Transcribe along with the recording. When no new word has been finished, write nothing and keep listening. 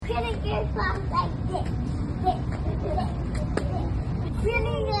gonna get songs like this.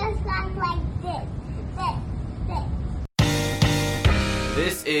 Really get songs like this.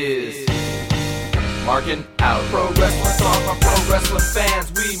 This is Markin Out. Pro Wrestling Talk by Pro Wrestling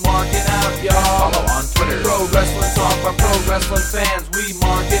fans. We marking out, y'all. Follow on Twitter. Pro Wrestling Talk by Pro Wrestling fans. We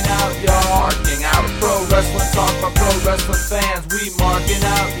marking out, y'all. Marking Out. Pro Wrestling Talk by Pro Wrestling fans. We marking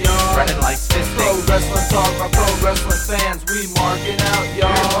out, y'all. Brennan likes fisting. Pro Wrestling Talk by Pro Wrestling fans. We marking out, y'all.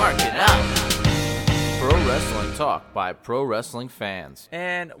 We're marking out. Pro Wrestling Talk by Pro Wrestling fans.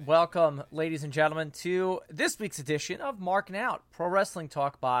 And welcome, ladies and gentlemen, to this week's edition of Markin Out, Pro Wrestling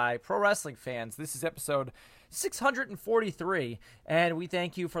Talk by Pro Wrestling fans. This is episode 643, and we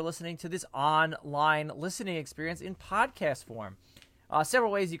thank you for listening to this online listening experience in podcast form.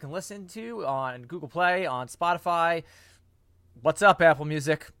 Several ways you can listen to on Google Play, on Spotify. What's up, Apple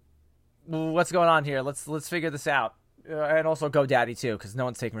Music? What's going on here? Let's figure this out. And also GoDaddy, too, because no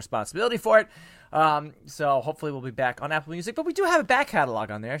one's taking responsibility for it. So hopefully we'll be back on Apple Music. But we do have a back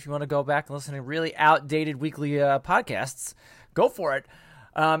catalog on there. If you want to go back and listen to really outdated weekly podcasts, go for it.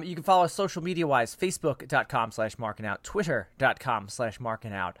 You can follow us social media-wise, Facebook.com/MarkinOut,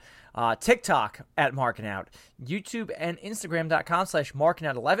 Twitter.com/MarkinOut, TikTok @MarkinOut, YouTube and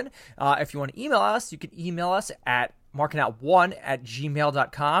Instagram.com/MarkinOut11. If you want to email us, you can email us at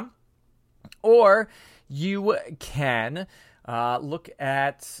markinout1@gmail.com. Or you can look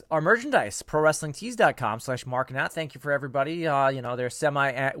at our merchandise, ProWrestlingTees.com/MarkinOut. Thank you for everybody. Their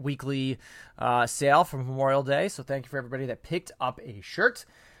semi-weekly sale for Memorial Day, so thank you for everybody that picked up a shirt.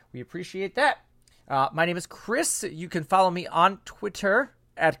 We appreciate that. My name is Chris. You can follow me on Twitter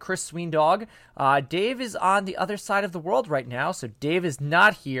at Chris Sweendog. Dave is on the other side of the world right now, so Dave is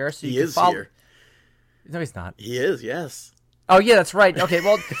not here. So he is here. No, he's not. He is, yes. Oh, yeah, that's right. Okay,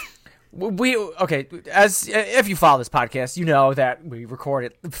 well... As if you follow this podcast, you know that we record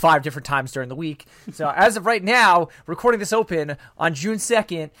it 5 different times during the week. So as of right now, recording this open on June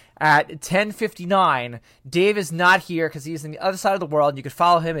 2nd at 10:59, Dave is not here because he's on the other side of the world. You can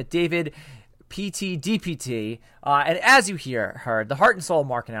follow him at David PTDPT. And as you heard, the heart and soul of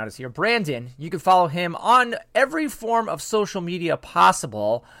Markin Out is here. Brandon, you can follow him on every form of social media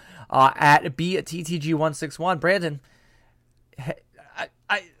possible at BTTG161. Brandon,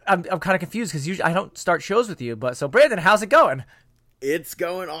 I'm kind of confused because usually I don't start shows with you. But so, Brandon, how's it going? It's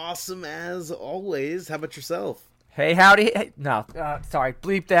going awesome as always. How about yourself? Hey, howdy. Hey, no, sorry.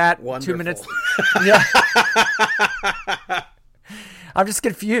 Bleep that. Wonderful. 2 minutes. Yeah. I'm just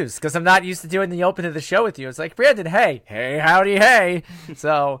confused because I'm not used to doing the open of the show with you. It's like, Brandon, hey, howdy, hey.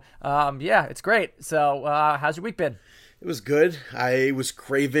 So, yeah, it's great. So, how's your week been? It was good. I was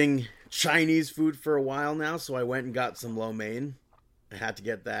craving Chinese food for a while now, so I went and got some lo mein. I had to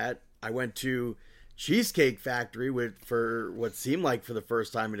get that. I went to Cheesecake Factory for what seemed like for the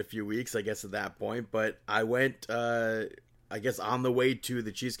first time in a few weeks, I guess at that point. But I went, I guess on the way to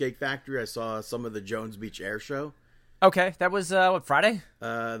the Cheesecake Factory, I saw some of the Jones Beach Air Show. Okay, that was, Friday?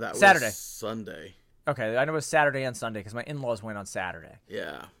 That Saturday. Was Sunday. Okay, I know it was Saturday and Sunday because my in-laws went on Saturday.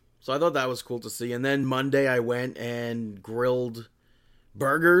 Yeah. So I thought that was cool to see. And then Monday I went and grilled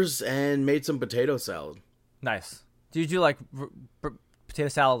burgers and made some potato salad. Nice. Do you do like potato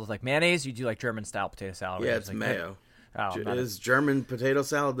salad with like mayonnaise? Or you do like German style potato salad? Yeah, it's like mayo. Is it. German potato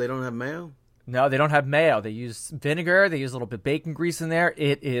salad, they don't have mayo? No, they don't have mayo. They use vinegar. They use a little bit of bacon grease in there.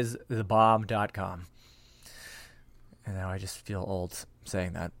 It is thebomb.com. And now I just feel old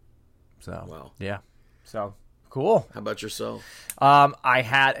saying that. So, well, yeah. So, cool. How about yourself? I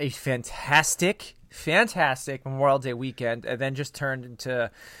had a fantastic Memorial Day weekend and then just turned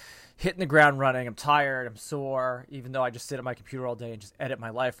into hitting the ground running. I'm tired. I'm sore, even though I just sit at my computer all day and just edit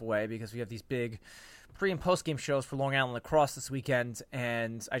my life away because we have these big pre- and post-game shows for Long Island Lacrosse this weekend,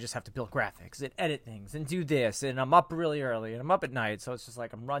 and I just have to build graphics and edit things and do this, and I'm up really early, and I'm up at night, so it's just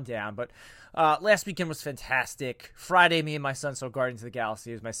like I'm run down. But last weekend was fantastic. Friday, me and my son saw Guardians of the Galaxy.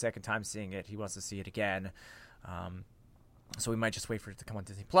 It was my second time seeing it. He wants to see it again. So we might just wait for it to come on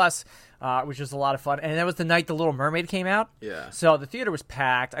Disney Plus, which was a lot of fun. And that was the night The Little Mermaid came out. Yeah. So the theater was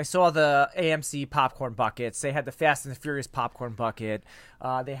packed. I saw the AMC popcorn buckets. They had the Fast and the Furious popcorn bucket.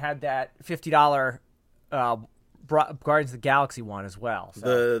 They had that $50 Guardians of the Galaxy one as well.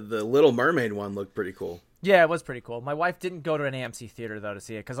 So. The Little Mermaid one looked pretty cool. Yeah, it was pretty cool. My wife didn't go to an AMC theater, though, to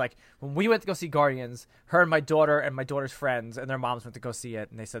see it. Because, like, when we went to go see Guardians, her and my daughter's friends and their moms went to go see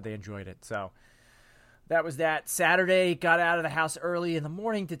it, and they said they enjoyed it. So that was that. Saturday, got out of the house early in the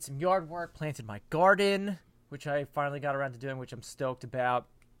morning, did some yard work, planted my garden, which I finally got around to doing, which I'm stoked about.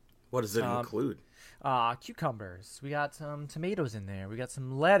 What does it include? Cucumbers. We got some tomatoes in there. We got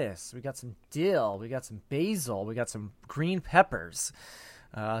some lettuce. We got some dill. We got some basil. We got some green peppers.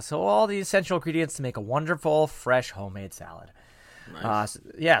 So all the essential ingredients to make a wonderful, fresh, homemade salad. Nice. So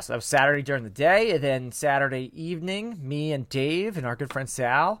that was Saturday during the day, and then Saturday evening, me and Dave and our good friend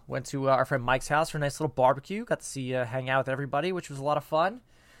Sal went to our friend Mike's house for a nice little barbecue. Got to see hang out with everybody, which was a lot of fun.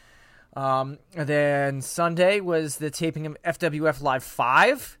 And then Sunday was the taping of FWF Live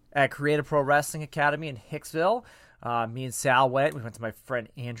 5 at Creative Pro Wrestling Academy in Hicksville. Me and Sal went. We went to my friend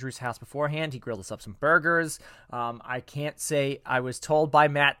Andrew's house beforehand. He grilled us up some burgers. I can't say I was told by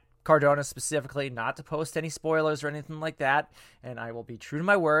Matt Cardona specifically not to post any spoilers or anything like that, and I will be true to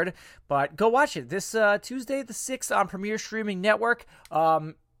my word. But go watch it this Tuesday the 6th on Premier Streaming Network.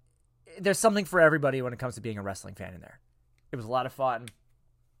 There's something for everybody when it comes to being a wrestling fan in there. It was a lot of fun.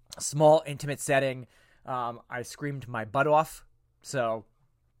 Small, intimate setting. I screamed my butt off, so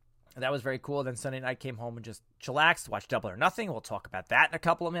that was very cool. Then Sunday night came home and just chillaxed, watched Double or Nothing. We'll talk about that in a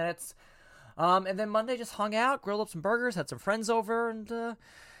couple of minutes. And then Monday just hung out, grilled up some burgers, had some friends over, and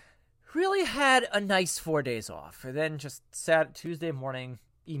really had a nice 4 days off. And then just sat Tuesday morning,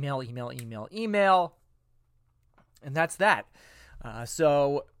 email. And that's that.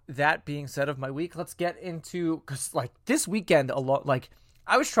 So that being said of my week, let's get into, because like this weekend,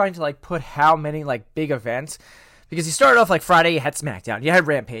 I was trying to put how many big events, because you started off Friday, you had SmackDown, you had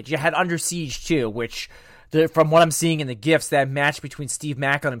Rampage, you had Under Siege too, which from what I'm seeing in the GIFs, that match between Steve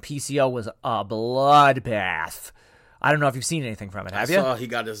Macklin and PCO was a bloodbath. I don't know if you've seen anything from it, have you? I saw he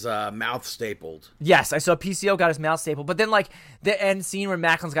got his mouth stapled. Yes, I saw PCO got his mouth stapled. But then, the end scene where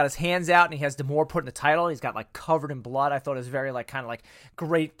Macklin's got his hands out and he has D'Amore putting the title, he's got, covered in blood. I thought it was very,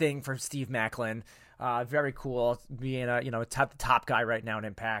 great thing for Steve Macklin. Very cool being, the top guy right now in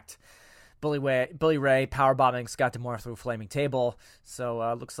Impact. Billy Ray powerbombing Scott D'Amore through a flaming table.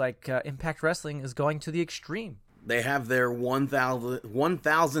 So, looks like Impact Wrestling is going to the extreme. They have their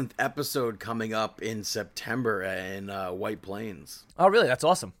 1,000th episode coming up in September in White Plains. Oh, really? That's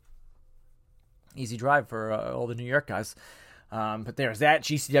awesome. Easy drive for all the New York guys. But there's that.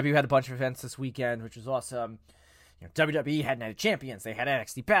 GCW had a bunch of events this weekend, which was awesome. WWE had Night of Champions. They had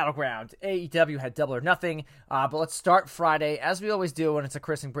NXT Battleground. AEW had Double or Nothing. But let's start Friday, as we always do when it's a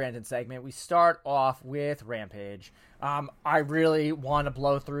Chris and Brandon segment. We start off with Rampage. I really want to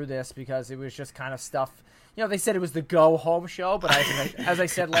blow through this because it was just kind of stuff. They said it was the go-home show, but as I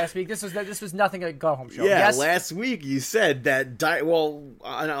said last week, this was nothing a go-home show. Yeah, yes? Last week you said that,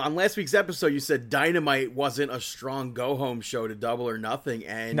 on last week's episode you said Dynamite wasn't a strong go-home show to Double or Nothing,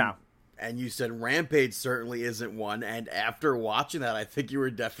 and no. And you said Rampage certainly isn't one, and after watching that, I think you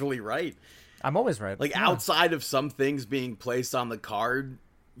were definitely right. I'm always right. Outside of some things being placed on the card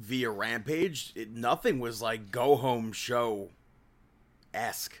via Rampage, nothing was go-home show-esque.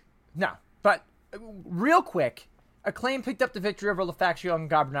 No, but real quick, Acclaim picked up the victory over LaFaccio and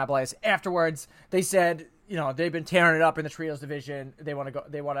Gobernables. Afterwards, they said, they've been tearing it up in the trios division. They want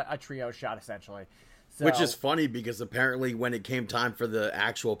a trio shot, essentially. So, which is funny because apparently when it came time for the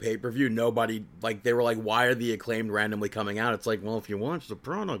actual pay-per-view, nobody, they were why are the Acclaimed randomly coming out? It's well, if you want, it's a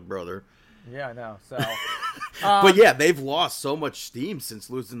product, brother. Yeah, I know. So, but yeah, they've lost so much steam since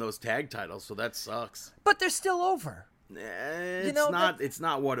losing those tag titles, so that sucks. But they're still over. It's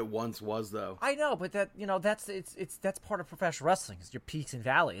not what it once was, though. I know, but that's part of professional wrestling. It's your peaks and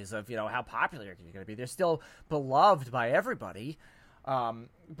valleys of how popular you're going to be. They're still beloved by everybody.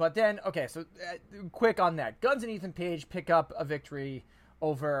 But then, okay, so quick on that. Guns and Ethan Page pick up a victory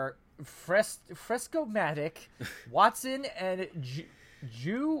over Fresco-Matic, Watson, and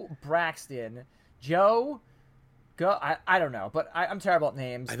Jew Braxton. I don't know, but I'm terrible at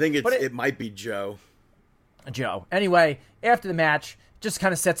names. I think it might be Joe. Anyway, after the match, just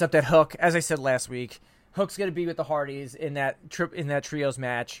kind of sets up that Hook. As I said last week, Hook's going to be with the Hardys in that trios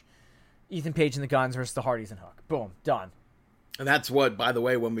match. Ethan Page and the Guns versus the Hardys and Hook. Boom, done. And that's what, by the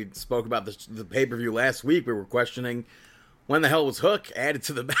way, when we spoke about the pay-per-view last week, we were questioning when the hell was Hook added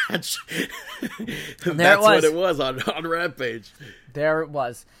to the match. That's what it was on Rampage. There it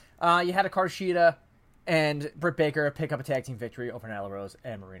was. You had a Karshida and Britt Baker pick up a tag team victory over Nyla Rose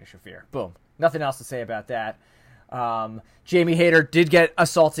and Marina Shafir. Boom. Nothing else to say about that. Jamie Hayter did get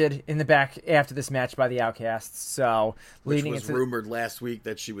assaulted in the back after this match by the Outcasts. So, which was rumored last week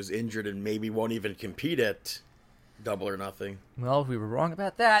that she was injured and maybe won't even compete at Double or Nothing. Well, we were wrong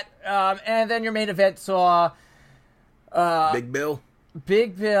about that. And then your main event saw Big Bill,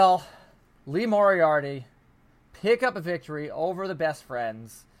 Lee Moriarty pick up a victory over the Best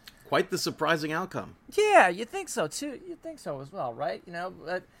Friends. Quite the surprising outcome. Yeah, you think so too. You think so as well, right?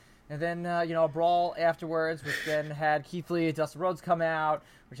 And then, a brawl afterwards, which then had Keith Lee and Dustin Rhodes come out,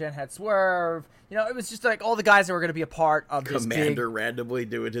 which then had Swerve. It was just all the guys that were going to be a part of this Commander randomly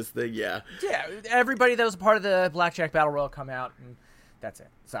doing his thing, yeah. Yeah, everybody that was a part of the Blackjack Battle Royal come out, and That's it.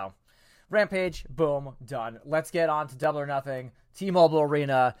 So, Rampage, boom, done. Let's get on to Double or Nothing. T-Mobile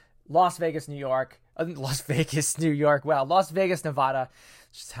Arena, Las Vegas, New York. Las Vegas, New York. Wow, Las Vegas, Nevada.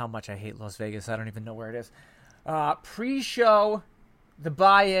 Just how much I hate Las Vegas. I don't even know where it is. Pre-show, the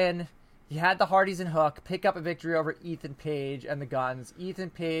buy-in. You had the Hardys and Hook pick up a victory over Ethan Page and the Guns. Ethan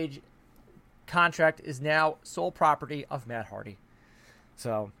Page contract is now sole property of Matt Hardy.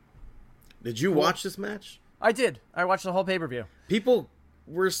 So, did you watch this match? I did. I watched the whole pay-per-view. People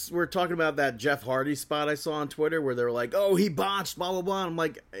were talking about that Jeff Hardy spot I saw on Twitter where they were like, "Oh, he botched, blah blah blah." I'm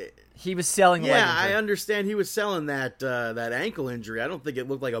like, he was selling. Yeah, I understand he was selling that ankle injury. I don't think it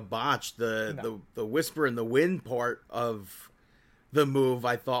looked like a botch. The whisper in the wind part of the move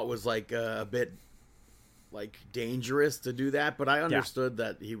I thought was like a bit like dangerous to do that, but I understood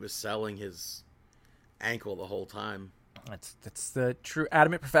that he was selling his ankle the whole time. That's the true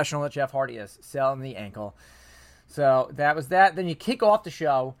adamant professional that Jeff Hardy is, selling the ankle. So that was that. Then you kick off the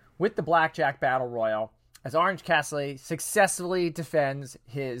show with the Blackjack Battle Royal as Orange Cassidy successfully defends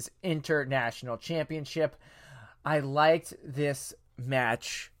his international championship. I liked this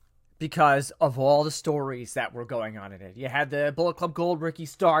match because of all the stories that were going on in it. You had the Bullet Club Gold Ricky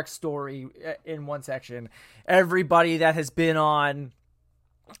Starks story in one section. Everybody that has been on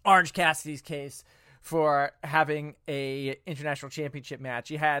Orange Cassidy's case for having a international championship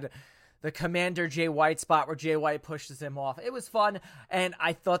match. You had the Commander Jay White spot where Jay White pushes him off. It was fun, and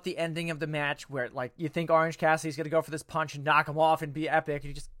I thought the ending of the match where, like, you think Orange Cassidy's going to go for this punch and knock him off and be epic, and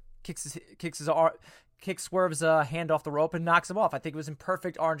he just swerves a hand off the rope and knocks him off. I think it was in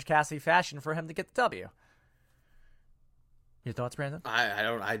perfect Orange Cassidy fashion for him to get the W. Your thoughts, Brandon?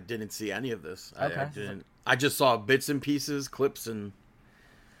 I didn't see any of this. Okay. I just saw bits and pieces, clips, and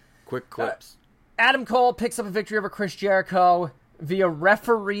quick clips. Adam Cole picks up a victory over Chris Jericho via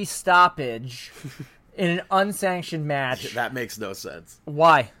referee stoppage in an unsanctioned match. That makes no sense.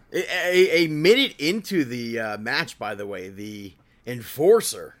 Why? A minute into the match, by the way, the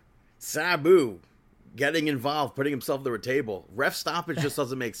enforcer, Sabu, getting involved, putting himself through a table. Ref stoppage just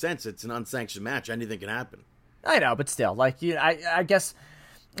doesn't make sense. It's an unsanctioned match. Anything can happen. I know, but still, like, I guess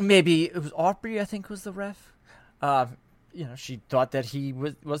maybe it was Aubrey, I think, was the ref. She thought that he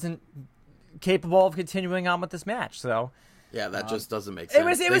wasn't capable of continuing on with this match, so yeah, that just doesn't make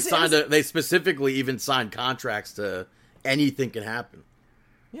sense. They specifically even signed contracts to anything can happen.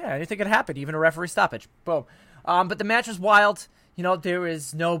 Yeah, anything can happen, even a referee stoppage. Boom. But the match was wild. There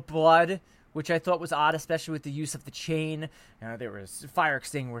was no blood, which I thought was odd, especially with the use of the chain. There was fire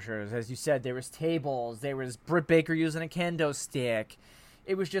extinguishers, as you said. There was tables. There was Britt Baker using a kendo stick.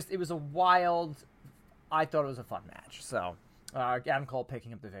 It was a wild. I thought it was a fun match. So Adam Cole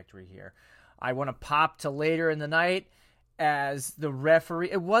picking up the victory here. I want to pop to later in the night as the referee.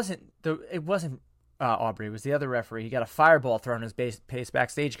 It wasn't Aubrey. It was the other referee. He got a fireball thrown in his face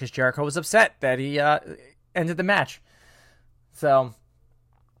backstage because Jericho was upset that he ended the match. So,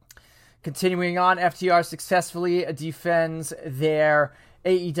 continuing on, FTR successfully defends their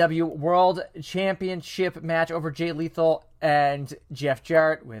AEW World Championship match over Jay Lethal and Jeff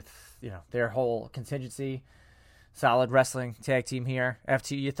Jarrett with their whole contingency. Solid wrestling tag team here.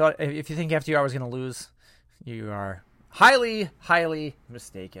 If you think FTR was going to lose, you are highly, highly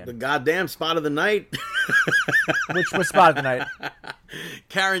mistaken. The goddamn spot of the night. Which was spot of the night?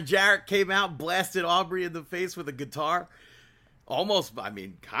 Karen Jarrett came out, blasted Aubrey in the face with a guitar. Almost,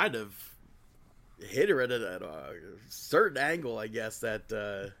 kind of hit her at a certain angle, I guess,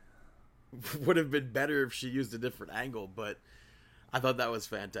 that would have been better if she used a different angle, but I thought that was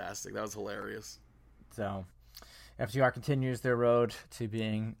fantastic. That was hilarious. So, FTR continues their road to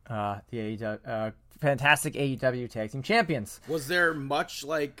being the fantastic AEW Tag Team Champions. Was there much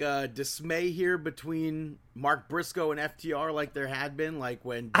dismay here between Mark Briscoe and FTR like there had been, like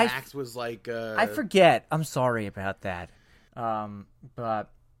when Dax was like? I forget. I'm sorry about that. But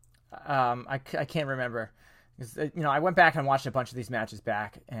I can't remember. I went back and watched a bunch of these matches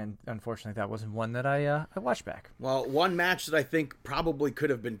back, and unfortunately, that wasn't one that I watched back. Well, one match that I think probably could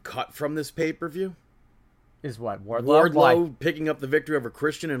have been cut from this pay-per-view is what? Wardlow? Wardlow picking up the victory over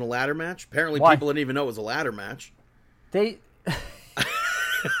Christian in a ladder match. Apparently, people didn't even know it was a ladder match.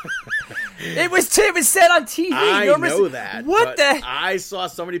 It was said on TV. I know that. What the? I saw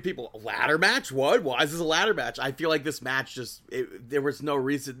so many people. Ladder match? What? Why is this a ladder match? I feel like this match there was no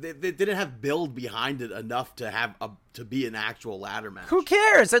reason. They didn't have build behind it enough to have to be an actual ladder match. Who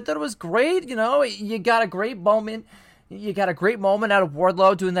cares? I thought it was great. You got a great moment. You got a great moment out of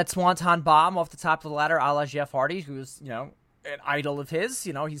Wardlow doing that swanton bomb off the top of the ladder, a la Jeff Hardy, who's an idol of his.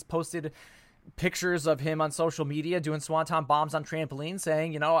 He's posted pictures of him on social media doing swanton bombs on trampolines,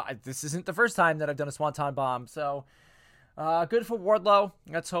 saying, this isn't the first time that I've done a swanton bomb. So Good for Wardlow.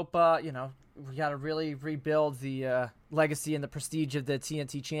 Let's hope, we got to really rebuild the legacy and the prestige of the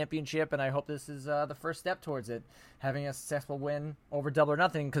TNT Championship, and I hope this is the first step towards it, having a successful win over Double or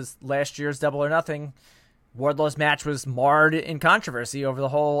Nothing, because last year's Double or Nothing, Wardlow's match was marred in controversy over the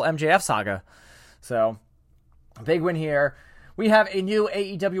whole MJF saga. So, a big win here. We have a new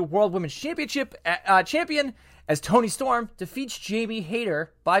AEW World Women's Championship champion as Toni Storm defeats Jamie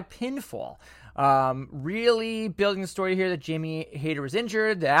Hayter by pinfall. Really building the story here that Jamie Hayter was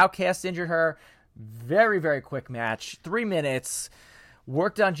injured. The Outcasts injured her. Very, very quick match. 3 minutes.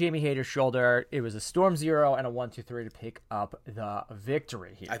 Worked on Jamie Hayter's shoulder. It was a Storm Zero and a 1-2-3 to pick up the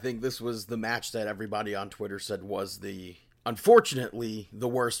victory here. I think this was the match that everybody on Twitter said was unfortunately, the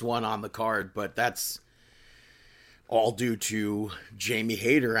worst one on the card, but that's all due to Jamie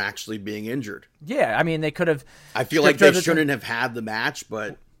Hayter actually being injured. Yeah, I mean, they could have... I feel like they shouldn't have had the match,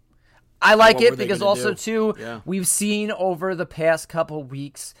 but... I like it because also, do? too, we've seen over the past couple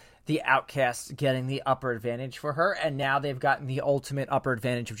weeks the Outcasts getting the upper advantage for her, and now they've gotten the ultimate upper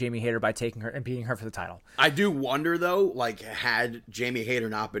advantage of Jamie Hayter by taking her and beating her for the title. I do wonder, though, like, had Jamie Hayter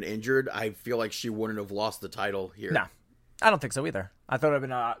not been injured, I feel like she wouldn't have lost the title here. No, I don't think so either. I thought it would have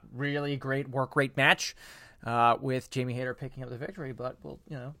been a really great work rate match. With Jamie Hayter picking up the victory, but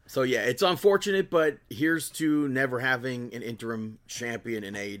So yeah, it's unfortunate, but here's to never having an interim champion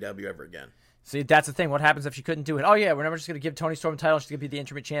in AEW ever again. See, that's the thing. What happens if she couldn't do it? Oh yeah, we're never just going to give Toni Storm the title. She's going to be the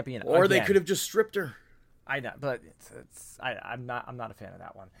interim champion. Or again. they could have just stripped her. I know, but I'm not a fan of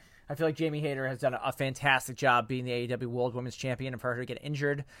that one. I feel like Jamie Hayter has done a fantastic job being the AEW World Women's Champion, and for her to get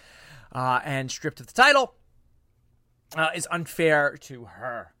injured and stripped of the title is unfair to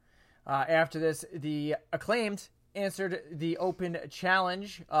her. After this, the Acclaimed answered the open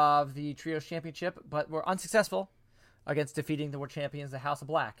challenge of the Trios Championship, but were unsuccessful against defeating the world champions, the House of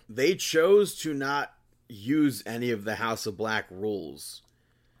Black. They chose to not use any of the House of Black rules.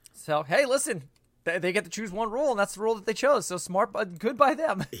 So, hey, listen, they get to choose one rule, and that's the rule that they chose. So smart, but good by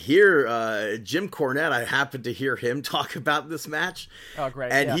them. Here, Jim Cornette, I happened to hear him talk about this match. Oh,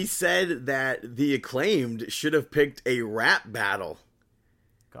 great. And he said that the Acclaimed should have picked a rap battle.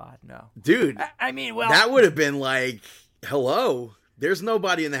 God, no. Dude, I mean, well... that would have been like, hello, there's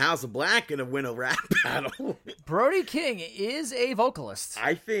nobody in the House of Black going to win a rap battle. Brody King is a vocalist.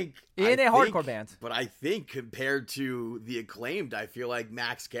 I think... In a hardcore band. But I think compared to the Acclaimed, I feel like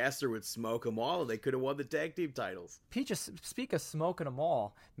Max Caster would smoke them all. They could have won the tag team titles. Pete, just speak of smoking them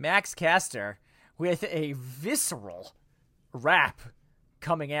all. Max Caster with a visceral rap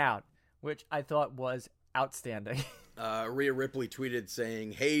coming out, which I thought was outstanding. Rhea Ripley tweeted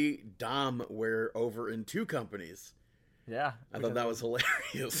saying, "Hey, Dom, we're over in 2 companies." Yeah. I thought that was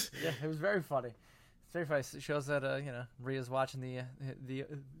hilarious. Yeah, it was very funny. It's very funny. It shows that, Rhea's watching the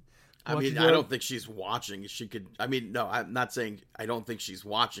I mean, I don't think she's watching. She could, I mean, no, I'm not saying I don't think she's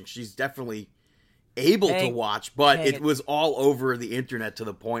watching. She's definitely able to watch, but it was all over the internet to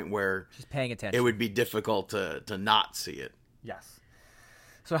the point where she's paying attention. It would be difficult to not see it. Yes.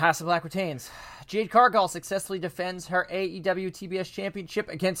 So House of Black retains. Jade Cargill successfully defends her AEW TBS Championship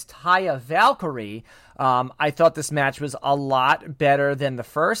against Taya Valkyrie. I thought this match was a lot better than the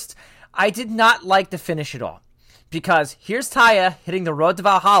first. I did not like the finish at all. Because here's Taya hitting the Road to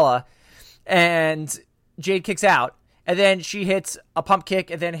Valhalla, and Jade kicks out. And then she hits a pump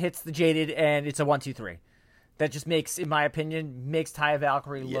kick, and then hits the Jaded, and it's a 1-2-3. That just makes, in my opinion, Taya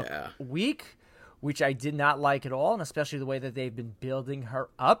Valkyrie look weak, which I did not like at all, and especially the way that they've been building her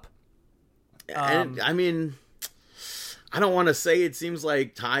up. And, I mean, I don't want to say it seems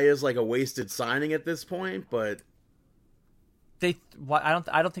like Taya's like a wasted signing at this point, but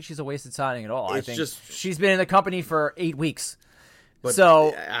I don't think she's a wasted signing at all. It's I think just, she's been in the company for 8 weeks. But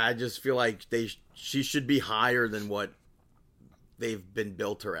so I just feel like she should be higher than what they've been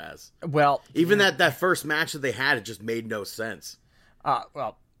built her as. Well, even that first match that they had, it just made no sense.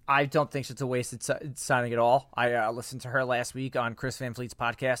 Well, I don't think it's a wasted signing at all. I listened to her last week on Chris Van Vliet's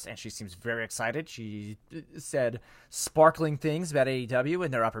podcast, and she seems very excited. She said sparkling things about AEW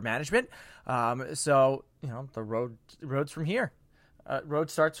and their upper management. So, the road's from here. Road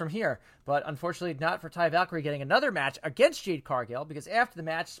starts from here. But unfortunately, not for Taya Valkyrie getting another match against Jade Cargill, because after the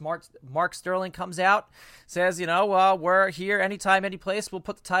match, Mark Sterling comes out, says, we're here anytime, any place. We'll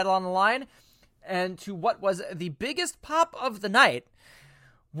put the title on the line. And to what was the biggest pop of the night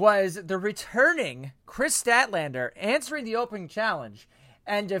was the returning Chris Statlander answering the opening challenge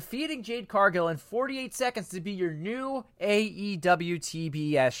and defeating Jade Cargill in 48 seconds to be your new AEW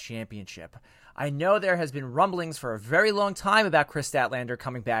TBS championship. I know there has been rumblings for a very long time about Chris Statlander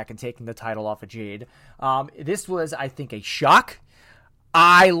coming back and taking the title off of Jade. This was, I think, a shock.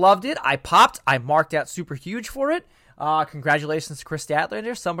 I loved it. I popped. I marked out super huge for it. Congratulations to Chris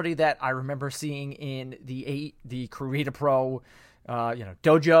Statlander, somebody that I remember seeing in the Create Pro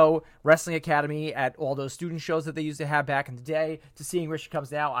dojo wrestling academy at all those student shows that they used to have back in the day, to seeing where she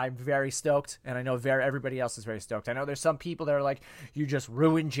comes now. I'm very stoked, and I know everybody else is very stoked. I know there's some people that are like, you just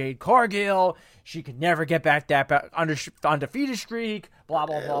ruined Jade Cargill, she could never get back that undefeated streak, blah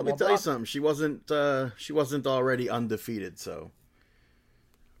blah blah. Let me blah, tell blah. you something. She wasn't already undefeated, so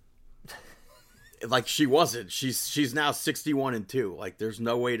like she wasn't. She's now 61-2. Like there's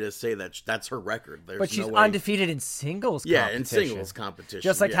no way to say that's her record. There's But she's no way. undefeated in singles competition. Yeah, in singles competition.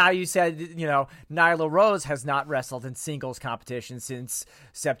 Just like yeah. how you said, Nyla Rose has not wrestled in singles competition since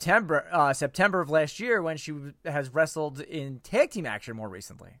September of last year, when she has wrestled in tag team action more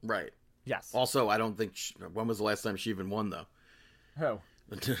recently. Right. Yes. Also, I don't think when was the last time she even won though? Who?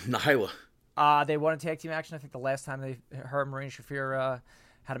 Nyla. They won in tag team action. I think the last time her and Marina Shafir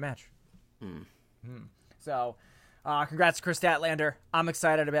had a match. So, congrats to Chris Statlander. I'm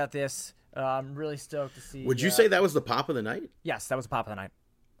excited about this. I'm really stoked to see. Would you say that was the pop of the night? Yes, that was the pop of the night.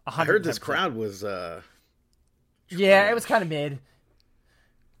 I heard this 110%. crowd was. Yeah, it was kind of mid.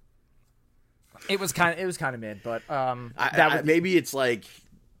 It was kind of mid, but maybe it's like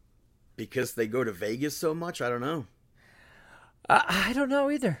because they go to Vegas so much. I don't know. I don't know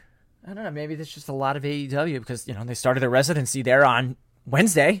either. I don't know. Maybe there's just a lot of AEW because they started their residency there on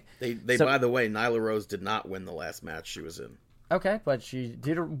Wednesday. By the way, Nyla Rose did not win the last match she was in. Okay, but she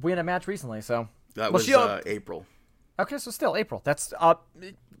did win a match recently, so That was April. Okay, so still April. That's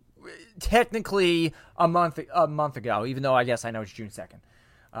technically a month ago, even though I guess I know it's June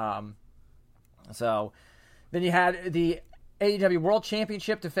 2nd. So then you had the AEW World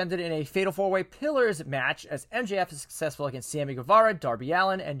Championship defended in a Fatal 4-Way Pillars match as MJF is successful against Sammy Guevara, Darby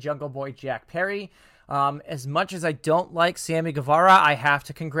Allin, and Jungle Boy Jack Perry. As much as I don't like Sammy Guevara, I have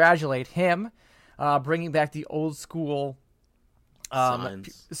to congratulate him, bringing back the old school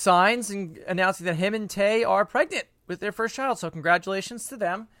signs and announcing that him and Tay are pregnant with their first child. So congratulations to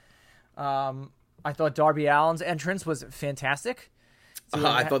them. I thought Darby Allin's entrance was fantastic.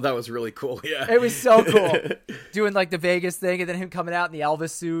 I thought that was really cool. Yeah, it was so cool, doing like the Vegas thing and then him coming out in the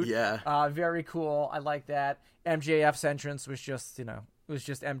Elvis suit. Yeah, very cool. I like that. MJF's entrance was just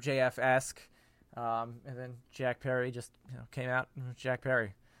MJF-esque. And then Jack Perry just came out and was Jack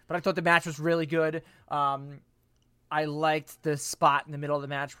Perry. But I thought the match was really good. I liked the spot in the middle of the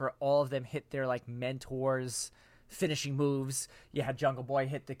match where all of them hit their like mentors' finishing moves. You had Jungle Boy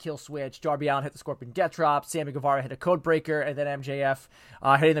hit the kill switch, Darby Allin hit the Scorpion Death Drop, Sammy Guevara hit a code breaker, and then MJF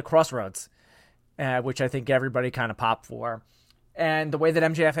hitting the Crossroads, which I think everybody kind of popped for. And the way that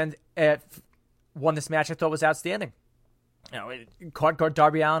MJF won this match I thought was outstanding. It caught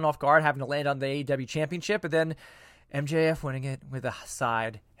Darby Allin off guard, having to land on the AEW Championship, and then MJF winning it with a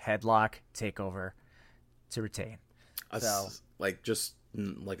side headlock takeover to retain. Just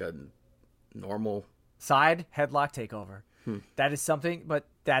like a normal side headlock takeover. That is something, but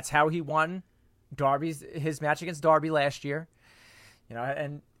that's how he won his match against Darby last year.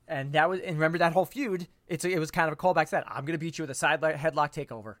 And that was, and remember that whole feud. It was kind of a callback to that. I'm going to beat you with a side headlock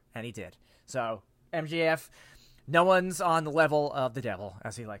takeover, and he did. So MJF. No one's on the level of the devil,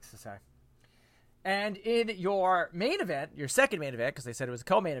 as he likes to say. And in your main event, your second main event, because they said it was a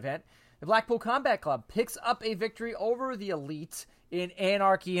co-main event, the Blackpool Combat Club picks up a victory over the Elite in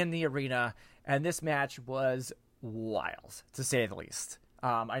Anarchy in the Arena, and this match was wild, to say the least.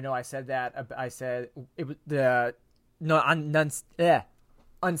 I know I said that. I said it was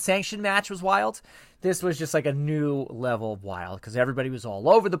unsanctioned match was wild. This was just like a new level of wild because everybody was all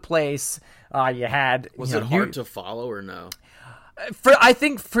over the place. You had was it hard to follow or no? I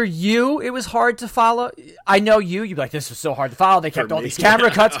think for you it was hard to follow. I know you'd be like, this was so hard to follow. They kept all these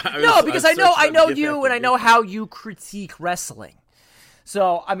camera cuts. Because I know you and I know how you critique wrestling.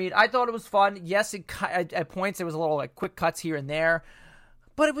 So I mean, I thought it was fun. Yes, at points there was a little like quick cuts here and there,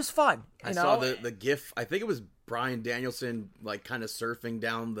 but it was fun. I saw the GIF. I think it was Bryan Danielson like kind of surfing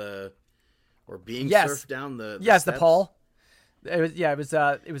down surfed down the steps. The pole. It was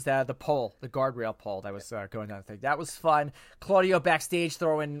the pole, the guardrail pole that was going down the thing. That was fun. Claudio backstage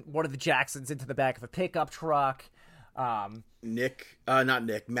throwing one of the Jacksons into the back of a pickup truck. Matt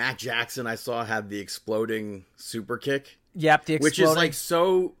Jackson I saw had the exploding super kick. Yep, which is like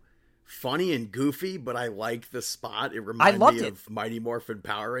so funny and goofy, but I like the spot. It reminded me of Mighty Morphin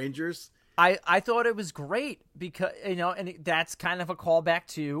Power Rangers. I thought it was great because, and that's kind of a callback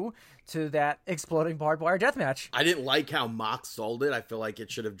to that exploding barbed wire death match. I didn't like how Mox sold it. I feel like it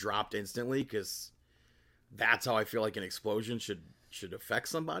should have dropped instantly because that's how I feel like an explosion should affect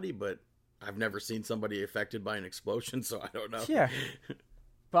somebody, but I've never seen somebody affected by an explosion, so I don't know. Yeah.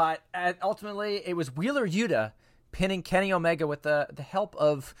 But ultimately, it was Wheeler Yuta pinning Kenny Omega with the help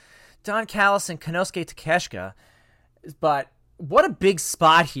of Don Callis and Konosuke Takeshita. But what a big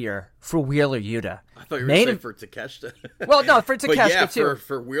spot here for Wheeler Yuta. I thought you were going to say for Takeshita. Well, no, for Takeshita but yeah, too.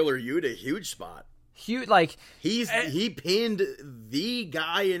 For Wheeler Yuta, huge spot. Huge, like he pinned the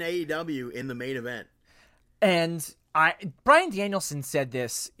guy in AEW in the main event. And Bryan Danielson said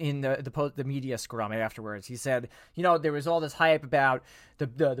this in the media scrum afterwards. He said, there was all this hype about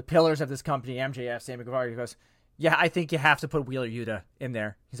the pillars of this company, MJF, Sammy Guevara. He goes, yeah, I think you have to put Wheeler Yuta in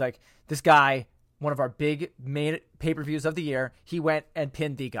there. He's like, this guy, one of our big main pay-per-views of the year, he went and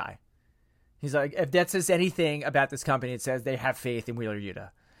pinned the guy. He's like, if that says anything about this company, it says they have faith in Wheeler Yuta.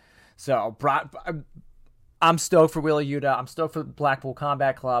 So I'm stoked for Wheeler Yuta. I'm stoked for the Blackpool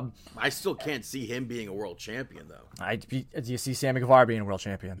Combat Club. I still can't see him being a world champion, though. Do you see Sammy Guevara being a world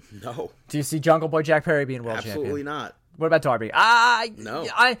champion? No. Do you see Jungle Boy Jack Perry being a world champion? Absolutely not. What about Darby? No.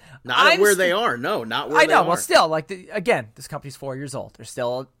 Not where they are. No, not where they are. I know. Well, still, again, this company's 4 years old. They're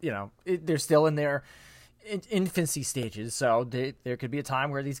still, they're still in their infancy stages. So there could be a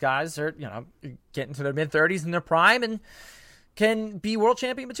time where these guys are, getting to their mid-30s in their prime and can be world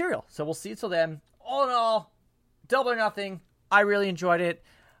champion material. So we'll see till then. All in all, Double or Nothing. I really enjoyed it.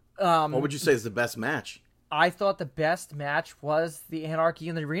 What would you say is the best match? I thought the best match was the Anarchy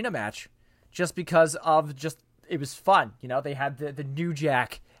in the Arena match, just because of it was fun. They had the New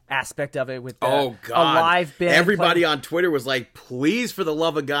Jack aspect of it with a live band. Everybody on Twitter was like, please, for the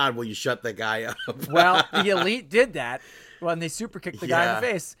love of God, will you shut that guy up? Well, the Elite did that when they super kicked the guy in the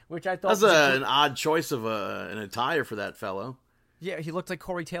face, which I thought was an odd choice of an attire for that fellow. Yeah, he looked like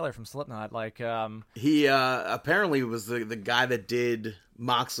Corey Taylor from Slipknot. He apparently was the guy that did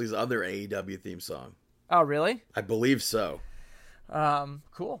Moxley's other AEW theme song. Oh, really? I believe so.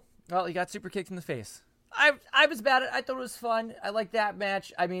 Cool. Well, he got super kicked in the face. I was about it. I thought it was fun. I liked that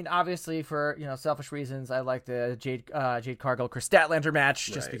match. I mean, obviously for selfish reasons, I like the Jade Cargill Chris Statlander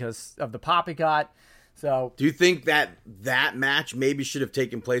match just because of the pop it got. So, do you think that match maybe should have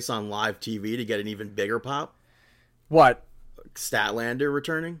taken place on live TV to get an even bigger pop? What? Statlander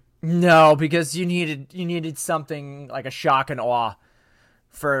returning? No, because you needed something like a shock and awe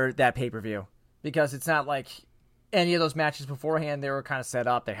for that pay-per-view. Because it's not like any of those matches beforehand, they were kind of set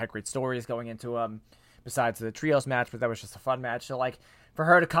up. They had great stories going into them besides the trios match, but that was just a fun match. So for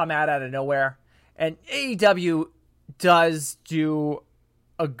her to come out of nowhere, and AEW does do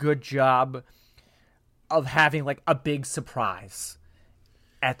a good job of having a big surprise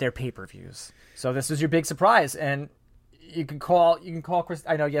at their pay-per-views. So this was your big surprise, and you can call Chris.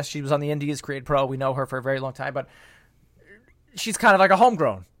 I know, yes, she was on the Indies, Create Pro. We know her for a very long time, but she's kind of like a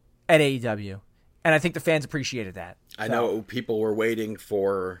homegrown at AEW, and I think the fans appreciated that. I know people were waiting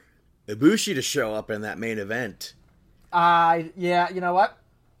for Ibushi to show up in that main event. Yeah, you know what?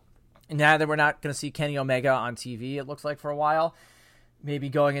 Now that we're not going to see Kenny Omega on TV, it looks like for a while, maybe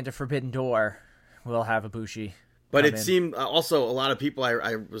going into Forbidden Door, we'll have Ibushi. But it seemed also a lot of people,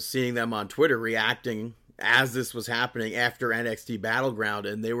 I was seeing them on Twitter reacting as this was happening after NXT Battleground,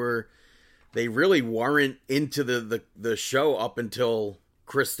 and they really weren't into the show up until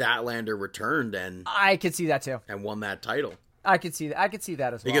Chris Statlander returned, and I could see that too, and won that title. I could see that as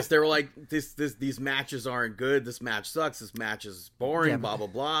well, because they were like, these matches aren't good. This match sucks. This match is boring. Blah blah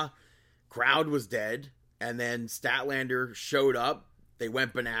blah. Crowd was dead, and then Statlander showed up. They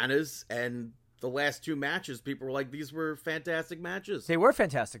went bananas, and the last two matches, people were like, these were fantastic matches. They were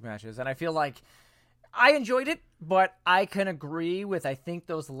fantastic matches, and I feel like I enjoyed it, but I can agree with, I think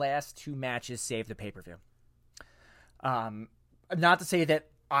those last two matches saved the pay-per-view. Not to say that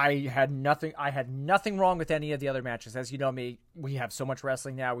I had nothing wrong with any of the other matches. As you know me, we have so much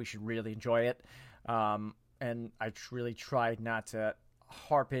wrestling now, we should really enjoy it. And I really tried not to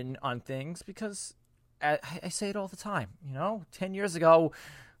harp in on things because I say it all the time. 10 years ago,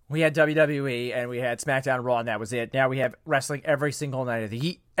 we had WWE and we had SmackDown and Raw, and that was it. Now we have wrestling every single night of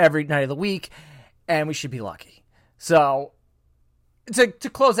the week, and we should be lucky. So to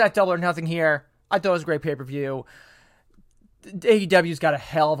close that Double or Nothing here, I thought it was a great pay-per-view. AEW's got a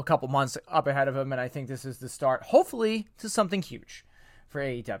hell of a couple months up ahead of them, and I think this is the start, hopefully, to something huge for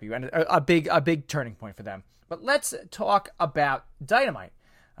AEW and a big turning point for them. But let's talk about Dynamite.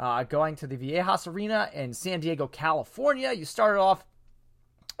 Going to the Viejas Arena in San Diego, California. You started off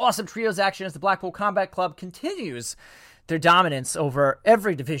awesome trios action as the Blackpool Combat Club continues their dominance over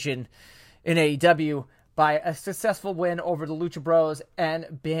every division in AEW by a successful win over the Lucha Bros and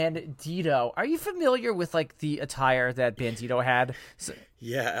Bandito. Are you familiar with the attire that Bandito had?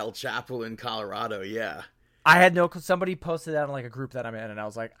 Yeah, El Chapo in Colorado, yeah. I had no clue. Somebody posted that on a group that I'm in, and I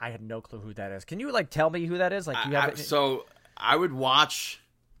was like, I had no clue who that is. Can you tell me who that is? So I would watch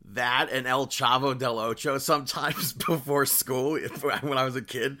that and El Chavo del Ocho sometimes before school when I was a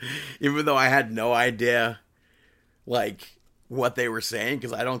kid, even though I had no idea, like, what they were saying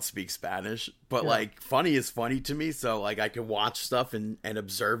because I don't speak Spanish. But, like, funny is funny to me, so, like, I could watch stuff and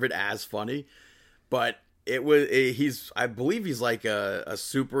observe it as funny. But it was, I believe he's, like, a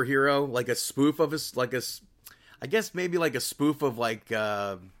superhero, like a spoof of his, like, I guess maybe, like, a spoof of, like,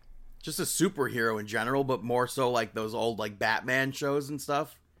 just a superhero in general, but more so, like, those old, like, Batman shows and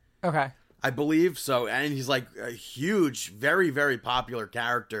stuff. Okay. I believe so, and he's like a huge, very, very popular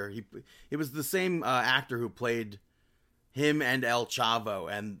character. It was the same actor who played him and El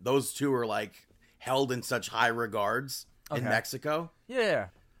Chavo, and those two are like held in such high regards in Mexico. Yeah.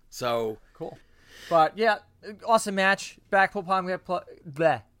 So cool. But yeah, awesome match. Blackpool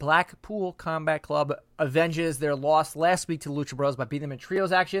Combat Club avenges their loss last week to Lucha Bros by beating them in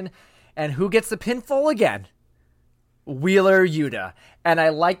trios action, and who gets the pinfall again? Wheeler Yuta. And I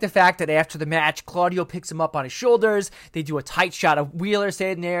like the fact that after the match, Claudio picks him up on his shoulders. They do a tight shot of Wheeler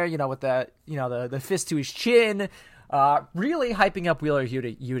standing there, with the fist to his chin. Really hyping up Wheeler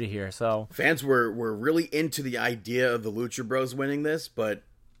Yuta here. So fans were really into the idea of the Lucha Bros winning this, but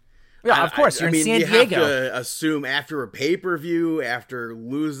yeah, of course, you're in San Diego. You have to assume after a pay-per-view, after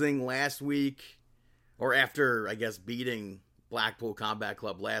losing last week, or after, I guess, beating Blackpool Combat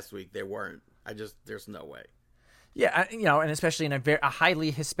Club last week, they weren't. There's no way. Yeah, and especially in a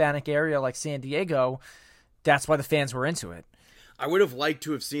highly Hispanic area like San Diego, that's why the fans were into it. I would have liked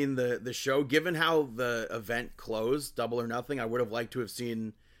to have seen the show, given how the event closed, Double or Nothing. I would have liked to have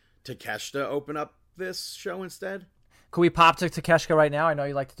seen Takeshita open up this show instead. Could we pop to Takeshita right now? I know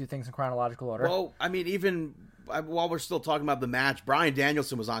you like to do things in chronological order. Well, I mean, even while we're still talking about the match, Bryan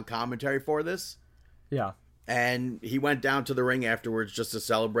Danielson was on commentary for this. Yeah. And he went down to the ring afterwards just to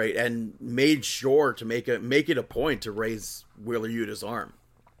celebrate and made sure to make it a point to raise Wheeler Yuta's arm.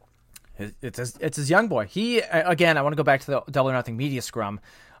 It's his young boy. He, again, I want to go back to the Double or Nothing media scrum.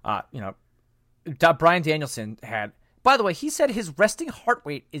 Bryan Danielson had, by the way, he said his resting heart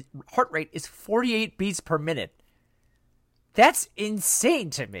rate is 48 beats per minute. That's insane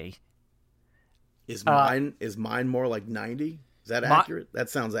to me. Is mine more like 90? Is that accurate? That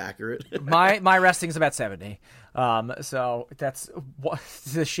sounds accurate. my resting is about 70. So that's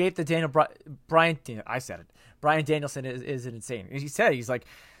the shape that Bryan Danielson is insane. He said, he's like,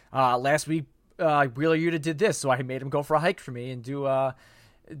 last week Wheeler Yuta did this, so I made him go for a hike for me and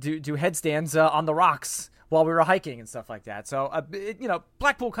do headstands on the rocks while we were hiking and stuff like that. So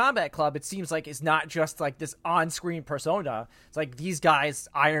Blackpool Combat Club, it seems like, is not just like this on-screen persona. It's like these guys,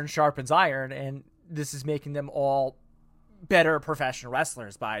 iron sharpens iron, and this is making them all better professional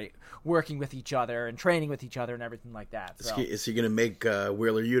wrestlers by working with each other and training with each other and everything like that. So. Is he going to make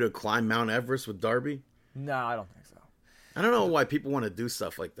Wheeler Yuta climb Mount Everest with Darby? No, I don't think so. I don't know why people want to do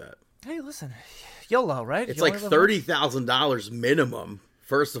stuff like that. Hey, listen, YOLO, right? It's like $30,000 minimum,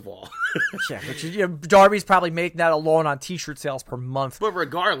 first of all. Yeah, but Darby's probably making that alone on T-shirt sales per month. But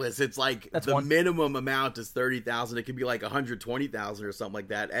regardless, it's like minimum amount is $30,000. It could be like $120,000 or something like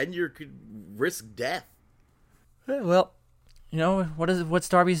that, and you could risk death. Well, what's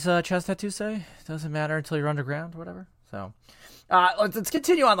Darby's chest tattoo say? Doesn't matter until you're underground, whatever. So, let's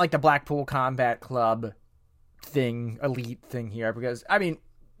continue on like the Blackpool Combat Club thing, elite thing here, because I mean,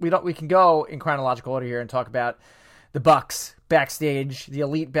 we can go in chronological order here and talk about the Bucks backstage, the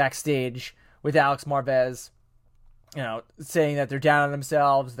elite backstage with Alex Marvez, saying that they're down on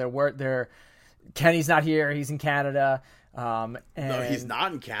themselves. They're Kenny's not here. He's in Canada. No, he's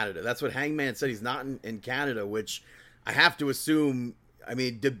not in Canada. That's what Hangman said. He's not in Canada, which I have to assume. I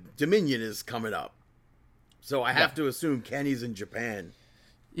mean, Dominion is coming up, so I have to assume Kenny's in Japan.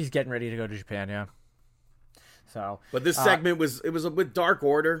 He's getting ready to go to Japan. Yeah. So, but this segment was with Dark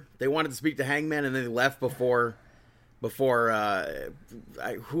Order. They wanted to speak to Hangman, and then they left before who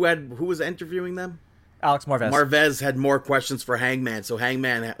was interviewing them? Alex Marvez. Marvez had more questions for Hangman, so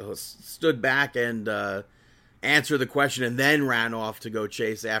Hangman stood back and answered the question, and then ran off to go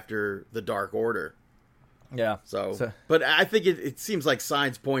chase after the Dark Order. Yeah. So but I think it seems like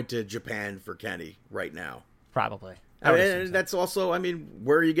signs point to Japan for Kenny right now. Probably. And that's also, I mean,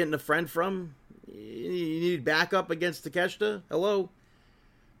 where are you getting a friend from? You need backup against Takeshita? Hello?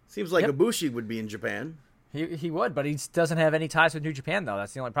 Seems like Ibushi would be in Japan. He would, but he doesn't have any ties with New Japan, though.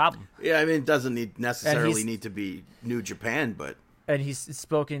 That's the only problem. Yeah, I mean, it doesn't necessarily need to be New Japan, but... And he's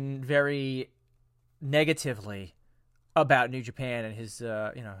spoken very negatively about New Japan and his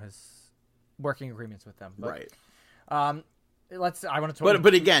working agreements with them. But, right. I want to talk...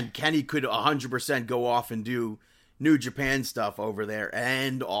 But again, Kenny could 100% go off and do New Japan stuff over there,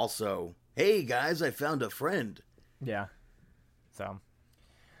 and also... Hey guys, I found a friend. Yeah. So,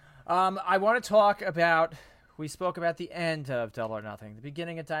 I want to talk about. We spoke about the end of Double or Nothing, the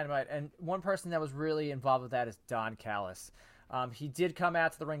beginning of Dynamite, and one person that was really involved with that is Don Callis. He did come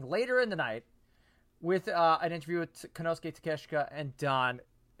out to the ring later in the night with an interview with Konosuke Takeshita and Don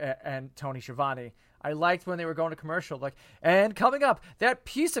and Tony Schiavone. I liked when they were going to commercial, like, and coming up, that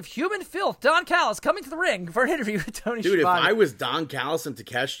piece of human filth, Don Callis, coming to the ring for an interview with Tony Dude, Schiavone. if I was Don Callis and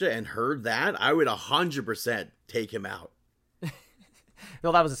Takeshita and heard that, I would 100% take him out.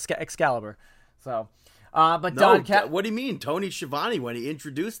 Well, that was Excalibur. So, but No, Don Callis. what do you mean? Tony Schiavone, when he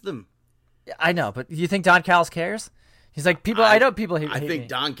introduced them. I know, but you think Don Callis cares? He's like, I know people hate I think me.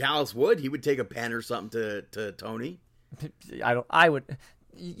 Don Callis would. He would take a pen or something to Tony. I would.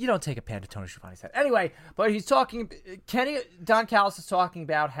 You don't take a pen to Tony Schiavone's head. Anyway, but he's talking. Don Callis is talking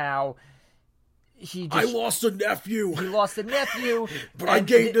about how I lost a nephew. He lost a nephew, but I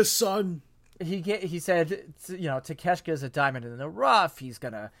gained a son. He said, Takeshita is a diamond in the rough. He's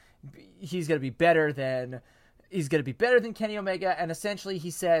gonna be better than Kenny Omega, and essentially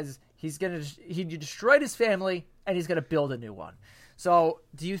he says he destroyed his family and he's gonna build a new one. So,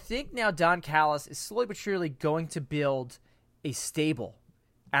 do you think now Don Callis is slowly but surely going to build a stable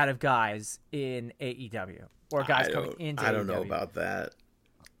out of guys in AEW or guys coming into AEW? I don't know about that.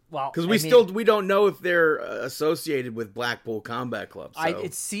 Well, because we don't know if they're associated with Blackpool Combat Club. So.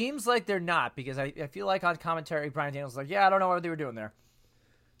 It seems like they're not, because I feel like on commentary, Bryan Daniels is like, yeah, I don't know what they were doing there.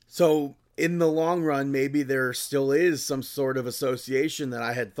 So in the long run, maybe there still is some sort of association that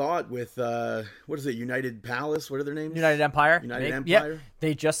I had thought with, what is it, United Palace? What are their names? United Empire. Empire? Yeah,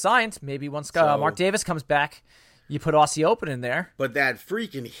 they just signed. Maybe once Mark Davis comes back, you put Aussie Open in there. But that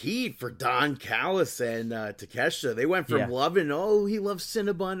freaking heat for Don Callis and Takeshita, they went from loving, he loves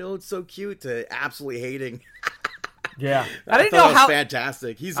Cinnabon, it's so cute, to absolutely hating. Yeah. I didn't know how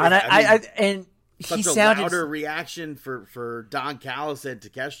fantastic. He's and such he a sounded louder reaction for Don Callis and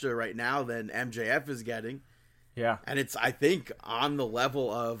Takeshita right now than MJF is getting. Yeah. And it's, I think, on the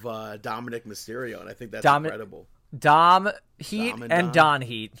level of Dominic Mysterio, and I think that's incredible. Dom Heat and Don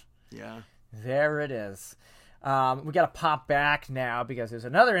Heat. Yeah. There it is. We got to pop back now because there's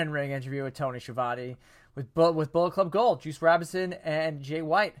another in-ring interview with Tony Schiavone with Bullet Club Gold, Juice Robinson and Jay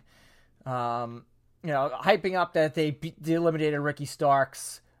White. Hyping up that they eliminated Ricky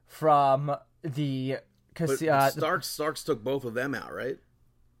Starks from the. Starks took both of them out, right?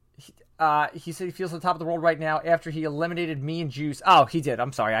 He said he feels on top of the world right now after he eliminated me and Juice. Oh, he did.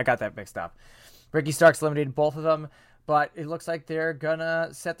 I'm sorry, I got that mixed up. Ricky Starks eliminated both of them, but it looks like they're gonna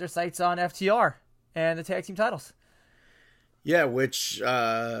set their sights on FTR and the tag team titles. Yeah, which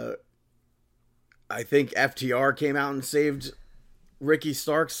I think FTR came out and saved Ricky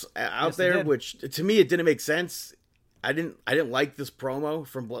Starks out there, which to me it didn't make sense. I didn't like this promo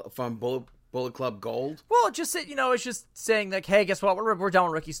from Bullet Club Gold. Well, it's just saying like, hey, guess what? We're done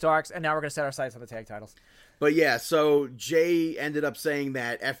with Ricky Starks, and now we're gonna set our sights on the tag titles. But yeah, so Jay ended up saying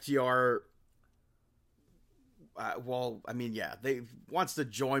that FTR. They wants to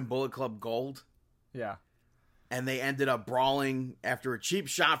join Bullet Club Gold. Yeah. And they ended up brawling after a cheap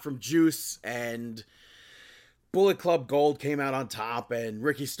shot from Juice, and Bullet Club Gold came out on top, and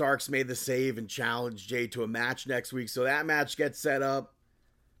Ricky Starks made the save and challenged Jay to a match next week. So that match gets set up.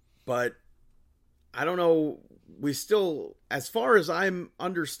 But I don't know. We still, as far as I'm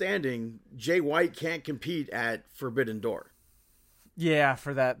understanding, Jay White can't compete at Forbidden Door. Yeah,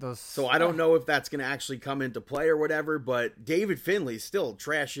 for that. So I don't know if that's going to actually come into play or whatever, but David Finley's still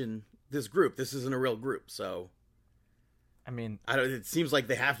trashing this group. This isn't a real group, so I mean, it seems like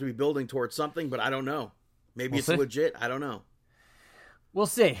they have to be building towards something, but I don't know. Maybe it's legit. I don't know. We'll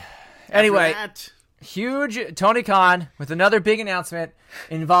see. Anyway, huge Tony Khan with another big announcement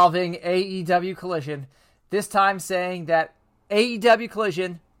involving AEW Collision. This time saying that AEW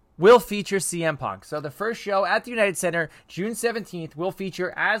Collision will feature CM Punk. So the first show at the United Center, June 17th, will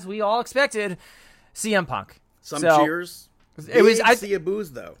feature, as we all expected, CM Punk. Some cheers. I see a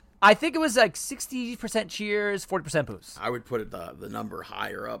booze though. I think it was like 60% cheers, 40% booze. I would put it the number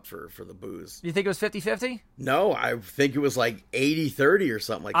higher up for the booze. You think it was 50-50? No, I think it was like 80-30 or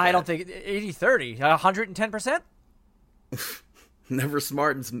something like that. I don't think 80-30. 110%? I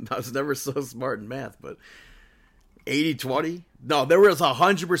was never so smart in math, but 80-20? No, there was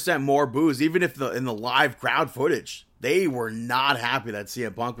 100% more booze, even if in the live crowd footage, they were not happy that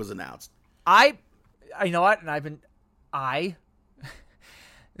CM Punk was announced. You know what? And I'm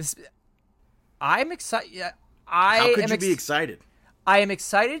excited. How could you be excited? I am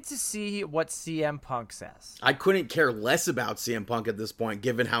excited to see what CM Punk says. I couldn't care less about CM Punk at this point,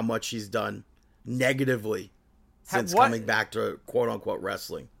 given how much he's done negatively since coming back to quote-unquote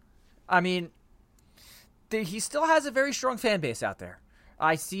wrestling. I mean, he still has a very strong fan base out there.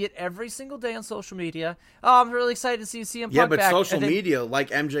 I see it every single day on social media. Oh, I'm really excited to see CM Punk Yeah, but back. social And then- media,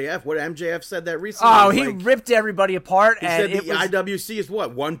 like MJF, what MJF said that recently. Oh, was he like, ripped everybody apart. he And said it the was, IWC is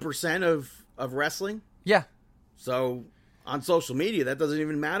what, 1% of wrestling? yeah. So on social media, that doesn't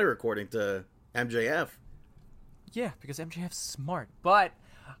even matter according to MJF. Yeah, because MJF's smart. But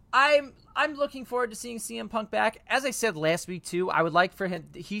I'm looking forward to seeing CM Punk back. As I said last week too, I would like for him.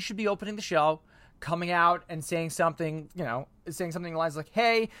 He should be opening the show, coming out and saying something. Saying something lines like,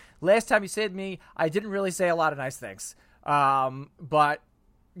 "Hey, last time you said me, I didn't really say a lot of nice things. But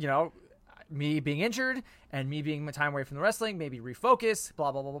me being injured and me being my time away from the wrestling, maybe refocus.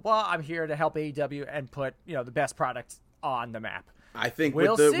 Blah blah blah blah blah. I'm here to help AEW and put the best product on the map." I think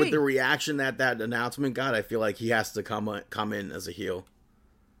We'll with see. the reaction that announcement got, I feel like he has to come in as a heel.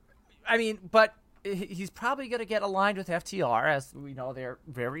 I mean, but he's probably going to get aligned with FTR, as we know they're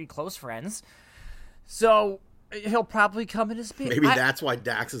very close friends. So he'll probably come in as big. Maybe that's why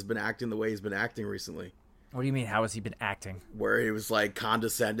Dax has been acting the way he's been acting recently. What do you mean? How has he been acting? Where he was like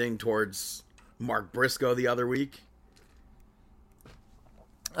condescending towards Mark Briscoe the other week.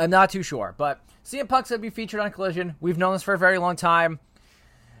 I'm not too sure, but CM Punk's going to be featured on Collision. We've known this for a very long time.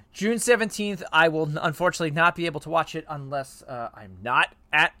 June 17th, I will unfortunately not be able to watch it unless I'm not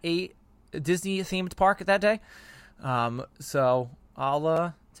at a Disney-themed park that day. So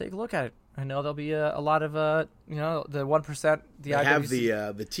I'll take a look at it. I know there'll be a lot of, the 1%. They have the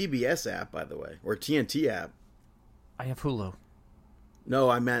TBS app, by the way, or TNT app. I have Hulu. No,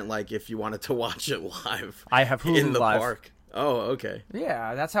 I meant like if you wanted to watch it live. I have Hulu in the Live. park. Oh, okay.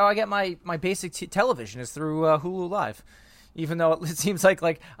 Yeah, that's how I get my basic television is through Hulu Live. Even though it seems like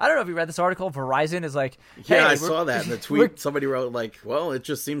I don't know if you read this article, Verizon is like, hey, yeah, I saw that in the tweet. Somebody wrote like, well, it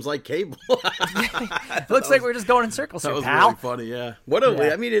just seems like cable. Looks like we're just going in circles That here, was pal. really funny, yeah.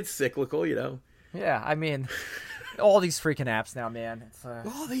 I mean, it's cyclical, Yeah, I mean, all these freaking apps now, man. It's,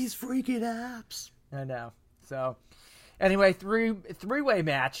 all these freaking apps. I know. So, anyway, three-way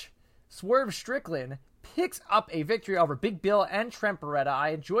match. Swerve Strickland picks up a victory over Big Bill and Trent Beretta. I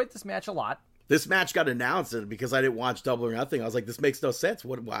enjoyed this match a lot. This match got announced, and because I didn't watch Double or Nothing, I was like, "This makes no sense.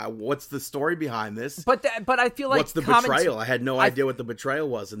 What's the story behind this?" But I feel like what's the betrayal? I had no idea what the betrayal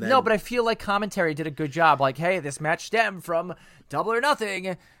was, and then no, but I feel like commentary did a good job. Like, hey, this match stemmed from Double or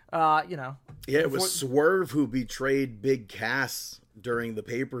Nothing. Yeah, it was Swerve who betrayed Big Cass during the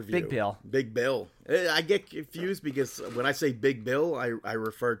pay-per-view. Big Bill. I get confused because when I say Big Bill, I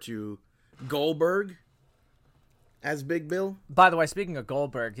refer to Goldberg as Big Bill. By the way, speaking of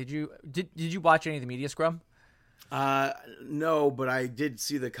Goldberg, did you watch any of the media scrum? No, but I did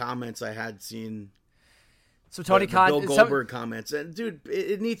see the comments. I had seen. So Tony Khan, Bill Goldberg comments, and dude,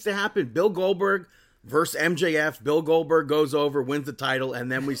 it needs to happen. Bill Goldberg versus MJF. Bill Goldberg goes over, wins the title,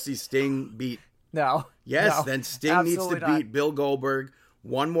 and then we see Sting beat. No. Yes, no, then Sting needs to not. beat Bill Goldberg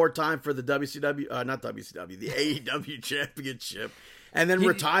one more time for the not WCW, the AEW championship. And then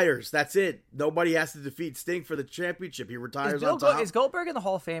retires. That's it. Nobody has to defeat Sting for the championship. He retires on top. Is Goldberg in the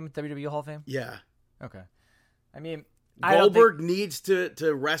Hall of Fame, WWE Hall of Fame? Yeah. Okay. I mean, Goldberg needs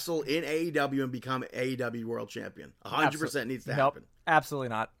to wrestle in AEW and become AEW World Champion. 100% needs to happen. Nope, absolutely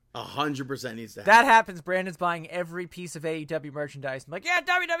not. 100% needs to happen. That happens. Brandon's buying every piece of AEW merchandise. I'm like, yeah,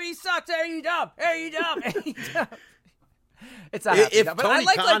 WWE sucks. AEW. AEW. It's not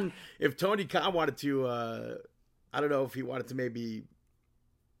happening. If Tony Khan wanted to, I don't know if he wanted to maybe.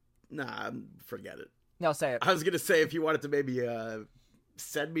 Nah, forget it. No, say it. I was going to say if he wanted to maybe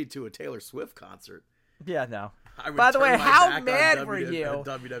send me to a Taylor Swift concert. Yeah, no. I would By the way, turn my how back mad on were you?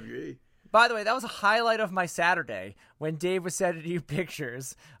 WWE. By the way, that was a highlight of my Saturday when Dave was sending you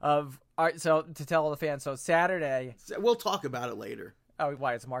pictures of. So to tell all the fans, so Saturday. We'll talk about it later. Oh,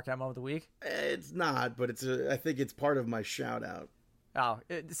 why? It's a Markin Out moment of the week? It's not, but I think it's part of my shout out. Oh,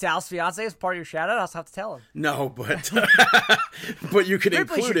 Sal's fiance is part of your shout out? I'll have to tell him. No, but but you can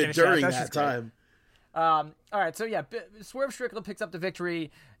include it during that time. All right, so yeah, Swerve Strickland picks up the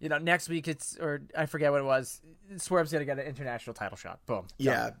victory. Next week I forget what it was. Swerve's gonna get an international title shot. Boom.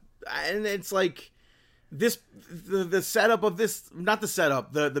 Yeah, and it's like the setup of this, not the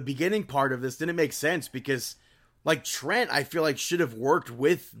setup, the beginning part of this didn't make sense because like Trent, I feel like should have worked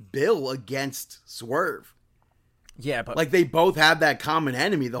with Bill against Swerve. Yeah, but like they both have that common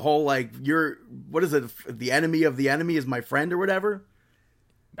enemy. The whole like what is it? The enemy of the enemy is my friend or whatever.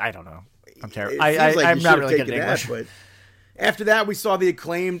 I don't know. I'm terrible. Like I'm not really good at English. But after that, we saw the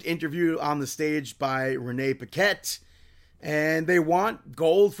Acclaimed interview on the stage by Renee Paquette, and they want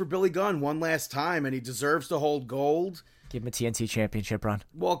gold for Billy Gunn one last time, and he deserves to hold gold. Give him a TNT championship run.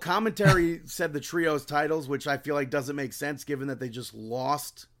 Well, commentary said the trios titles, which I feel like doesn't make sense given that they just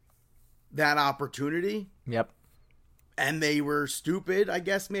lost that opportunity. Yep. And they were stupid, I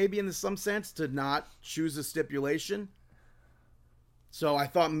guess, maybe in some sense, to not choose a stipulation. So I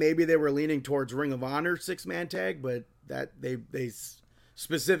thought maybe they were leaning towards Ring of Honor 6-man tag, but that they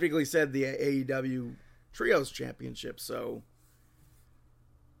specifically said the AEW Trios Championship. So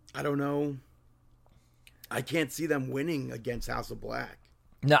I don't know. I can't see them winning against House of Black.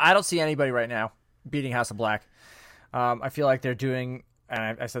 No, I don't see anybody right now beating House of Black. I feel like they're doing,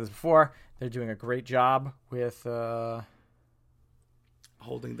 and I said this before, they're doing a great job with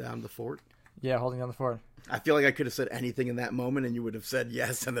holding down the fort. Yeah, holding down the fort. I feel like I could have said anything in that moment, and you would have said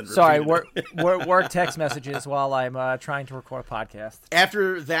yes, and then sorry, repeated work text messages while I'm trying to record a podcast.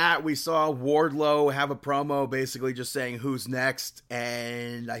 After that, we saw Wardlow have a promo, basically just saying who's next,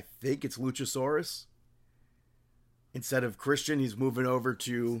 and I think it's Luchasaurus. Instead of Christian, he's moving over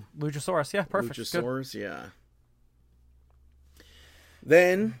to Luchasaurus. Yeah, perfect. Luchasaurus, yeah.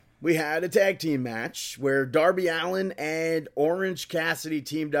 Then we had a tag team match where Darby Allin and Orange Cassidy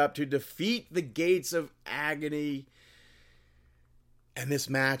teamed up to defeat the Gates of Agony. And this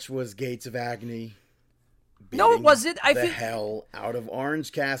match was Gates of Agony. No, it wasn't. I the think hell out of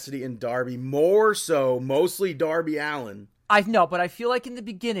Orange Cassidy and Darby. More so, mostly Darby Allin. I know, but I feel like in the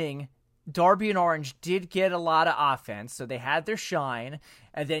beginning, Darby and Orange did get a lot of offense, so they had their shine,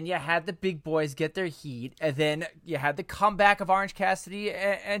 and then you had the big boys get their heat, and then you had the comeback of Orange Cassidy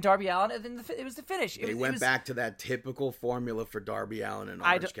and Darby Allin, and then it was the finish. They went back to that typical formula for Darby Allin and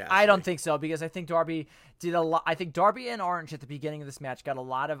Orange Cassidy. I don't think so, because I think Darby did a lot. I think Darby and Orange at the beginning of this match got a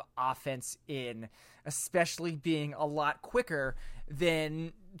lot of offense in, especially being a lot quicker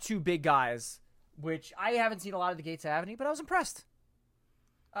than two big guys, which I haven't seen a lot of the Gates of Agony, but I was impressed.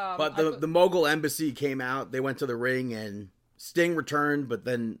 But the Mogul Embassy came out. They went to the ring, and Sting returned, but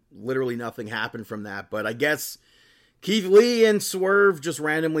then literally nothing happened from that. But I guess Keith Lee and Swerve just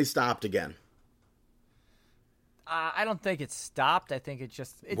randomly stopped again. I don't think it stopped. I think it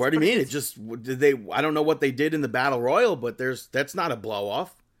just... What do you mean? It just... Did they? I don't know what they did in the Battle Royal, but that's not a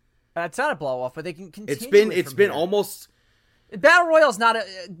blow-off. It's not a blow-off, but they can continue It's been almost... Battle Royale is not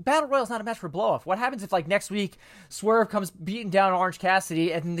a match for blow-off. What happens if, like, next week, Swerve comes beating down Orange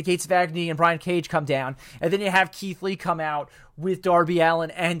Cassidy, and then the Gates of Agony and Brian Cage come down, and then you have Keith Lee come out with Darby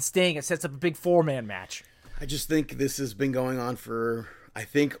Allin and Sting. It sets up a big 4-man match. I just think this has been going on for, I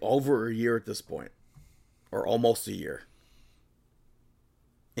think, over a year at this point. Or almost a year.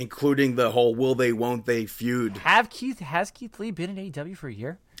 Including the whole will they, won't they feud. Has Keith Lee been in AEW for a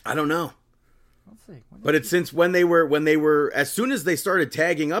year? I don't know. Let's see. But it's since when they were, as soon as they started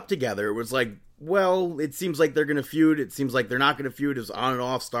tagging up together, it was like, well, it seems like they're going to feud. It seems like they're not going to feud. It was on and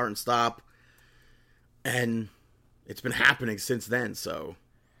off, start and stop. And it's been happening since then, so.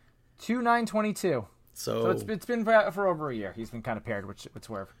 2/9/22. So it's been for over a year. He's been kind of paired with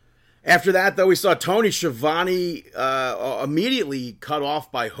Swerve. After that, though, we saw Tony Schiavone immediately cut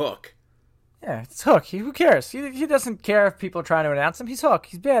off by Hook. Yeah, it's Hook. Who cares? He doesn't care if people are trying to announce him. He's Hook.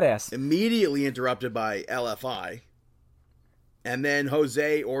 He's badass. Immediately interrupted by LFI. And then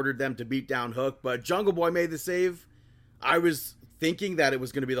Jose ordered them to beat down Hook, but Jungle Boy made the save. I was thinking that it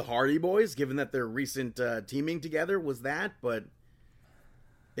was going to be the Hardy Boys, given that their recent teaming together was that, but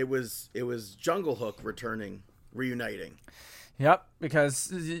it was Jungle Hook reuniting. Yep,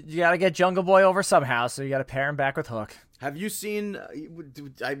 because you got to get Jungle Boy over somehow, so you got to pair him back with Hook. Have you seen,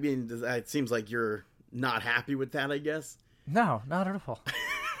 I mean, it seems like you're not happy with that, I guess. No, not at all.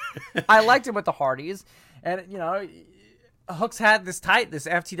 I liked it with the Hardys, and, you know, Hook's had this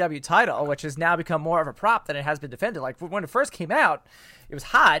FTW title, which has now become more of a prop than it has been defended. Like, when it first came out, it was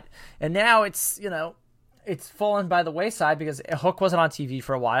hot, and now it's, you know, it's fallen by the wayside because Hook wasn't on TV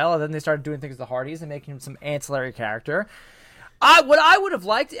for a while, and then they started doing things with the Hardys and making him some ancillary character. What I would have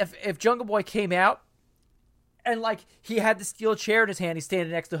liked if Jungle Boy came out and, like, he had the steel chair in his hand, he's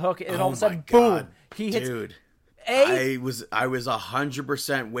standing next to Hook, and all of a sudden, boom, he hits. Dude, I was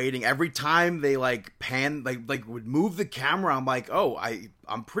 100% waiting. Every time they, like, like would move the camera, I'm like, oh,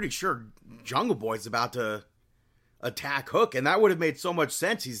 I'm pretty sure Jungle Boy's about to attack Hook, and that would have made so much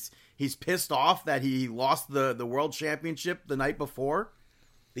sense. He's pissed off that he lost the world championship the night before,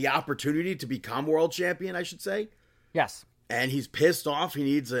 the opportunity to become world champion, I should say. Yes. And he's pissed off. He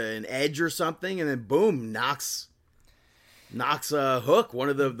needs an edge or something, and then boom, knocks Hook, one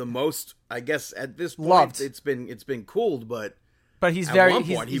of the most, I guess at this point loved. It's been cooled, but he's at very one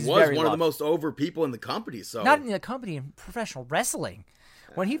point he's he was very one of the loved. most over people in the company. So not in the company, in professional wrestling.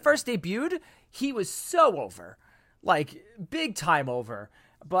 When he first debuted, he was so over, like big time over.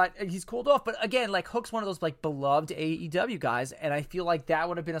 But he's cooled off. But again, like Hook's one of those like beloved AEW guys, and I feel like that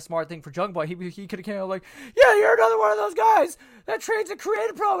would have been a smart thing for Jungle Boy. He could have came out like, yeah, you're another one of those guys that trains a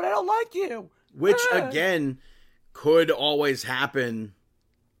creative pro, and I don't like you. Which again, could always happen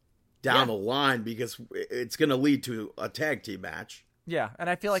down the line because it's going to lead to a tag team match. Yeah, and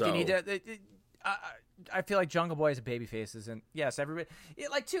I feel like they need to. I feel like Jungle Boy is a babyface, and yes, everybody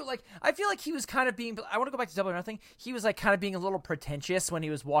I feel like he was kind of being. I want to go back to Double or Nothing. He was like kind of being a little pretentious when he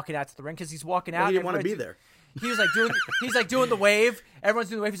was walking out to the ring because he's walking out. He didn't want to be there. He was like doing the wave. Everyone's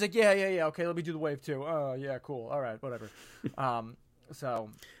doing the wave. He's like, yeah. Okay, let me do the wave too. Oh yeah, cool. All right, whatever. So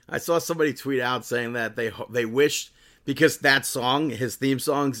I saw somebody tweet out saying that they wished, because that song, his theme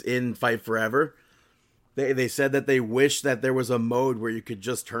song's in Fight Forever. They said that they wish that there was a mode where you could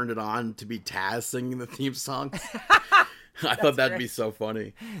just turn it on to be Taz singing the theme song. I thought that'd be so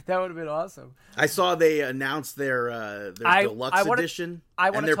funny. That would have been awesome. I saw they announced their deluxe edition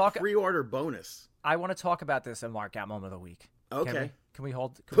and their pre-order bonus. I want to talk about this in Mark Out Moment of the Week. Okay. Can we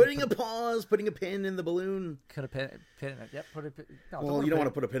hold? Putting a pin in the balloon. Put a pin in it. Yep. Put a pin. No, well, you don't want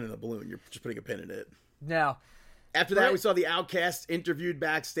to put a pin in the balloon. You're just putting a pin in it. No. After that, we saw the Outcasts interviewed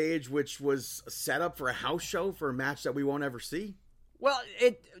backstage, which was set up for a house show for a match that we won't ever see. Well,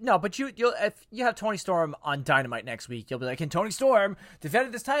 but you'll if you have Tony Storm on Dynamite next week, you'll be like, and Tony Storm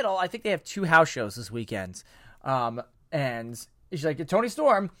defended this title. I think they have 2 house shows this weekend, and she's like, Tony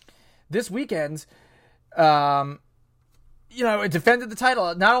Storm this weekend, it defended the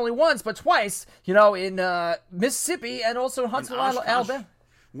title not only once but twice, in Mississippi and also Huntsville, Alabama,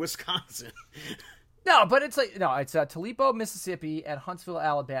 Wisconsin. No, but it's Toledo, Mississippi, and Huntsville,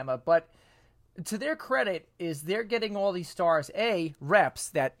 Alabama. But to their credit, is they're getting all these stars, reps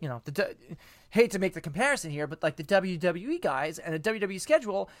that hate to make the comparison here, but like the WWE guys and the WWE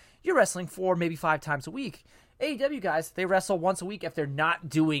schedule, you're wrestling 4, maybe 5 times a week. AEW guys, they wrestle once a week if they're not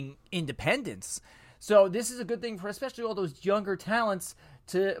doing independence. So this is a good thing for especially all those younger talents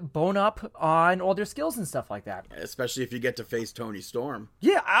to bone up on all their skills and stuff like that. Especially if you get to face Tony Storm.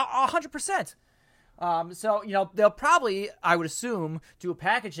 Yeah, 100%. So, they'll probably, I would assume, do a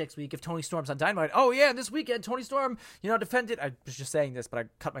package next week if Tony Storm's on Dynamite. Oh, yeah, this weekend, Tony Storm, defended. I was just saying this, but I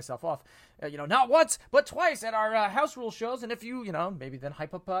cut myself off. Not once, but twice at our House Rule shows. And if you, maybe then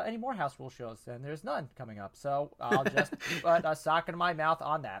hype up any more House Rule shows, and there's none coming up. So I'll just put a sock in my mouth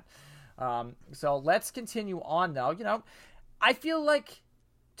on that. So let's continue on, though. I feel like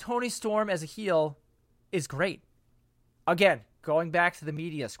Tony Storm as a heel is great. Again, going back to the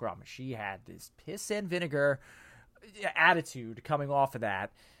media scrum, she had this piss and vinegar attitude coming off of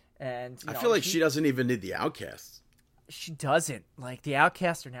that. And I feel like she doesn't even need the Outcasts. She doesn't. Like, the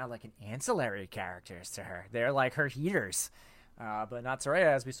Outcasts are now like an ancillary characters to her. They're like her heaters. But not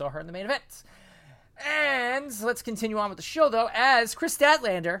Saraya, as we saw her in the main event. And let's continue on with the show, though, as Chris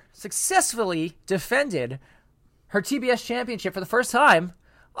Statlander successfully defended her TBS championship for the first time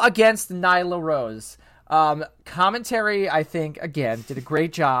against Nyla Rose. Commentary, I think, again, did a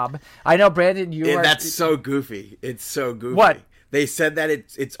great job. I know, Brandon, that's so goofy. It's so goofy. What? They said that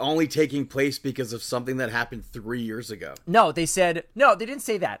it's only taking place because of something that happened 3 years ago. No, they didn't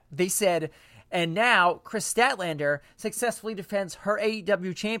say that. They said, and now Chris Statlander successfully defends her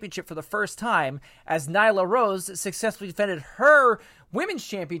AEW championship for the first time, as Nyla Rose successfully defended her women's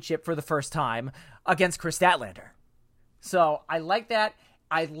championship for the first time against Chris Statlander. So I like that.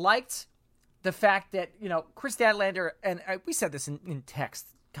 I liked the fact that, Chris Statlander, and we said this in text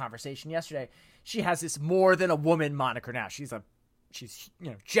conversation yesterday, she has this more than a woman moniker now. She's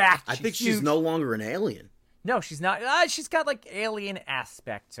jacked. I think she's no longer an alien. No, she's not. She's got like alien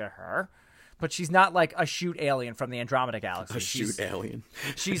aspect to her, but she's not like a shoot alien from the Andromeda Galaxy. Alien.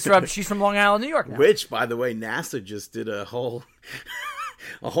 She's from Long Island, New York now. Which, by the way, NASA just did a whole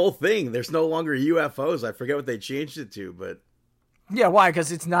thing. There's no longer UFOs. I forget what they changed it to, but. Yeah, why?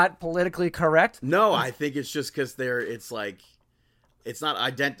 Because it's not politically correct? No, I think it's just because it's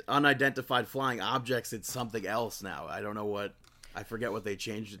not unidentified flying objects. It's something else now. I don't know what. I forget what they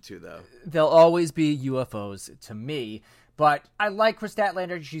changed it to, though. There'll always be UFOs to me. But I like Chris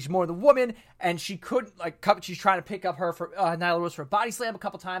Statlander. She's more the woman, and she couldn't, she's trying to pick up her for Nyla Rose for a body slam a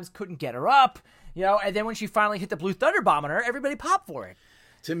couple times, couldn't get her up, and then when she finally hit the Blue Thunder Bomb on her, everybody popped for it.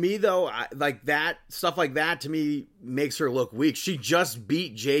 To me, though, stuff like that, to me, makes her look weak. She just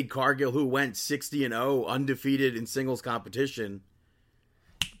beat Jade Cargill, who went 60-0, undefeated in singles competition.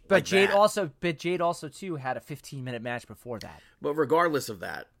 But Jade also, too, had a 15-minute match before that. But regardless of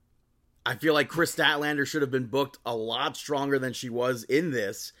that, I feel like Chris Statlander should have been booked a lot stronger than she was in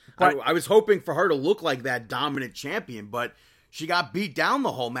this. I was hoping for her to look like that dominant champion, but she got beat down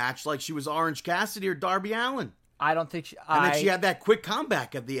the whole match like she was Orange Cassidy or Darby Allin. I don't think and then she had that quick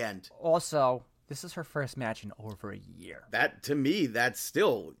comeback at the end. Also, this is her first match in over a year. That, to me, that's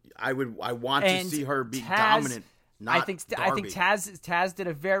still, I want to see her be dominant. I think Taz did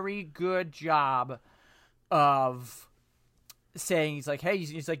a very good job of saying, he's like, hey,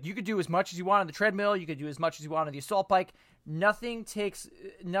 he's like, you could do as much as you want on the treadmill, you could do as much as you want on the assault bike. Nothing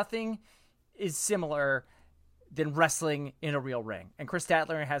is similar than wrestling in a real ring. And Chris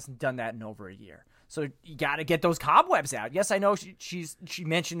Statlander hasn't done that in over a year. So you got to get those cobwebs out. Yes, I know she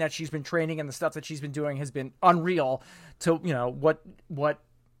mentioned that she's been training and the stuff that she's been doing has been unreal to, what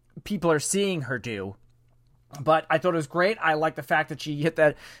people are seeing her do. But I thought it was great. I like the fact that she hit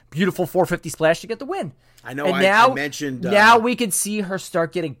that beautiful 450 splash to get the win. I know. And I mentioned now we can see her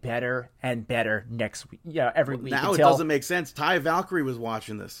start getting better and better next week. Yeah, every week. Now it doesn't make sense. Taya Valkyrie was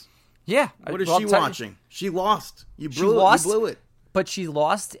watching this. Yeah. What is she watching? She lost. You blew it. But she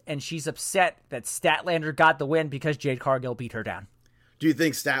lost, and she's upset that Statlander got the win because Jade Cargill beat her down. Do you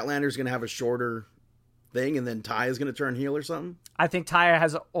think Statlander's going to have a shorter thing, and then Taya's going to turn heel or something? I think Taya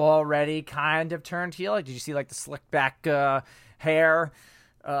has already kind of turned heel. Like, did you see the slick back hair?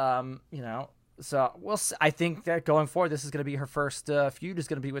 So I think that going forward, this is going to be her first feud is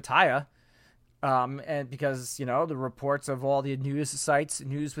going to be with Taya. And because, the reports of all the news sites,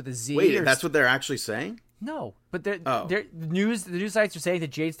 news with a Z. Wait, that's what they're actually saying? No, but the news sites are saying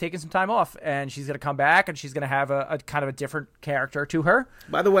that Jade's taking some time off and she's going to come back and she's going to have a kind of a different character to her.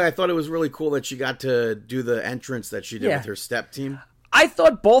 By the way, I thought it was really cool that she got to do the entrance that she did with her step team. I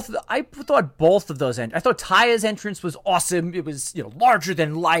thought both of those. I thought Taya's entrance was awesome. It was larger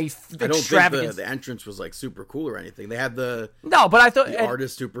than life. I don't think the entrance was super cool or anything. They had the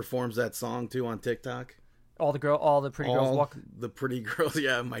artist who performs that song too on TikTok. All the pretty girls walk. The pretty girls,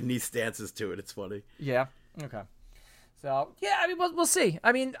 yeah. My niece dances to it. It's funny. Yeah. Okay. So yeah, I mean, we'll see.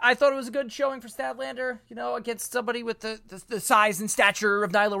 I mean, I thought it was a good showing for Statlander. Against somebody with the size and stature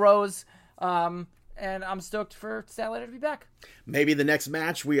of Nyla Rose. And I'm stoked for Statlander to be back. Maybe the next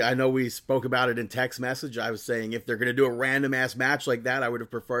match, I know we spoke about it in text message. I was saying if they're going to do a random-ass match like that, I would have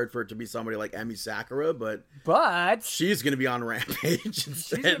preferred for it to be somebody like Emi Sakura, but she's going to be on Rampage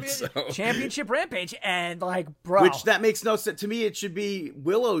instead. Championship Rampage, and bro. Which, that makes no sense. To me, it should be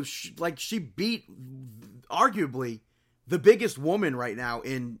Willow. She beat, arguably, the biggest woman right now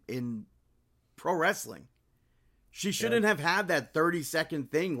in pro wrestling. She shouldn't have had that 30-second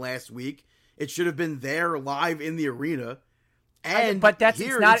thing last week. It should have been there live in the arena. But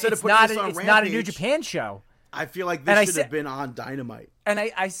it's not a New Japan show. I feel like this should have been on Dynamite. And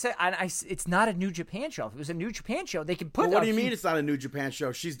I said it's not a New Japan show. If it was a New Japan show, they could put. Well, what do you mean it's not a New Japan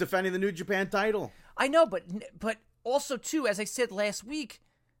show? She's defending the New Japan title. I know, but also too, as I said last week,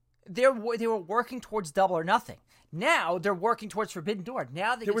 they were working towards Double or Nothing. Now they're working towards Forbidden Door.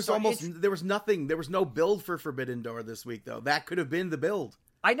 Now there was nothing. There was no build for Forbidden Door this week, though. That could have been the build.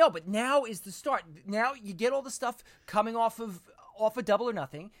 I know, but now is the start. Now you get all the stuff coming off of Double or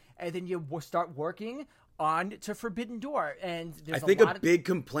Nothing, and then you start working on to Forbidden Door. And I think a big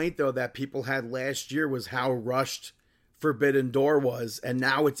complaint, though, that people had last year was how rushed Forbidden Door was, and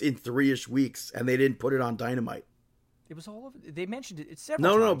now it's in 3-ish weeks, and they didn't put it on Dynamite. It was all over. They mentioned it several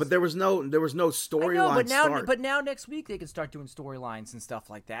times. No, but there was no storyline start. But now next week they can start doing storylines and stuff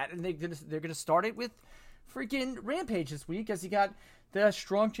like that, and they're gonna start it with freaking Rampage this week, as you got the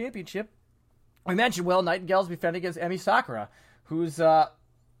Strong Championship. I mentioned Nightingale's defending against Emi Sakura,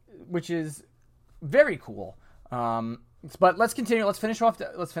 which is very cool. But let's continue. Let's finish off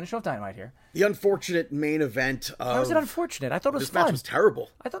Dynamite here. The unfortunate main event. How was it unfortunate? I thought it was fun. This match was terrible.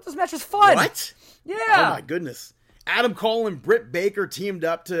 I thought this match was fun. What? Yeah. Oh my goodness. Adam Cole and Britt Baker teamed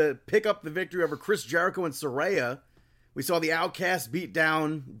up to pick up the victory over Chris Jericho and Saraya. We saw the Outcasts beat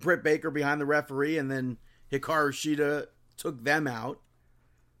down Britt Baker behind the referee, and then Hikaru Shida took them out.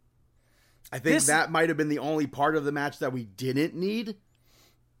 I think that might have been the only part of the match that we didn't need.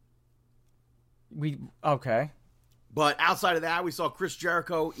 Okay. But outside of that, we saw Chris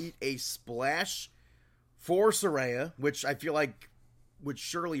Jericho eat a splash for Saraya, which I feel like would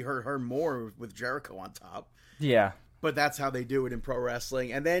surely hurt her more with Jericho on top. Yeah. But that's how they do it in pro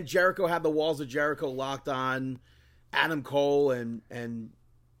wrestling. And then Jericho had the walls of Jericho locked on Adam Cole, and then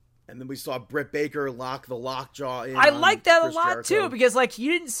we saw Britt Baker lock the lockjaw in. I like that Chris a lot, Jericho. too, because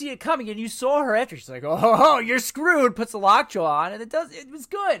you didn't see it coming, and you saw her after. She's like, oh, you're screwed, puts the lockjaw on, and it was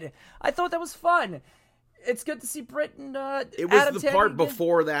good. I thought that was fun. It's good to see Britt and it was Adam the part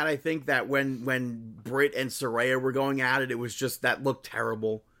before that, I think, that when Britt and Saraya were going at it, it was just, that looked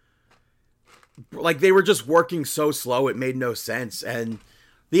terrible. They were just working so slow, it made no sense. And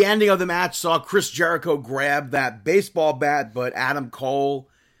the ending of the match saw Chris Jericho grab that baseball bat, but Adam Cole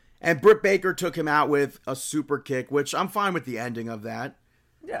and Britt Baker took him out with a super kick, which I'm fine with the ending of that.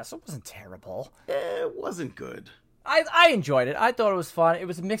 Yeah, so it wasn't terrible. It wasn't good. I enjoyed it. I thought it was fun. It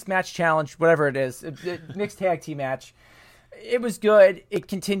was a mixed match challenge, whatever it is. Mixed tag team match. It was good. It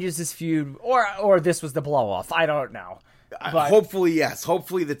continues this feud, or this was the blow-off. I don't know. But hopefully, yes.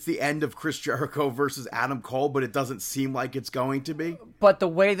 Hopefully that's the end of Chris Jericho versus Adam Cole, but it doesn't seem like it's going to be. But the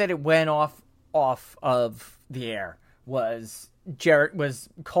way that it went off of the air was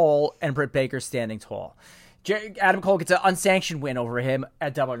Cole and Britt Baker standing tall. Adam Cole gets an unsanctioned win over him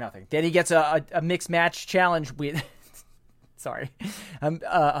at Double or Nothing. Then he gets a mixed match challenge with... Sorry.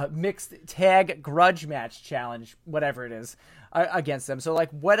 A mixed tag grudge match challenge, whatever it is, against them. So, like,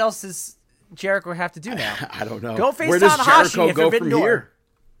 what else does Jericho have to do now? I don't know. Go face Where does Tanahashi Jericho if go you're from Door. here?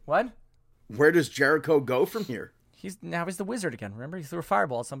 What? Where does Jericho go from here? He's the Wizard again. Remember, he threw a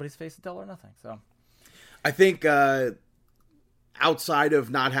fireball at somebody's face at Double or Nothing. So, I think outside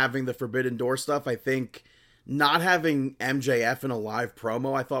of not having the Forbidden Door stuff, I think not having MJF in a live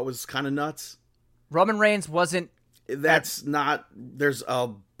promo I thought was kind of nuts. Roman Reigns wasn't... There's a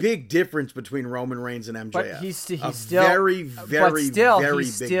big difference between Roman Reigns and MJF. But he's still very, very, very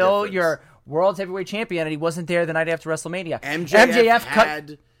he's big still difference. your world heavyweight champion, and he wasn't there the night after WrestleMania. MJF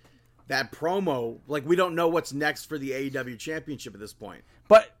had that promo. Like, we don't know what's next for the AEW Championship at this point.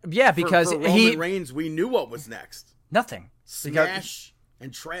 But yeah, because for Roman Reigns, we knew what was next. Nothing. Smash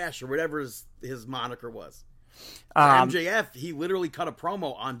and trash, or whatever his moniker was. For MJF, he literally cut a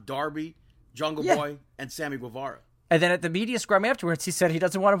promo on Darby, Jungle Boy, and Sammy Guevara. And then at the media scrum afterwards, he said he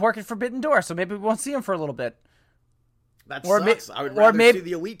doesn't want to work at Forbidden Door, so maybe we won't see him for a little bit. That sucks. I would rather see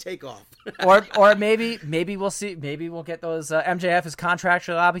the Elite take off. or maybe we'll see. Maybe we'll get those. MJF is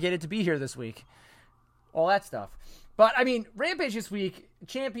contractually obligated to be here this week. All that stuff. But I mean, Rampage this week,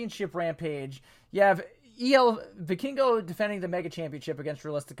 Championship Rampage. You have EL Vikingo defending the Mega Championship against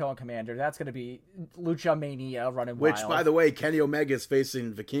Realistico and Commander. That's going to be Lucha Mania running wild. Which, by the way, Kenny Omega is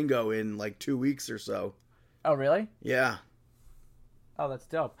facing Vikingo in like 2 weeks or so. Oh, really? Yeah. Oh, that's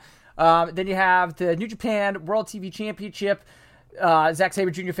dope. Then you have the New Japan World TV Championship. Zack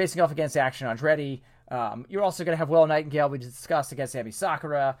Sabre Jr. facing off against Action Andretti. You're also going to have Will Nightingale, we discussed, against Emi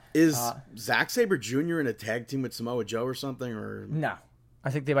Sakura. Is Zack Sabre Jr. in a tag team with Samoa Joe or something? Or no.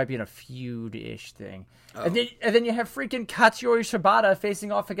 I think they might be in a feud-ish thing. Oh. And then you have freaking Katsuyori Shibata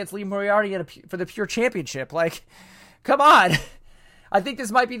facing off against Lee Moriarty for the Pure Championship. Like, come on. I think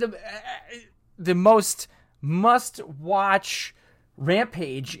this might be the most must-watch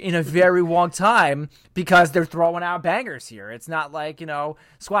Rampage in a very long time because they're throwing out bangers here. It's not like,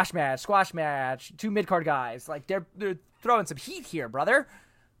 squash match, two mid-card guys. Like, they're throwing some heat here, brother.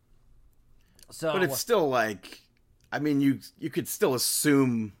 So, but it's still like, I mean, you could still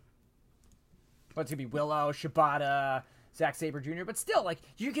assume what's going to be Willow, Shibata, Zack Sabre Jr., but still, like,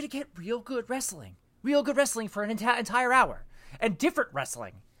 you're going to get real good wrestling for an entire hour, and different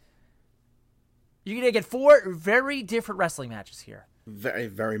wrestling. You're going to get 4 very different wrestling matches here. Very,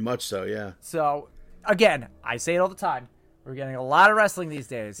 very much so, yeah. So, again, I say it all the time. We're getting a lot of wrestling these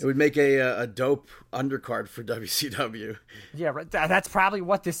days. It would make a dope undercard for WCW. Yeah, that's probably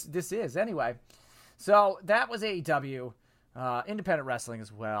what this is anyway. So, that was AEW. Independent wrestling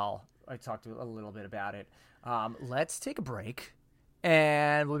as well. I talked a little bit about it. Let's take a break,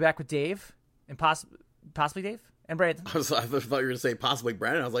 and we'll be back with Dave, and possibly Dave, and Brandon. I thought you were going to say possibly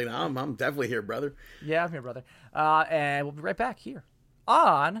Brandon. I was like, no, I'm definitely here, brother. Yeah, I'm here, brother. And we'll be right back here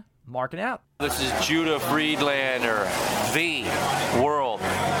on Markin Out. This is Judah Friedlander, the world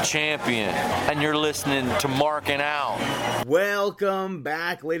champion, and you're listening to Markin Out. Welcome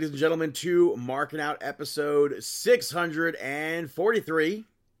back, ladies and gentlemen, to Markin Out episode 643.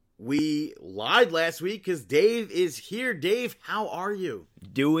 We lied last week because Dave is here. Dave, how are you?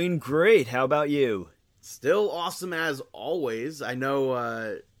 Doing great. How about you? Still awesome as always. I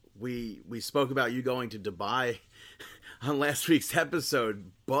know we spoke about you going to Dubai on last week's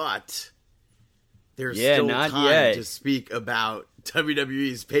episode, but there's still time to speak about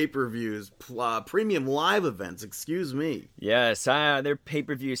WWE's pay-per-views, premium live events, excuse me. Yes, they're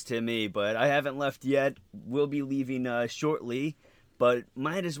pay-per-views to me, but I haven't left yet. We'll be leaving shortly, but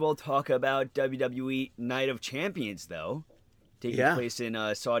might as well talk about WWE Night of Champions, though, taking place in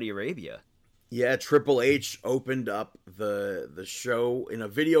Saudi Arabia. Yeah, Triple H opened up the show in a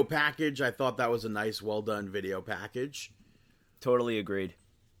video package. I thought that was a nice, well-done video package. Totally agreed.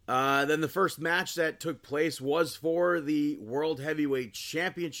 Then the first match that took place was for the World Heavyweight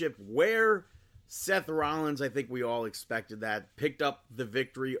Championship, where Seth Rollins, I think we all expected that, picked up the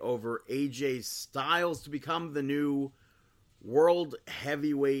victory over AJ Styles to become the new World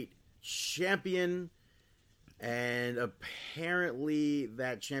Heavyweight Champion. And apparently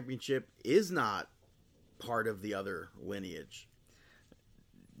that championship is not part of the other lineage.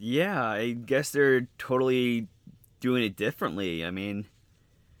 Yeah, I guess they're totally doing it differently. I mean,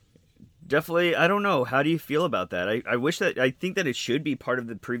 definitely. I don't know. How do you feel about that? I think that it should be part of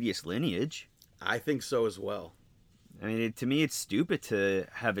the previous lineage. I think so as well. I mean, to me, it's stupid to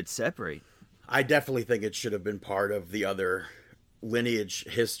have it separate. I definitely think it should have been part of the other lineage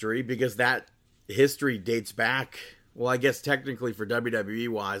history because that history dates back. Well, I guess technically for WWE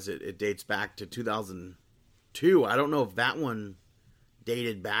wise, it dates back to 2002. I don't know if that one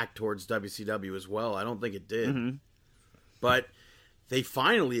dated back towards WCW as well. I don't think it did. Mm-hmm. But they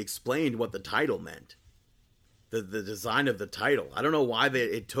finally explained what the title meant. The design of the title. I don't know why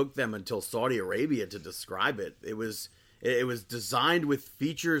it took them until Saudi Arabia to describe it. It was designed with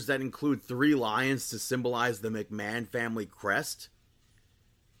features that include 3 lions to symbolize the McMahon family crest,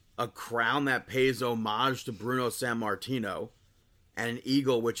 a crown that pays homage to Bruno Sammartino, and an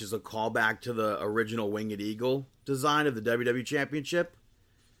eagle, which is a callback to the original Winged Eagle design of the WWE Championship.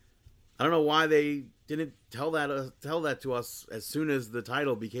 I don't know why they didn't tell that to us as soon as the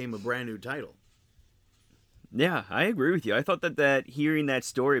title became a brand new title. Yeah, I agree with you. I thought that hearing that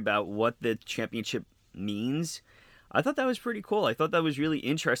story about what the championship means, I thought that was pretty cool. I thought that was really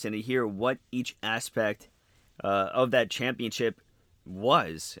interesting to hear what each aspect of that championship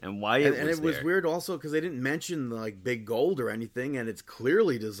was and why it was there. And it was weird also because they didn't mention like big gold or anything, and it's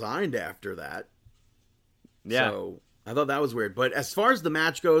clearly designed after that. Yeah. So I thought that was weird. But as far as the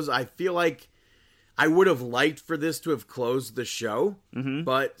match goes, I feel like I would have liked for this to have closed the show,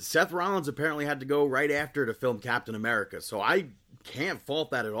 but Seth Rollins apparently had to go right after to film Captain America, so I can't fault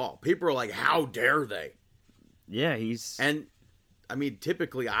that at all. People are like, how dare they? Yeah, And, I mean,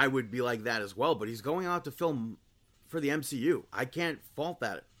 typically I would be like that as well, but he's going out to film for the MCU. I can't fault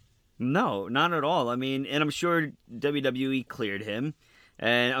that. No, not at all. I mean, and I'm sure WWE cleared him,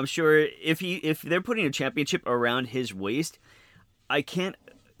 and I'm sure if they're putting a championship around his waist, I can't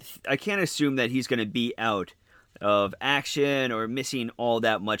assume that he's going to be out of action or missing all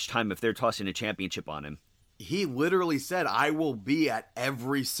that much time if they're tossing a championship on him. He literally said, I will be at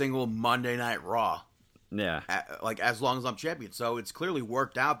every single Monday Night Raw. Yeah. As long as I'm champion. So it's clearly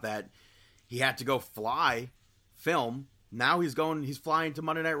worked out that he had to go film. Now he's flying to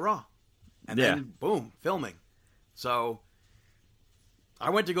Monday Night Raw. And then, boom, filming. So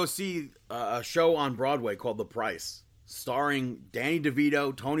I went to go see a show on Broadway called The Price, starring Danny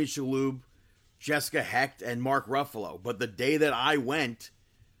DeVito, Tony Shalhoub, Jessica Hecht, and Mark Ruffalo. But the day that I went,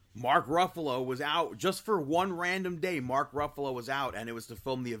 Mark Ruffalo was out. Just for one random day, Mark Ruffalo was out, and it was to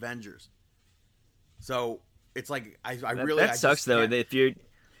film The Avengers. So it's like that sucks though. If you're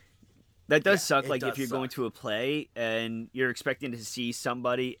that does suck. Like if you're suck. going to a play and you're expecting to see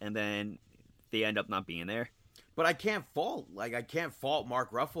somebody and then they end up not being there. But I can't fault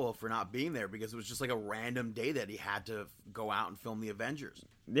Mark Ruffalo for not being there because it was just like a random day that he had to go out and film The Avengers.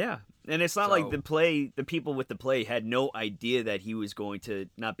 Yeah, and it's not like the people with the play had no idea that he was going to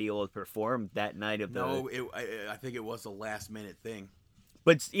not be able to perform that night of the. No, I think it was a last minute thing.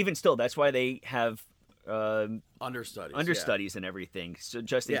 But even still, that's why they have understudies and everything. So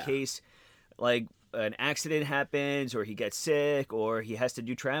just in case, like an accident happens, or he gets sick, or he has to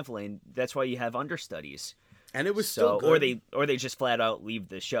do traveling, that's why you have understudies. And it was still good. Or they just flat out leave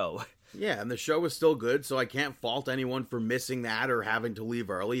the show. Yeah, and the show was still good, so I can't fault anyone for missing that or having to leave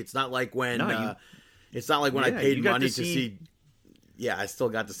early. It's not like when I paid money to see. Yeah, I still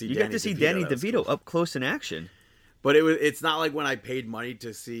got to see. You got to see Danny DeVito up close in action. But it's not like when I paid money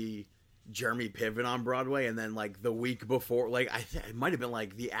to see Jeremy Piven on Broadway, and then like the week before, like it might have been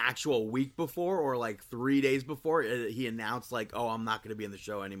like the actual week before, or like 3 days before, he announced like, "Oh, I'm not going to be in the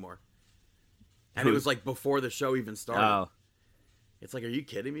show anymore." And it was like before the show even started. Oh. It's like, are you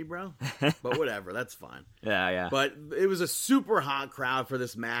kidding me, bro? But whatever, that's fine. Yeah. But it was a super hot crowd for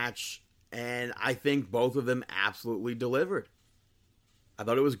this match, and I think both of them absolutely delivered. I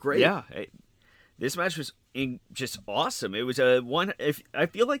thought it was great. Yeah, this match was just awesome. It was I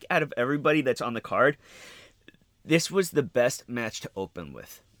feel like out of everybody that's on the card, this was the best match to open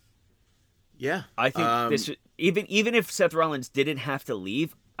with. Yeah, I think this even if Seth Rollins didn't have to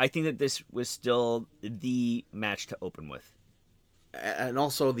leave, I think that this was still the match to open with. And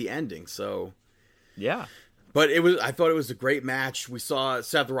also the ending, so yeah. But I thought it was a great match. We saw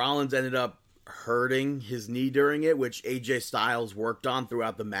Seth Rollins ended up hurting his knee during it, which AJ Styles worked on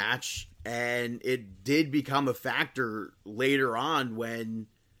throughout the match, and it did become a factor later on when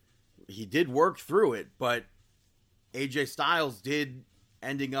he did work through it. But AJ Styles did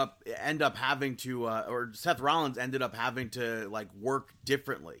end up having to, or Seth Rollins ended up having to like work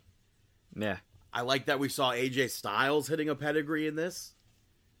differently. Yeah. I like that we saw AJ Styles hitting a pedigree in this.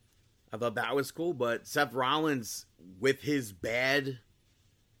 I thought that was cool, but Seth Rollins, with his bad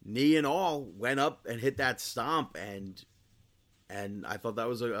knee and all, went up and hit that stomp and and I thought that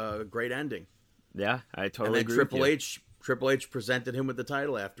was a great ending. Yeah, I And totally then agree. Triple H presented him with the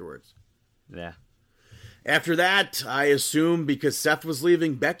title afterwards. Yeah. After that, I assume because Seth was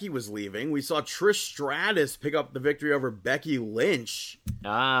leaving, Becky was leaving. We saw Trish Stratus pick up the victory over Becky Lynch.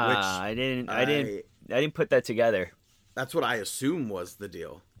 I didn't put that together. That's what I assume was the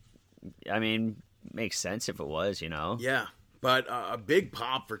deal. I mean, makes sense if it was, you know. Yeah, but a big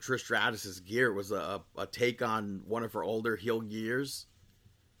pop for Trish Stratus's gear was a take on one of her older heel gears.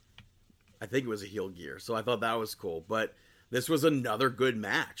 I think it was a heel gear, so I thought that was cool. But this was another good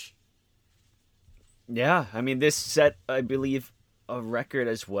match. Yeah, I mean, this set, I believe, a record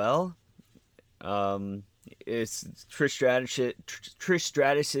as well. It's Trish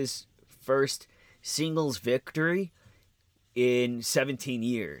Stratus's first singles victory in 17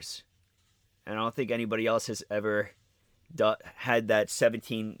 years. And I don't think anybody else has ever had that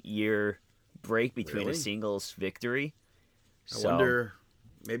 17-year break between Really? a singles victory. I wonder,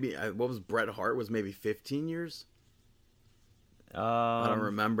 maybe, what was Bret Hart? Was maybe 15 years? I don't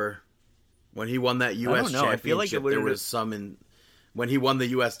remember. When he won that U.S. don't know. I feel like championship, there was some when he won the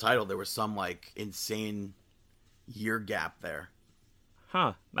U.S. title, there was some like insane year gap there.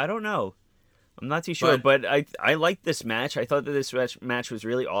 Huh. I don't know. I'm not too sure, but I liked this match. I thought that this match was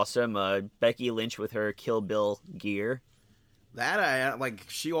really awesome. Becky Lynch with her Kill Bill gear. That I like.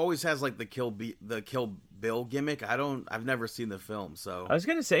 She always has like the Kill Bill gimmick. I've never seen the film, so I was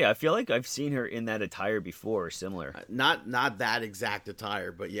gonna say I feel like I've seen her in that attire before, similar. not that exact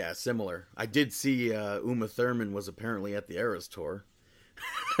attire, but yeah, similar. I did see Uma Thurman was apparently at the Eras tour.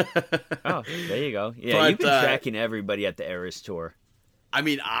 Oh, there you go. Yeah, But, you've been tracking everybody at the Eras tour. I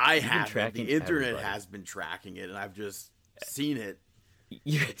mean, I have tracking the internet everybody. has been tracking it, and I've just seen it.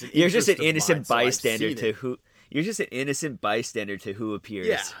 You're just an interest of innocent mine, so I've bystander seen to it. who. You're just an innocent bystander to who appears.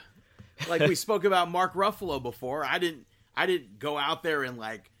 Yeah, like we spoke about Mark Ruffalo before. I didn't go out there and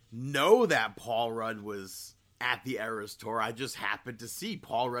like know that Paul Rudd was at the Eras tour. I just happened to see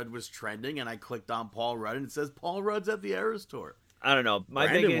Paul Rudd was trending, and I clicked on Paul Rudd, and it says Paul Rudd's at the Eras tour. I don't know. My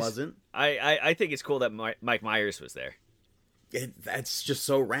Brandon thing is, wasn't. I think it's cool that Mike Myers was there. That's just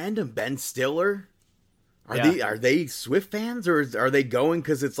so random. Ben Stiller. Yeah. Are they Swift fans, or are they going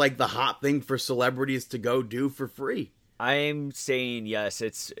because it's like the hot thing for celebrities to go do for free? I'm saying yes.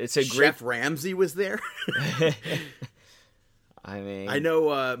 It's a Chef Ramsay was there. I mean, I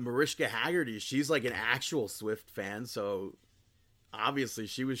know Mariska Haggerty. She's like an actual Swift fan, so obviously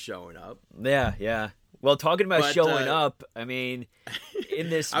she was showing up. Yeah. Well, talking about But, showing up, I mean, in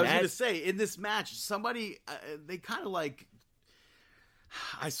this I was match, going to say, in this match, somebody they kind of like.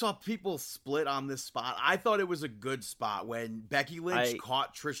 I saw people split on this spot. I thought it was a good spot when Becky Lynch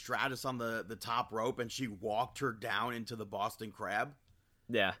caught Trish Stratus on the top rope and she walked her down into the Boston Crab.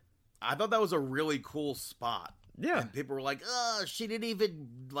 yeah, I thought that was a really cool spot. Yeah. And people were like, "Oh, she didn't even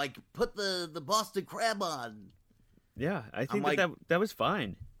like put the Boston Crab on." yeah. I think like- that was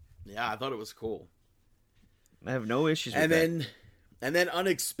fine. Yeah, I thought it was cool. I have no issues with And that. then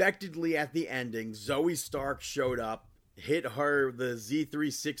unexpectedly at the ending, Zoe Stark showed up, hit her the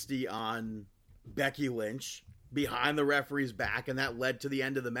Z360 on Becky Lynch behind the referee's back, and that led to the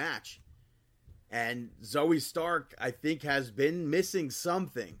end of the match. And Zoe Stark, I think, has been missing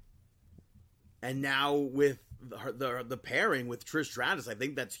something. And now with the pairing with Trish Stratus, I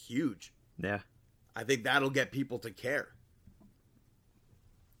think that's huge. Yeah, I think that'll get people to care.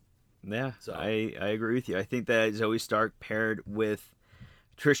 yeah. So- I agree with you. I think that Zoe Stark paired with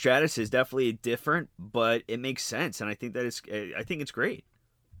Trish Stratus is definitely different, but it makes sense, and I think I think it's great.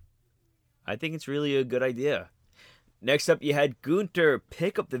 I think it's really a good idea. Next up, you had Gunther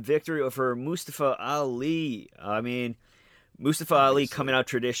pick up the victory over Mustafa Ali. I mean, Mustafa Ali coming out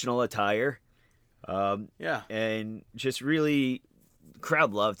traditional attire. Yeah. And just really,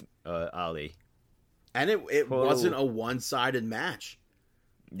 crowd loved Ali. And it wasn't a one-sided match.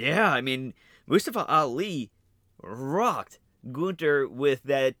 Yeah, I mean, Mustafa Ali rocked Gunther with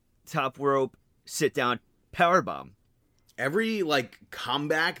that top rope sit-down powerbomb. Every like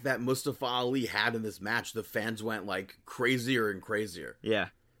comeback that Mustafa Ali had in this match, the fans went like crazier and crazier. Yeah.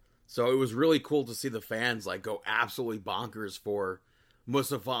 So it was really cool to see the fans like go absolutely bonkers for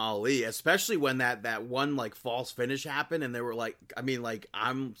Mustafa Ali, especially when that one like false finish happened, and they were like, I mean, like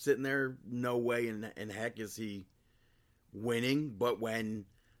I'm sitting there, no way in heck is he winning. But when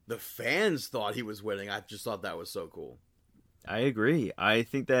the fans thought he was winning, I just thought that was so cool. I agree. I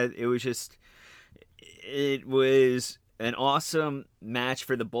think that it was an awesome match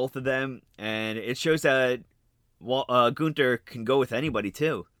for the both of them, and it shows that Gunther can go with anybody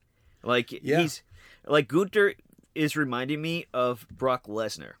too. Like Gunther is reminding me of Brock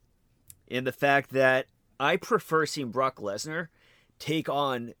Lesnar in the fact that I prefer seeing Brock Lesnar take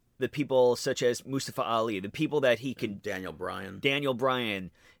on the people such as Mustafa Ali, the people that he can Daniel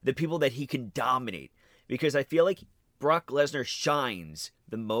Bryan, the people that he can dominate. Because I feel like Brock Lesnar shines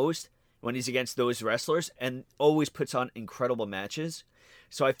the most when he's against those wrestlers and always puts on incredible matches.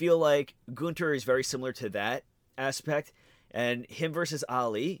 So I feel like Gunther is very similar to that aspect. And him versus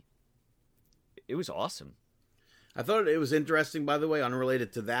Ali, it was awesome. I thought it was interesting, by the way,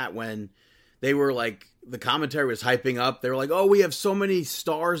 unrelated to that, when they were like, the commentary was hyping up. They were like, oh, we have so many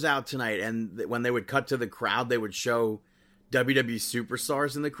stars out tonight. And when they would cut to the crowd, they would show WWE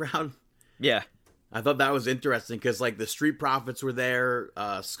superstars in the crowd. Yeah. I thought that was interesting because, like, the Street Profits were there,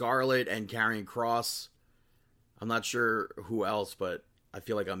 Scarlett and Karrion Kross. I'm not sure who else, but I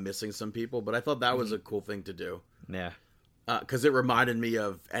feel like I'm missing some people. But I thought that was a cool thing to do. Yeah. Because it reminded me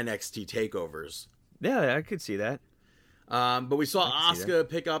of NXT takeovers. Yeah, I could see that. But we saw Asuka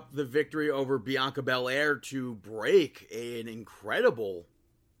pick up the victory over Bianca Belair to break an incredible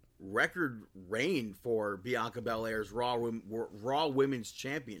record reign for Bianca Belair's Raw Women's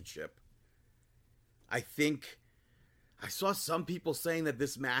Championship. I think I saw some people saying that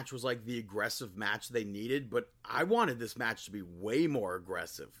this match was like the aggressive match they needed, but I wanted this match to be way more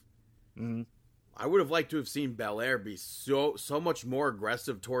aggressive. Mm-hmm. I would have liked to have seen Belair be so much more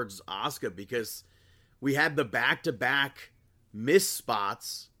aggressive towards Asuka, because we had the back-to-back miss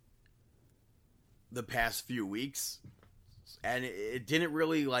spots the past few weeks, and it didn't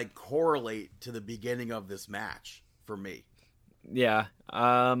really like correlate to the beginning of this match for me. Yeah,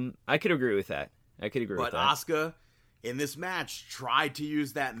 I could agree with that. But Asuka in this match tried to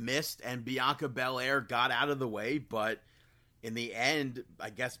use that mist, and Bianca Belair got out of the way, but in the end,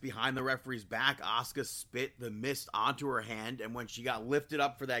 I guess behind the referee's back, Asuka spit the mist onto her hand, and when she got lifted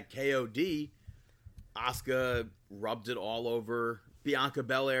up for that KOD, Asuka rubbed it all over Bianca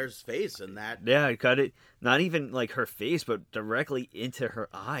Belair's face, and that... Yeah, it cut it, not even like her face, but directly into her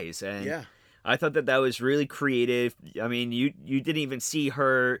eyes, and yeah. I thought that was really creative. I mean, you didn't even see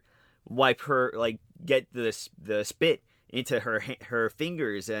her wipe her, like, get the spit into her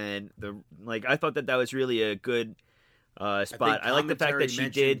fingers, and I thought that was really a good spot. I like the fact that she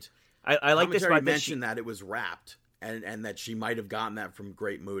did. I like the spot mentioned that it was wrapped, and that she might have gotten that from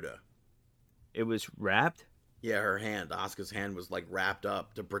Great Muta. It was wrapped? Yeah, her hand. Asuka's hand was like wrapped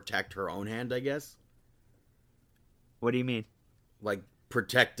up to protect her own hand, I guess. What do you mean? Like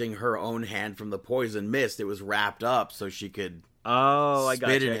protecting her own hand from the poison mist. It was wrapped up so she could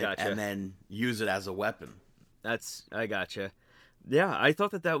spit in it and then use it as a weapon. I gotcha. Yeah, I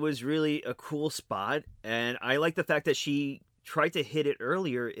thought that was really a cool spot, and I like the fact that she tried to hit it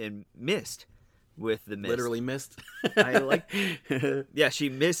earlier and missed with the mist. Literally missed? Yeah, she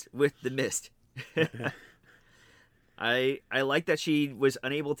missed with the mist. I like that she was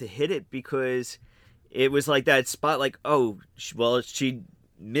unable to hit it, because it was like that spot, like, oh, well, she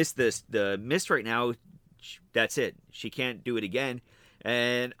missed the mist right now. That's it. She can't do it again.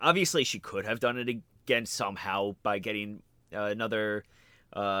 And obviously she could have done it again somehow by getting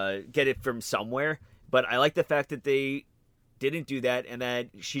get it from somewhere. But I like the fact that they didn't do that, and that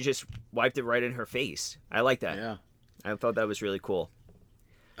she just wiped it right in her face. I like that. Yeah. I thought that was really cool.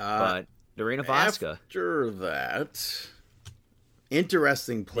 But the Reign of Asuka. After that,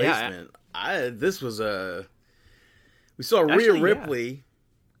 interesting placement. We saw Rhea Ripley. Yeah.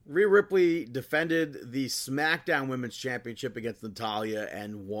 Rhea Ripley defended the SmackDown Women's Championship against Natalya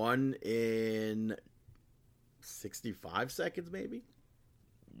and won in 65 seconds, maybe.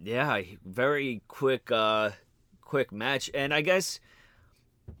 Yeah, very quick match, and I guess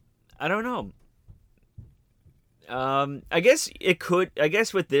I don't know. I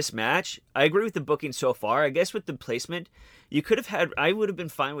guess with this match, I agree with the booking so far. I guess with the placement, you could have had. I would have been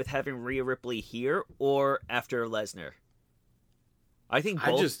fine with having Rhea Ripley here or after Lesnar. I think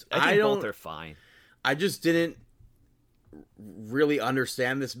both. Both are fine. I just didn't really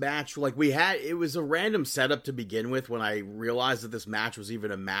understand this match. Like it was a random setup to begin with. When I realized that this match was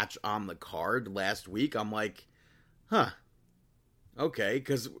even a match on the card last week, I'm like, huh, okay,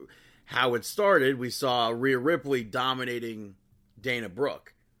 because how it started, we saw Rhea Ripley dominating Dana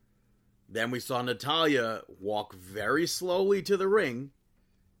Brooke. Then we saw Natalya walk very slowly to the ring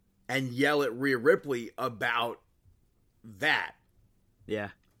and yell at Rhea Ripley about that. Yeah.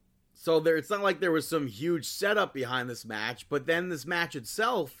 So it's not like there was some huge setup behind this match, but then this match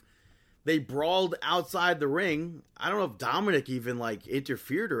itself, they brawled outside the ring. I don't know if Dominic even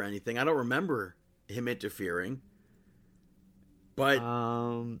interfered or anything. I don't remember him interfering. But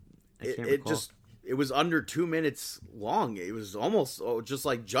it was under 2 minutes long. It was almost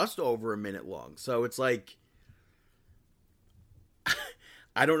just over a minute long. So it's like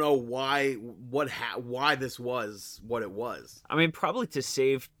I don't know why this was what it was. I mean, probably to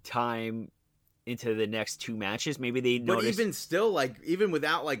save time into the next 2 matches. Maybe they But noticed. even still, like, even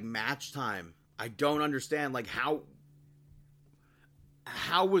without like match time, I don't understand like how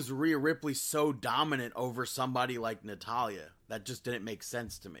was Rhea Ripley so dominant over somebody like Natalya? That just didn't make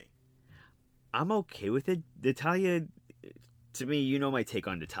sense to me. I'm okay with it. Natalya, to me, you know my take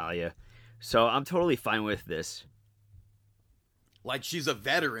on Natalya, so I'm totally fine with this. Like, she's a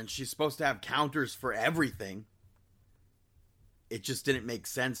veteran. She's supposed to have counters for everything. It just didn't make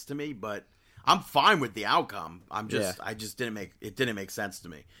sense to me, but I'm fine with the outcome. It didn't make sense to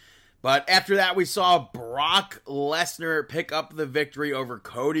me. But after that, we saw Brock Lesnar pick up the victory over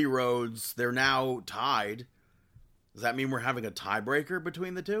Cody Rhodes. They're now tied. Does that mean we're having a tiebreaker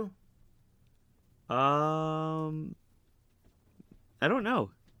between the two? I don't know.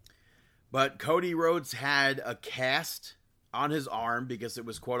 But Cody Rhodes had a cast on his arm because it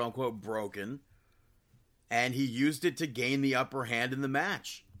was quote-unquote broken, and he used it to gain the upper hand in the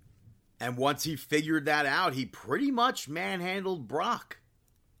match. And once he figured that out, he pretty much manhandled Brock.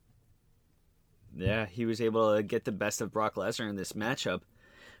 Yeah, he was able to get the best of Brock Lesnar in this matchup.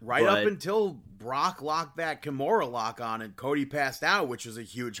 Right up until Brock locked that Kimura lock on and Cody passed out, which was a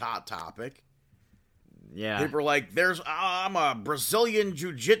huge hot topic. Yeah. People were like, I'm a Brazilian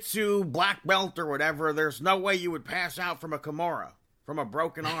Jiu-Jitsu black belt or whatever. There's no way you would pass out from a Kimura, from a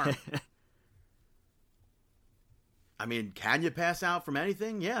broken arm. I mean, can you pass out from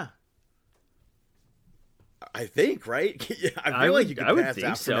anything? Yeah. I think, right? I feel like you can pass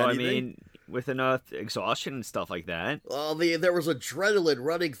out from anything. I mean, with enough exhaustion and stuff like that. Well, there was adrenaline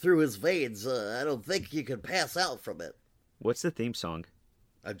running through his veins. I don't think you could pass out from it. What's the theme song?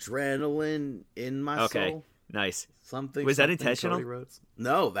 Adrenaline in my okay, soul. Nice. Something. Was that intentional? Cody Rhodes.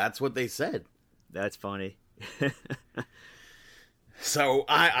 No, that's what they said. That's funny. So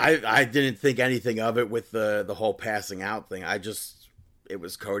I didn't think anything of it with the whole passing out thing. It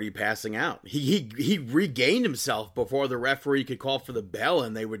was Cody passing out. He regained himself before the referee could call for the bell,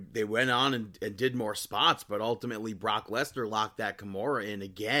 and they went on and did more spots, but ultimately Brock Lesnar locked that Kimura in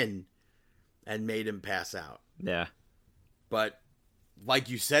again and made him pass out. Yeah. But like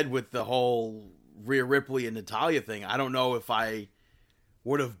you said with the whole Rhea Ripley and Natalya thing, I don't know if I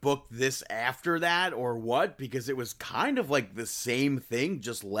would have booked this after that or what, because it was kind of like the same thing,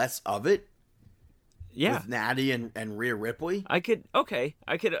 just less of it. Yeah. With Natty and Rhea Ripley. I could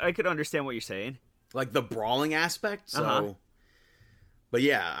understand what you're saying. Like the brawling aspect. So, But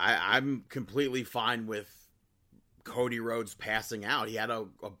yeah, I'm completely fine with Cody Rhodes passing out. He had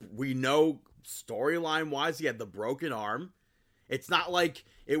we know storyline wise, he had the broken arm. It's not like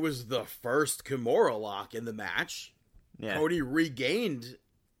it was the first Kimura lock in the match. Yeah. Cody regained.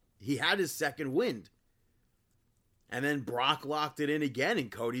 He had his second wind. And then Brock locked it in again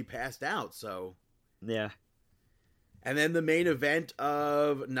and Cody passed out. So, yeah. And then the main event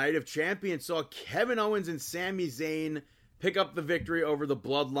of Night of Champions saw Kevin Owens and Sami Zayn pick up the victory over the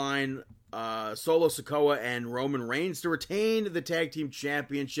Bloodline, Solo Sikoa and Roman Reigns to retain the tag team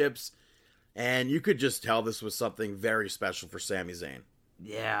championships. And you could just tell this was something very special for Sami Zayn.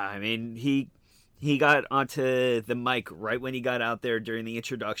 Yeah, I mean, he got onto the mic right when he got out there during the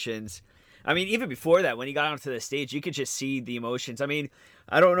introductions. I mean, even before that, when he got onto the stage, you could just see the emotions. I mean,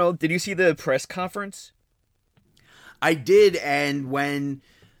 I don't know. Did you see the press conference? I did, and when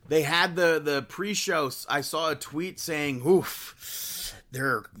they had the pre-show, I saw a tweet saying, "Oof,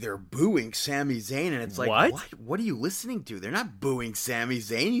 they're booing Sami Zayn," and it's like, what are you listening to? They're not booing Sami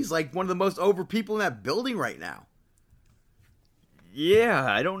Zayn. He's like one of the most over people in that building right now. Yeah,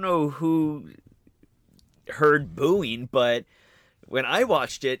 I don't know who heard booing, but when I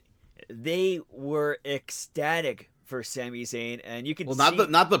watched it, they were ecstatic for Sami Zayn, and you could see...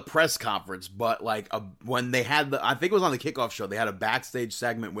 not the press conference, but like when they had I think it was on the kickoff show, they had a backstage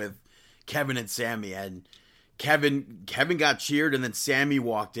segment with Kevin and Sami, and Kevin got cheered, and then Sami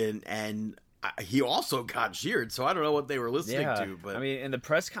walked in, and he also got cheered. So I don't know what they were listening to, but I mean, in the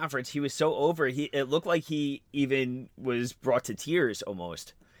press conference, he was so over. It looked like he even was brought to tears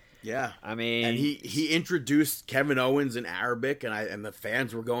almost. Yeah, I mean, and he introduced Kevin Owens in Arabic, and the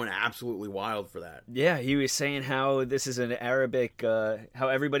fans were going absolutely wild for that. Yeah, he was saying how this is an Arabic, how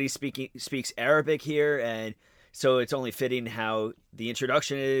everybody speaks Arabic here, and so it's only fitting how the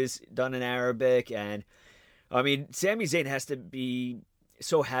introduction is done in Arabic. And I mean, Sami Zayn has to be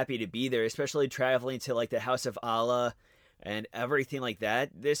so happy to be there, especially traveling to like the House of Allah and everything like that.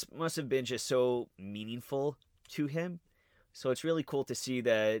 This must have been just so meaningful to him. So it's really cool to see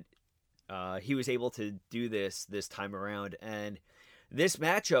that he was able to do this time around. And this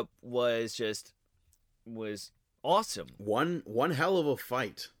matchup was awesome. One hell of a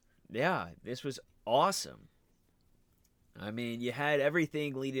fight. Yeah, this was awesome. I mean, you had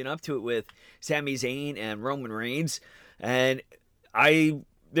everything leading up to it with Sami Zayn and Roman Reigns, and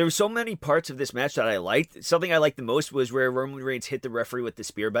there were so many parts of this match that I liked. Something I liked the most was where Roman Reigns hit the referee with the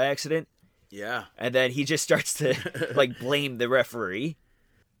spear by accident. Yeah. And then he just starts to like blame the referee.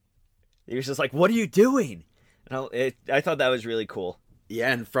 He was just like, "What are you doing?" And I thought that was really cool.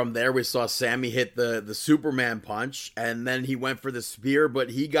 Yeah, and from there we saw Sammy hit the Superman punch, and then he went for the spear, but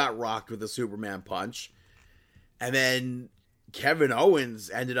he got rocked with the Superman punch. And then Kevin Owens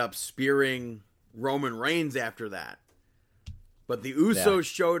ended up spearing Roman Reigns after that. But the Usos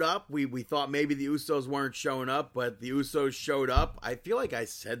showed up. We thought maybe the Usos weren't showing up, but the Usos showed up. I feel like I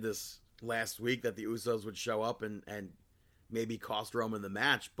said this last week that the Usos would show up and maybe cost Roman the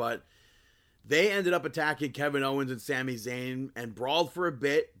match, but they ended up attacking Kevin Owens and Sami Zayn and brawled for a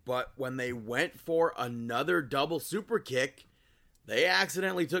bit, but when they went for another double super kick, they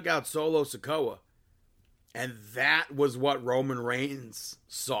accidentally took out Solo Sikoa. And that was what Roman Reigns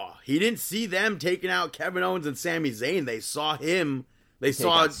saw. He didn't see them taking out Kevin Owens and Sami Zayn. They saw him. They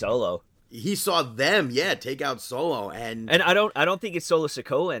saw Solo. He saw them, take out Solo. And I don't think it's Solo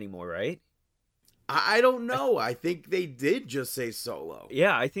Sikoa anymore, right? I don't know. I think they did just say Solo.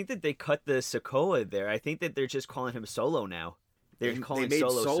 Yeah, I think that they cut the Sikoa there. I think that they're just calling him Solo now. They're calling they made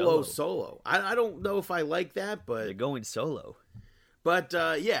Solo. I don't know if I like that, but they're going solo. But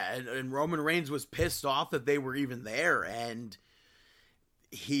and Roman Reigns was pissed off that they were even there, and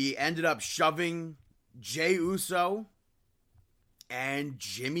he ended up shoving Jey Uso, and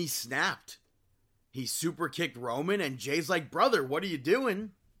Jimmy snapped. He super kicked Roman, and Jay's like, "Brother, what are you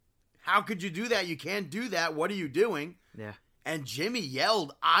doing? How could you do that? You can't do that. What are you doing?" Yeah. And Jimmy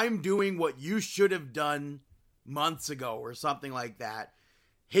yelled, "I'm doing what you should have done months ago," or something like that.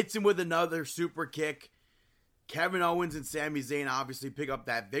 Hits him with another super kick. Kevin Owens and Sami Zayn obviously pick up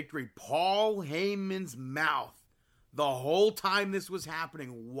that victory. Paul Heyman's mouth the whole time this was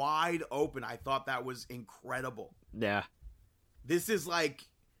happening, wide open. I thought that was incredible. Yeah. This is like,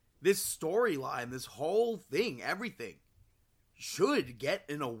 this storyline, this whole thing, everything should get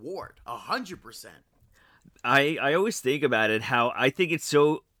an award, 100%. I always think about it, how I think it's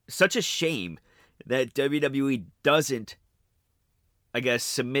such a shame that WWE doesn't, I guess,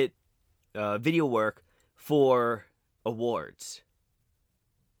 submit video work for awards.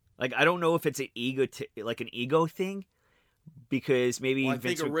 Like, I don't know if it's an ego thing, because maybe I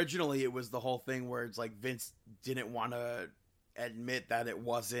think originally it was the whole thing where it's like Vince didn't want to admit that it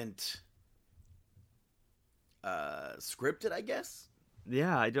wasn't scripted, I guess.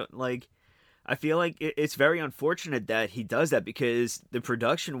 Yeah, I feel like it's very unfortunate that he does that, because the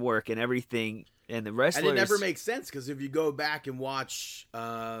production work and everything and the wrestlers... And it never makes sense, because if you go back and watch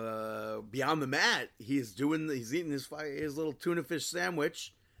Beyond the Mat, he's eating his little tuna fish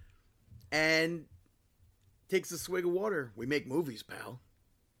sandwich and takes a swig of water. We make movies, pal.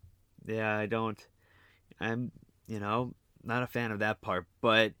 Yeah, I'm not a fan of that part,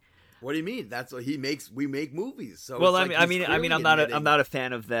 but... What do you mean? That's what he makes. We make movies. So well, it's I'm not a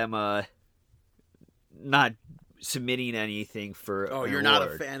fan of them not submitting anything for. Oh, you're not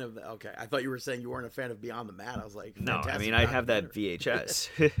a fan of that. Okay, I thought you were saying you weren't a fan of Beyond the Mat. I was like, no, I have that VHS.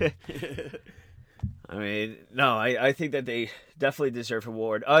 I think that they definitely deserve an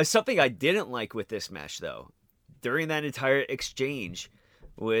award. Something I didn't like with this match, though, during that entire exchange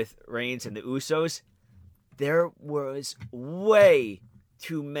with Reigns and the Usos, there was way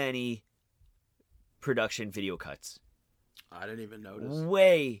too many production video cuts. I didn't even notice.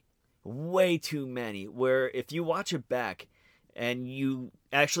 Way too many. Where if you watch it back and you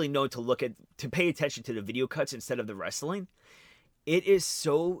actually know to pay attention to the video cuts instead of the wrestling, it is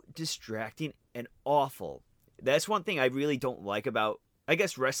so distracting and awful. That's one thing I really don't like about, I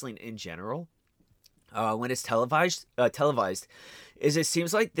guess, wrestling in general. When it's televised, is it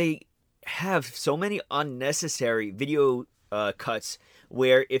seems like they have so many unnecessary video cuts,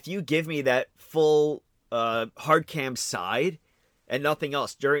 where if you give me that full hard cam side and nothing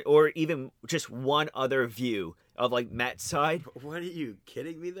else or even just one other view of like Matt's side. What are you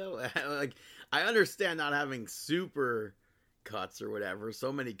kidding me though? Like, I understand not having super cuts or whatever,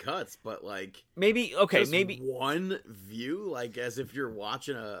 so many cuts, but like maybe one view, like as if you're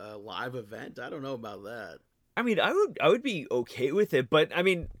watching a live event. I don't know about that. I mean, I would be okay with it, but I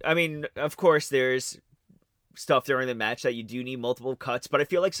mean, of course, there's stuff during the match that you do need multiple cuts, but I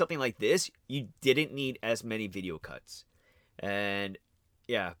feel like something like this, you didn't need as many video cuts. And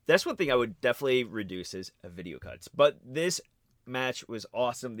yeah, that's one thing I would definitely reduce is video cuts. But this match was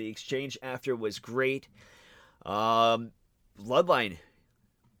awesome. The exchange after was great. Bloodline's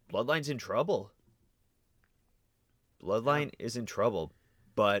in trouble. Bloodline is in trouble.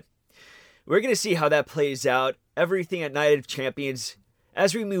 But we're going to see how that plays out. Everything at Night of Champions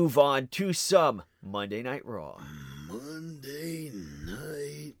as we move on to some Monday Night Raw. Monday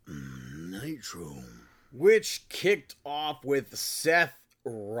Night Nitro. Which kicked off with Seth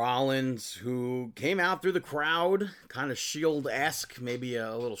Rollins, who came out through the crowd, kind of Shield-esque, maybe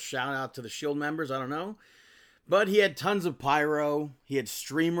a little shout out to the Shield members, I don't know. But he had tons of pyro. He had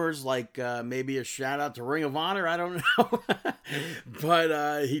streamers, like maybe a shout out to Ring of Honor, I don't know.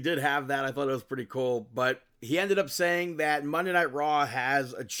 But he did have that. I thought it was pretty cool. But he ended up saying that Monday Night Raw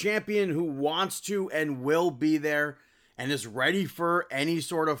has a champion who wants to and will be there and is ready for any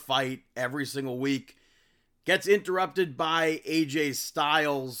sort of fight every single week. Gets interrupted by AJ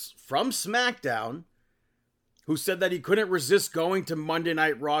Styles from SmackDown, who said that he couldn't resist going to Monday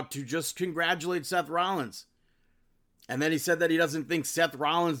Night Raw to just congratulate Seth Rollins. And then he said that he doesn't think Seth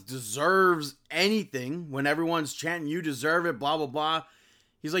Rollins deserves anything when everyone's chanting, you deserve it, blah, blah, blah.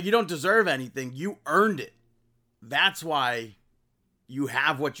 He's like, you don't deserve anything. You earned it. That's why you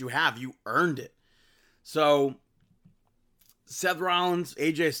have what you have. You earned it. So Seth Rollins,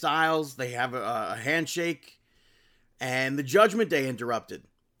 AJ Styles, they have a handshake, and the Judgment Day interrupted.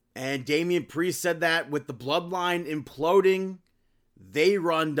 And Damian Priest said that with the bloodline imploding, they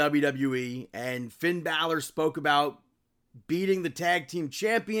run WWE, and Finn Balor spoke about beating the tag team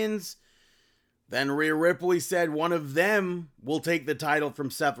champions. Then Rhea Ripley said one of them will take the title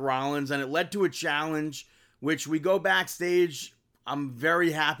from Seth Rollins, and it led to a challenge, which we go backstage. I'm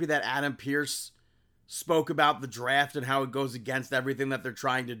very happy that Adam Pearce spoke about the draft and how it goes against everything that they're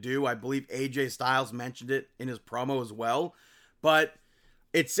trying to do. I believe AJ Styles mentioned it in his promo as well. But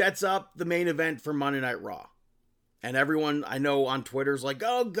it sets up the main event for Monday Night Raw. And everyone I know on Twitter is like,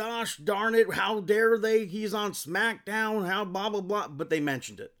 oh gosh, darn it, how dare they? He's on SmackDown, how blah, blah, blah. But they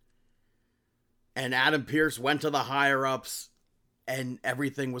mentioned it. And Adam Pearce went to the higher-ups and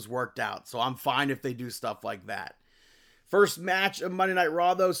everything was worked out. So I'm fine if they do stuff like that. First match of Monday Night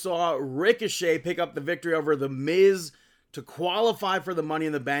Raw, though, saw Ricochet pick up the victory over The Miz to qualify for the Money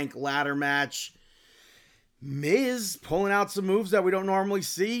in the Bank ladder match. Miz pulling out some moves that we don't normally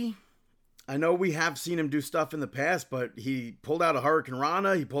see. I know we have seen him do stuff in the past, but he pulled out a Hurricane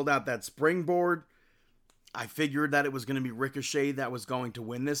Rana. He pulled out that springboard. I figured that it was going to be Ricochet that was going to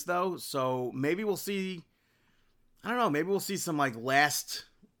win this, though. So maybe we'll see, I don't know, maybe we'll see some like last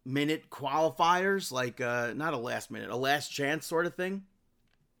minute qualifiers, like not a last minute, a last chance sort of thing.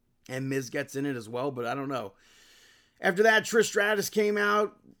 And Miz gets in it as well, but I don't know. After that, Trish Stratus came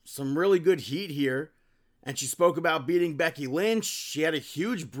out, some really good heat here, and she spoke about beating Becky Lynch. She had a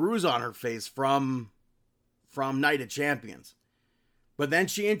huge bruise on her face from Night of Champions. But then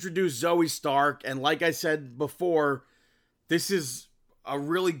she introduced Zoe Stark, and like I said before, this is a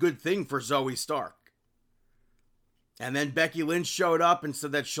really good thing for Zoe Stark. And then Becky Lynch showed up and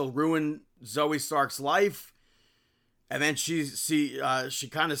said that she'll ruin Zoe Stark's life. And then she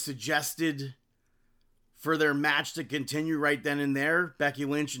kind of suggested for their match to continue right then and there, Becky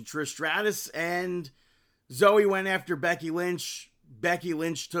Lynch and Trish Stratus. And Zoe went after Becky Lynch. Becky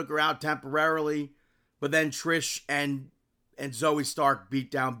Lynch took her out temporarily. But then Trish and Zoe Stark beat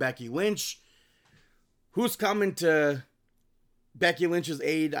down Becky Lynch. Who's coming to Becky Lynch's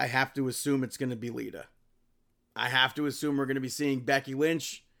aid? I have to assume it's going to be Lita. I have to assume we're going to be seeing Becky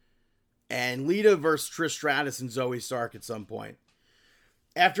Lynch and Lita versus Trish Stratus and Zoe Stark at some point.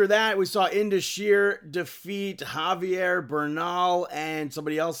 After that, we saw Indus Sher defeat Javier Bernal and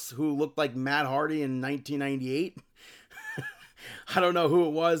somebody else who looked like Matt Hardy in 1998. I don't know who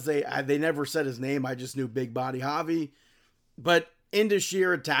it was. They never said his name. I just knew Big Body Javi. But Indus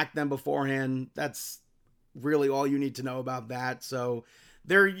Sher attacked them beforehand. That's really all you need to know about that. So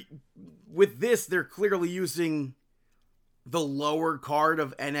they're clearly using the lower card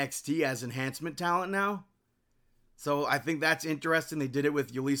of NXT as enhancement talent now. So I think that's interesting. They did it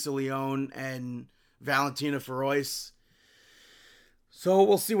with Yulisa Leone and Valentina Feroz. So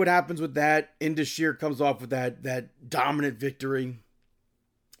we'll see what happens with that. Indus Sher comes off with that dominant victory.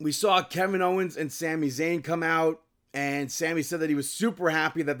 We saw Kevin Owens and Sami Zayn come out, and Sami said that he was super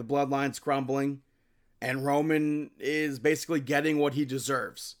happy that the bloodline's crumbling, and Roman is basically getting what he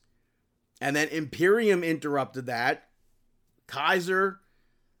deserves. And then Imperium interrupted that. Kaiser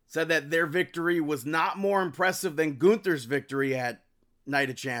said that their victory was not more impressive than Gunther's victory at Night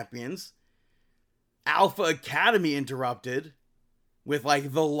of Champions. Alpha Academy interrupted with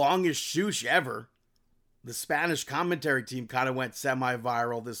like the longest shoosh ever. The Spanish commentary team kind of went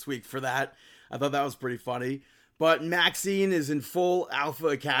semi-viral this week for that. I thought that was pretty funny. But Maxine is in full Alpha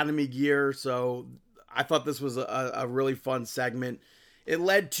Academy gear, so I thought this was a really fun segment. It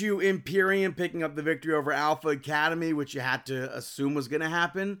led to Imperium picking up the victory over Alpha Academy, which you had to assume was going to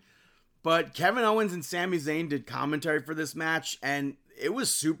happen. But Kevin Owens and Sami Zayn did commentary for this match, and it was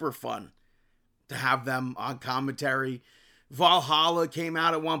super fun to have them on commentary. Valhalla came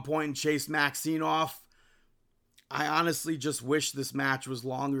out at one point and chased Maxine off. I honestly just wish this match was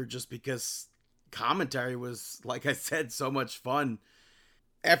longer just because commentary was, like I said, so much fun.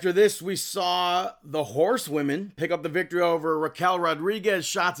 After this, we saw the Horsewomen pick up the victory over Raquel Rodriguez,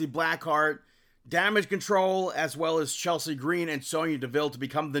 Shotzi Blackheart, Damage Control, as well as Chelsea Green and Sonya Deville to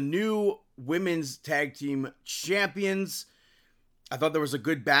become the new women's tag team champions. I thought there was a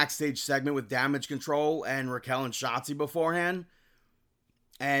good backstage segment with Damage Control and Raquel and Shotzi beforehand.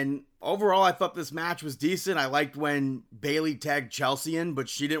 And overall, I thought this match was decent. I liked when Bayley tagged Chelsea in, but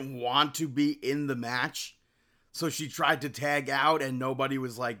she didn't want to be in the match. So she tried to tag out and nobody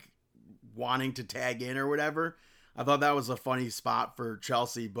was like wanting to tag in or whatever. I thought that was a funny spot for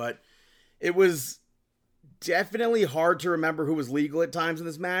Chelsea, but it was definitely hard to remember who was legal at times in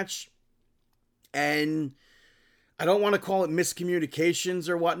this match. And I don't want to call it miscommunications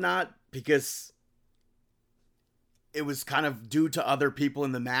or whatnot because it was kind of due to other people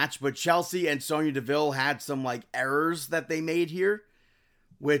in the match. But Chelsea and Sonya Deville had some like errors that they made here,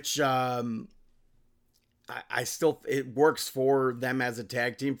 which I still, it works for them as a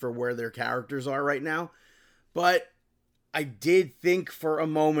tag team for where their characters are right now. But I did think for a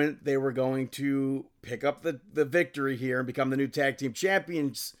moment they were going to pick up the victory here and become the new tag team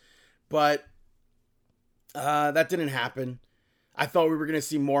champions. But that didn't happen. I thought we were going to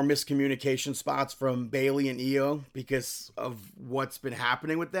see more miscommunication spots from Bayley and Io because of what's been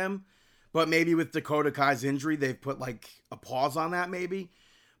happening with them. But maybe with Dakota Kai's injury, they've put like a pause on that maybe.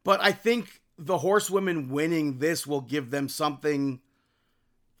 But I think the Horsewomen winning this will give them something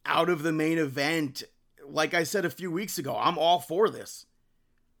out of the main event. Like I said a few weeks ago, I'm all for this.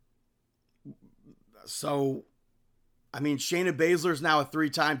 So, I mean, Shayna Baszler's now a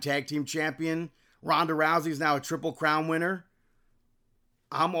 3-time tag team champion. Ronda Rousey's now a Triple Crown winner.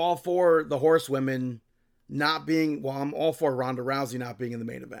 I'm all for the Horsewomen not being, well, I'm all for Ronda Rousey not being in the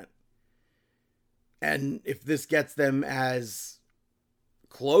main event. And if this gets them as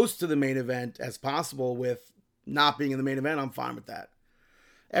close to the main event as possible with not being in the main event, I'm fine with that.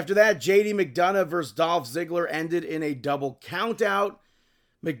 After that, JD McDonough versus Dolph Ziggler ended in a double countout.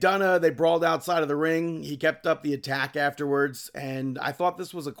 McDonough, they brawled outside of the ring. He kept up the attack afterwards, and I thought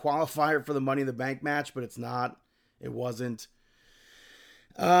this was a qualifier for the Money in the Bank match, but it's not. It wasn't.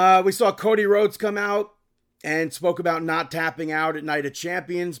 We saw Cody Rhodes come out and spoke about not tapping out at Night of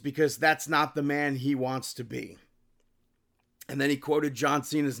Champions because that's not the man he wants to be. And then he quoted John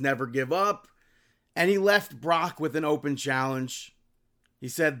Cena's Never Give Up, and he left Brock with an open challenge. He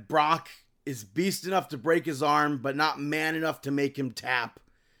said Brock is beast enough to break his arm, but not man enough to make him tap.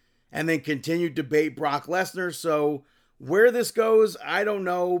 And then continued to bait Brock Lesnar. So where this goes, I don't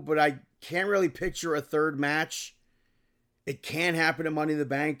know, but I can't really picture a third match. It can happen at Money in the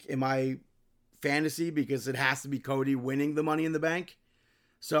Bank in my fantasy because it has to be Cody winning the Money in the Bank.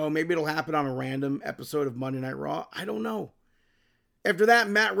 So maybe it'll happen on a random episode of Monday Night Raw. I don't know. After that,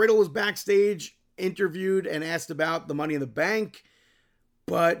 Matt Riddle was backstage, interviewed, and asked about the Money in the Bank.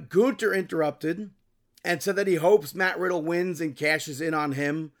 But Gunther interrupted and said that he hopes Matt Riddle wins and cashes in on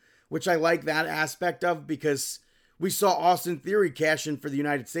him, which I like that aspect of because we saw Austin Theory cash in for the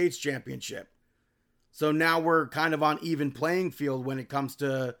United States Championship. So now we're kind of on even playing field when it comes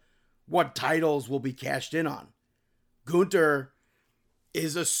to what titles will be cashed in on. Gunther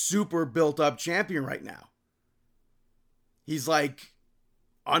is a super built-up champion right now. He's like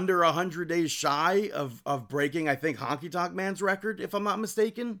under 100 days shy of breaking, I think, Honky Tonk Man's record, if I'm not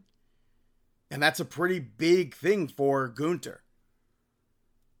mistaken. And that's a pretty big thing for Gunther.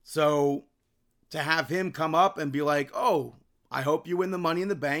 So to have him come up and be like, oh, I hope you win the Money in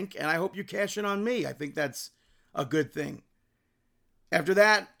the Bank, and I hope you cash in on me. I think that's a good thing. After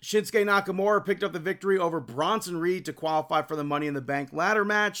that, Shinsuke Nakamura picked up the victory over Bronson Reed to qualify for the Money in the Bank ladder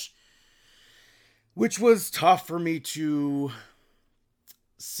match, which was tough for me to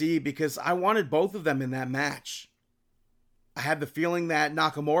see because I wanted both of them in that match. I had the feeling that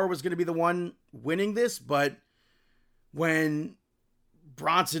Nakamura was going to be the one winning this, but when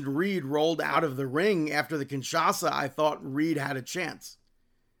Bronson Reed rolled out of the ring after the Kinshasa, I thought Reed had a chance.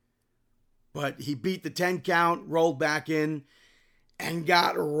 But he beat the 10 count, rolled back in, and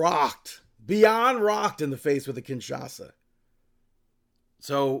got rocked. Beyond rocked in the face with the Kinshasa.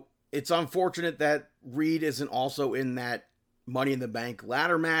 So it's unfortunate that Reed isn't also in that Money in the Bank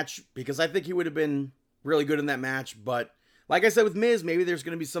ladder match because I think he would have been really good in that match. But like I said with Miz, maybe there's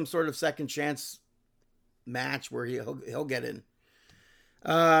going to be some sort of second chance match where he'll get in.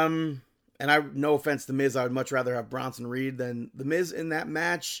 And no offense to Miz, I would much rather have Bronson Reed than the Miz in that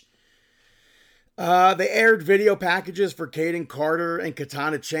match. They aired video packages for Caden Carter and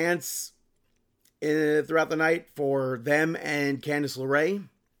Katana Chance throughout the night for them and Candice LeRae.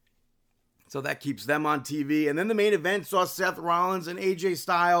 So that keeps them on TV. And then the main event saw Seth Rollins and AJ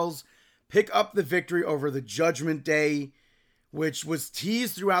Styles pick up the victory over the Judgment Day, which was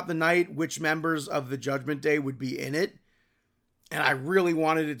teased throughout the night which members of the Judgment Day would be in it. And I really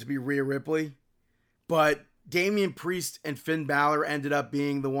wanted it to be Rhea Ripley. But Damian Priest and Finn Balor ended up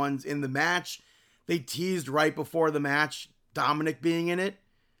being the ones in the match. They teased right before the match Dominic being in it.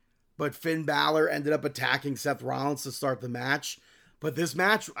 But Finn Balor ended up attacking Seth Rollins to start the match. But this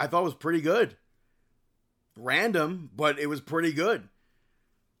match I thought was pretty good. Random, but it was pretty good.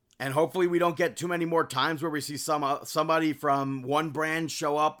 And hopefully we don't get too many more times where we see somebody from one brand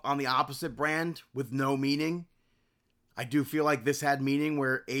show up on the opposite brand with no meaning. I do feel like this had meaning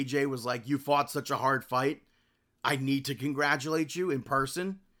where AJ was like, you fought such a hard fight. I need to congratulate you in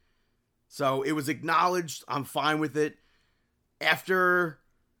person. So it was acknowledged. I'm fine with it. After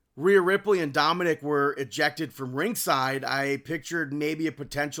Rhea Ripley and Dominic were ejected from ringside, I pictured maybe a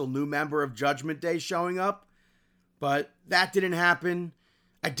potential new member of Judgment Day showing up. But that didn't happen.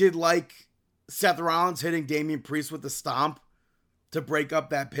 I did like Seth Rollins hitting Damian Priest with the stomp to break up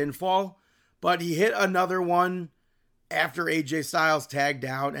that pinfall. But he hit another one after AJ Styles tagged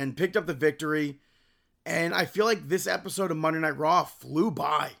out and picked up the victory. And I feel like this episode of Monday Night Raw flew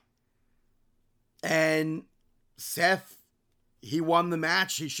by. And Seth, he won the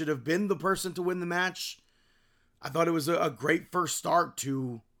match. He should have been the person to win the match. I thought it was a great first start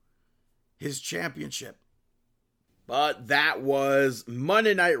to his championship. But that was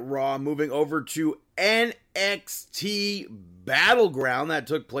Monday Night Raw. Moving over to NXT Battleground that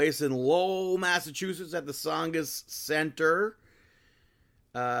took place in Lowell, Massachusetts at the Songas Center.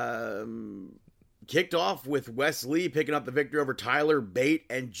 Kicked off with Wes Lee picking up the victory over Tyler Bate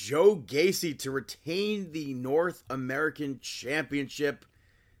and Joe Gacy to retain the North American Championship.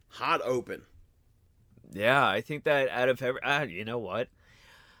 Hot open. Yeah, I think that out of every, you know what?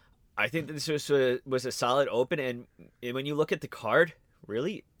 I think that this was a solid open, and when you look at the card,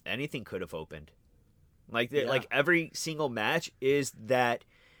 really anything could have opened. Like every single match is that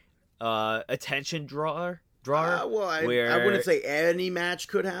attention drawer. Well, I wouldn't say any match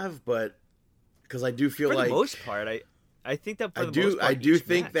could have, but because I do feel for like the most part, I think that for I the do most part, I do each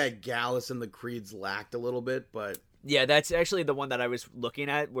think match. that Gallus and the Creeds lacked a little bit, but Yeah, that's actually the one that I was looking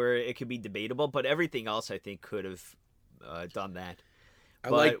at where it could be debatable, but everything else I think could have done that. I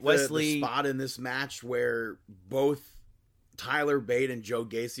But like Wesley- the spot in this match where both Tyler Bate and Joe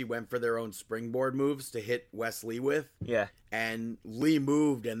Gacy went for their own springboard moves to hit Wes Lee with, Yeah, and Lee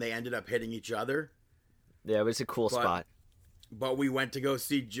moved and they ended up hitting each other. yeah, it was a cool spot. But we went to go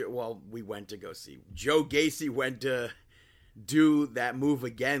see, Joe Gacy went to do that move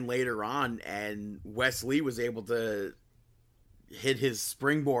again later on, and Wes Lee was able to hit his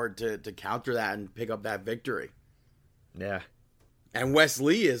springboard to counter that and pick up that victory. Yeah. And Wes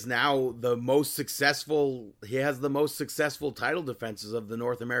Lee is now the most successful. He has the most successful title defenses of the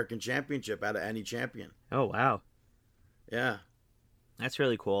North American Championship out of any champion. Oh, wow. Yeah. That's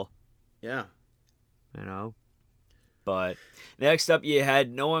really cool. Yeah. You know. But next up, you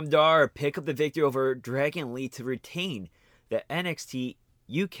had Noam Dar pick up the victory over Dragon Lee to retain the NXT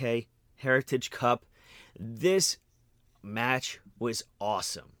UK Heritage Cup. This match was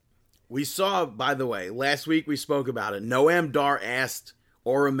awesome. We saw, by the way, last week we spoke about it. Noam Dar asked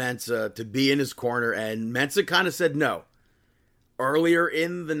Ora Mensah to be in his corner, and Mensah kind of said no. Earlier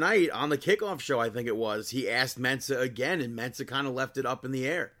in the night, on the kickoff show, I think it was, he asked Mensah again, and Mensah kind of left it up in the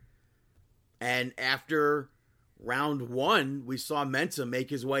air. And after round one, we saw Mensah make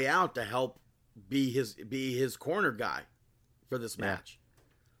his way out to help be his corner guy for this match.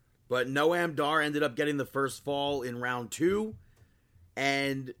 But Noam Dar ended up getting the first fall in round two,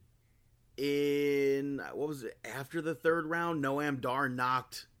 and after the third round, Noam Dar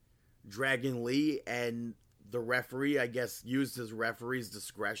knocked Dragon Lee, and the referee, I guess, used his referee's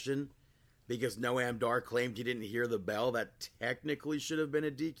discretion because Noam Dar claimed he didn't hear the bell that technically should have been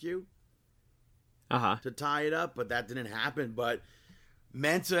a DQ to tie it up, but that didn't happen. But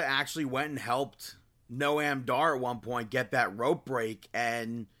Mensah actually went and helped Noam Dar at one point get that rope break,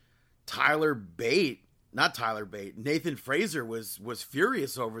 and Nathan Fraser was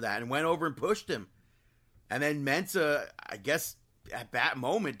furious over that and went over and pushed him. And then Mensah, I guess, at that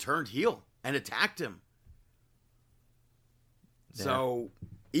moment turned heel and attacked him. Yeah. So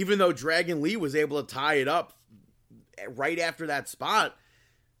even though Dragon Lee was able to tie it up right after that spot,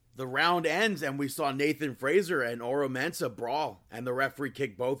 the round ends and we saw Nathan Fraser and Oro Mensah brawl, and the referee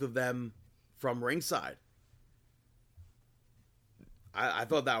kicked both of them from ringside. I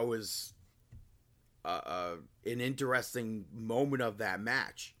thought that was an interesting moment of that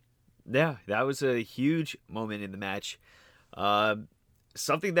match. Yeah, that was a huge moment in the match.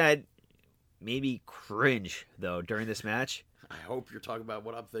 Something that made me cringe, though, during this match. I hope you're talking about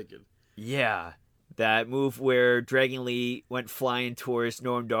what I'm thinking. Yeah, that move where Dragon Lee went flying towards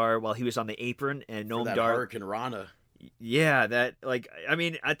Noam Dar while he was on the apron, and For Noam that Dar. Hurricane Rana. Yeah, that, like, I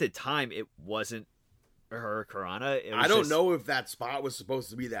mean, at the time, it wasn't a Hurricane Rana. I don't know if that spot was supposed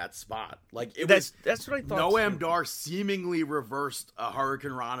to be that spot. Like, That's what I thought. Noam Dar seemingly reversed a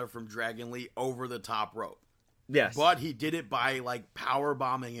Hurricane Rana from Dragon Lee over the top rope. Yes. But he did it by, like, power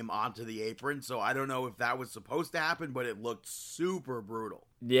bombing him onto the apron. So I don't know if that was supposed to happen, but it looked super brutal.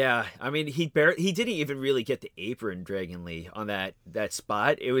 Yeah, I mean, he didn't even really get the apron, Dragon Lee, on that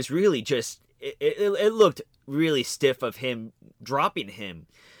spot. It was really just it looked really stiff of him dropping him,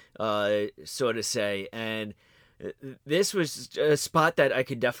 so to say. And this was a spot that I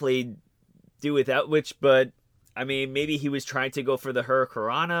could definitely do without. But I mean, maybe he was trying to go for the Hurricane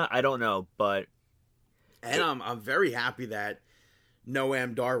Rana. I don't know, but. And I'm very happy that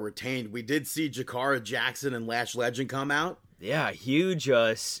Noam Dar retained. We did see Jakara Jackson and Lash Legend come out. Yeah, huge,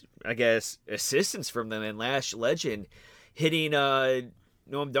 I guess, assistance from them. And Lash Legend hitting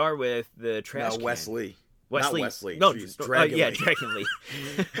Noam Dar with the trash can. Wesley. Not Wesley. No, Jeez, Dragon Lee. Dragon Lee.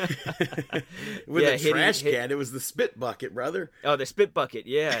 With Yeah, a trash can. It was the spit bucket, brother. Oh, the spit bucket.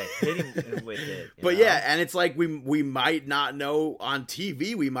 Yeah, hitting him with it. But yeah, and it's like we might not know on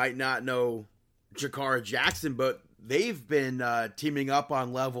TV. We might not know Jakara Jackson, but they've been teaming up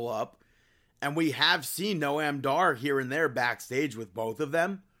on Level Up, and we have seen Noam Dar here and there backstage with both of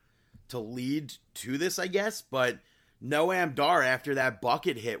them to lead to this, I guess. But Noam Dar, after that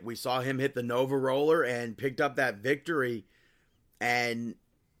bucket hit, we saw him hit the Nova Roller and picked up that victory, and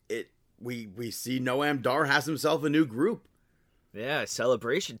we see Noam Dar has himself a new group. Yeah,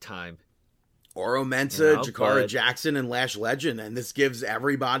 celebration time. Oro Mensah, Jakara but... Jackson, and Lash Legend, and this gives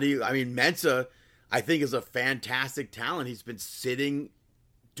everybody. I mean, Mensah, I think, is a fantastic talent. He's been sitting,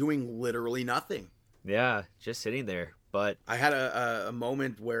 doing literally nothing. Yeah, just sitting there. But I had a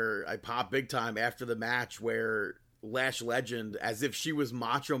moment where I popped big time after the match where Lash Legend, as if she was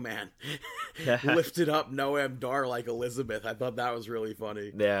Macho Man, lifted up Noam Dar like Elizabeth. I thought that was really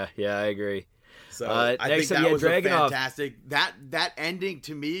funny. Yeah, I agree. So I think up, that was a Dragunov. fantastic. That ending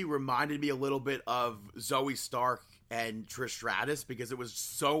to me reminded me a little bit of Zoe Stark and Trish Stratus because it was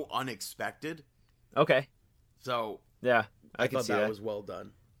so unexpected. Okay. So yeah, I thought see that that was well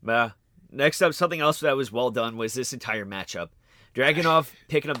done. Next up, something else that was well done was this entire matchup. Dragunov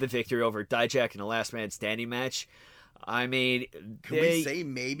picking up the victory over Dijak in a last man standing match. I mean, Can we say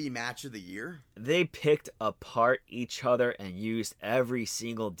maybe match of the year? They picked apart each other and used every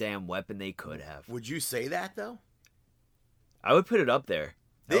single damn weapon they could have. Would you say that though? I would put it up there.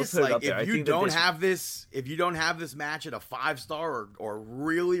 This, like, if you don't have this match at a 5-star or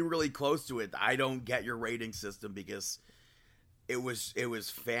really, really close to it, I don't get your rating system because it was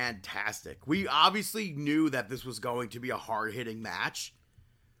fantastic. We obviously knew that this was going to be a hard-hitting match.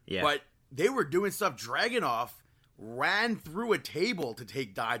 Yeah. But they were doing stuff. Dragunov ran through a table to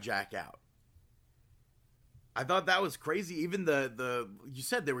take Dijak out. I thought that was crazy. Even you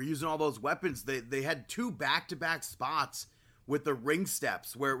said they were using all those weapons. They had 2 back-to-back spots with the ring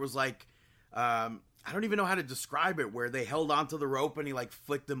steps where it was like, I don't even know how to describe it, where they held onto the rope and he like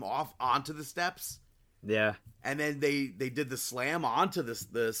flicked them off onto the steps. Yeah. And then they did the slam onto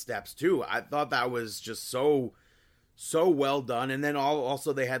the steps too. I thought that was just so well done. And then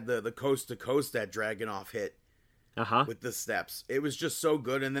also they had the coast to coast that Dragunov hit with the steps. It was just so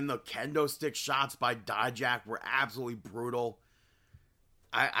good. And then the kendo stick shots by Dijak were absolutely brutal.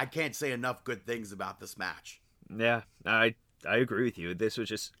 I can't say enough good things about this match. Yeah, I agree with you. This was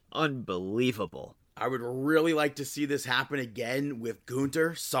just unbelievable. I would really like to see this happen again with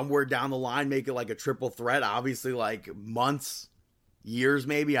Gunter somewhere down the line, make it like a triple threat. Obviously, like months, years,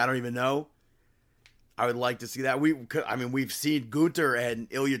 maybe. I don't even know. I would like to see that. We've seen Gunter and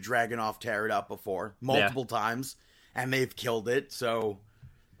Ilya Dragunov tear it up before multiple times, and they've killed it. So,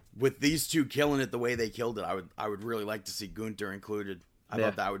 with these two killing it the way they killed it, I would really like to see Gunter included. I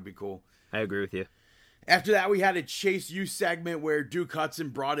thought that would be cool. I agree with you. After that, we had a Chase U segment where Duke Hudson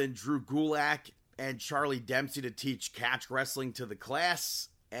brought in Drew Gulak and Charlie Dempsey to teach catch wrestling to the class.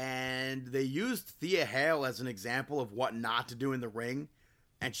 And they used Thea Hale as an example of what not to do in the ring.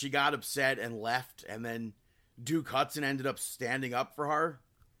 And she got upset and left. And then Duke Hudson ended up standing up for her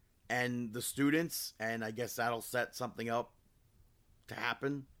and the students. And I guess that'll set something up to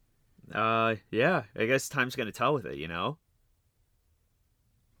happen. Yeah, I guess time's gonna tell with it, you know.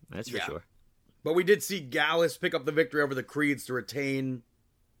 That's for sure. But we did see Gallus pick up the victory over the Creeds to retain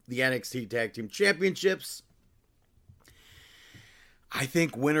the NXT Tag Team Championships. I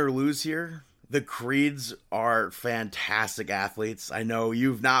think win or lose here, the Creeds are fantastic athletes. I know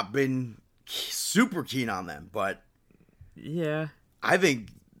you've not been super keen on them, but yeah, I think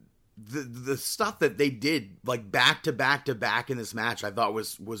the stuff that they did, like back to back to back in this match, I thought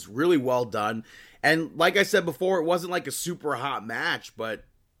was really well done. And like I said before, it wasn't like a super hot match, but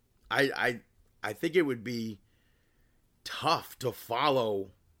I think it would be tough to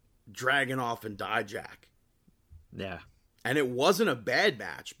follow Dragunov and Dijak. Yeah. And it wasn't a bad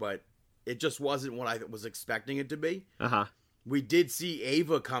match, but it just wasn't what I was expecting it to be. Uh-huh. We did see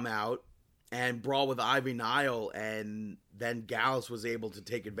Ava come out and brawl with Ivy Nile, and then Gallus was able to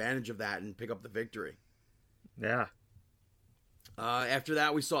take advantage of that and pick up the victory. Yeah. After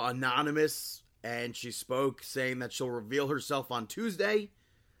that, we saw Anonymous, and she spoke saying that she'll reveal herself on Tuesday.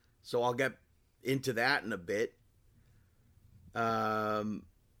 So I'll get into that in a bit.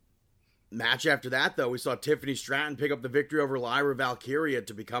 Match after that, though, we saw Tiffany Stratton pick up the victory over Lyra Valkyria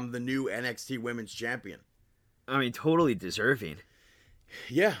to become the new NXT Women's Champion. I mean, totally deserving.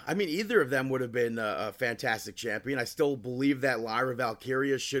 Yeah, I mean, either of them would have been a fantastic champion. I still believe that Lyra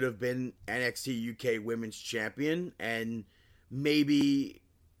Valkyria should have been NXT UK Women's Champion, and maybe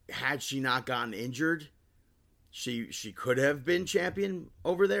had she not gotten injured, she could have been champion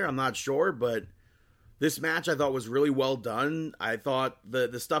over there. I'm not sure, but this match I thought was really well done. I thought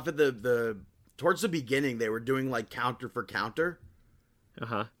the stuff at the towards the beginning, they were doing like counter for counter.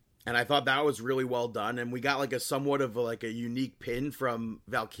 Uh-huh. And I thought that was really well done. And we got like a somewhat of a unique pin from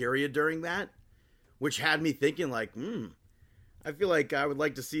Valkyria during that, which had me thinking like, I feel like I would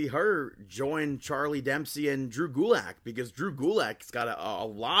like to see her join Charlie Dempsey and Drew Gulak, because Drew Gulak's got a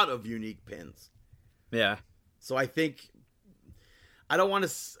lot of unique pins. Yeah. So I think I don't want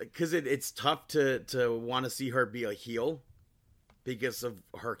to, because it's tough to want to see her be a heel because of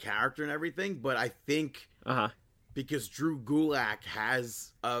her character and everything. But I think because Drew Gulak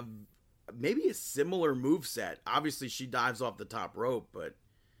has maybe a similar moveset. Obviously, she dives off the top rope, but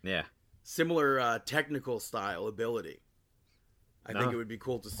yeah, similar technical style ability. I think it would be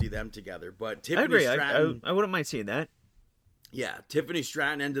cool to see them together. But Tiffany I agree. Stratton, I wouldn't mind seeing that. Yeah, Tiffany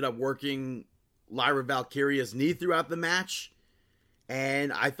Stratton ended up working Lyra Valkyria's knee throughout the match.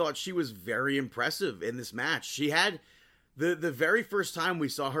 And I thought she was very impressive in this match. She had the very first time we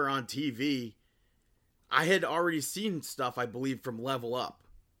saw her on TV, I had already seen stuff, I believe, from Level Up.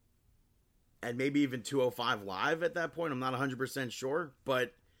 And maybe even 205 Live at that point. I'm not 100% sure.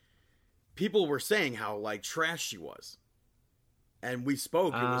 But people were saying how, like, trash she was. And we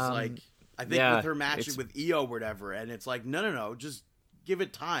spoke. It was like, I think with her match with Io or whatever. And it's like, no. Just give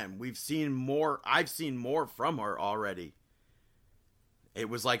it time. We've seen more. I've seen more from her already. It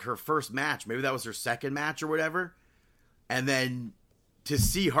was like her first match. Maybe that was her second match or whatever. And then to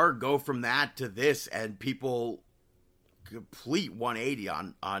see her go from that to this, and people complete 180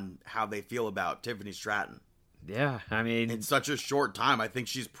 on how they feel about Tiffany Stratton. Yeah, I mean, in such a short time, I think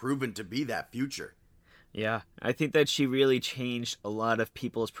she's proven to be that future. Yeah, I think that she really changed a lot of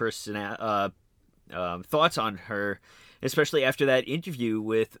people's thoughts on her, especially after that interview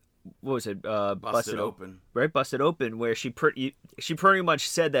with, what was it? Busted Open. Right, Busted Open, where she pretty much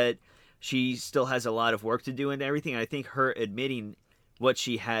said that she still has a lot of work to do and everything. And I think her admitting what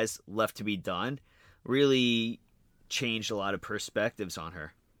she has left to be done really changed a lot of perspectives on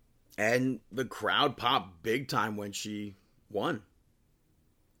her. And the crowd popped big time when she won.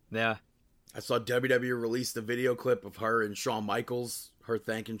 Yeah. I saw WWE release the video clip of her and Shawn Michaels, her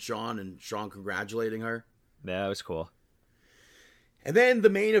thanking Shawn and Shawn congratulating her. Yeah, that was cool. And then the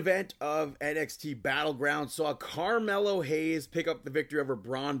main event of NXT Battleground saw Carmelo Hayes pick up the victory over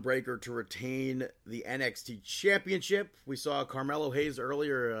Braun Breaker to retain the NXT Championship. We saw Carmelo Hayes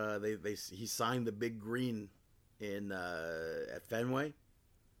earlier. He signed the big green at Fenway.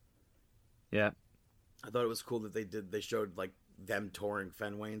 Yeah, I thought it was cool that they showed like them touring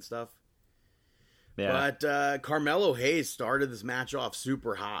Fenway and stuff. Yeah, but Carmelo Hayes started this match off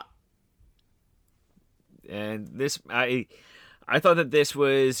super hot, and this I thought that this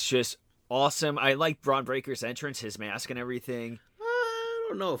was just awesome. I liked Braun Breaker's entrance, his mask and everything. I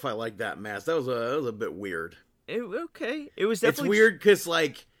don't know if I like that mask. That was a bit weird. It was definitely... It's weird because,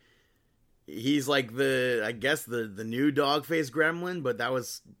 like, he's like the new dog-faced gremlin, but that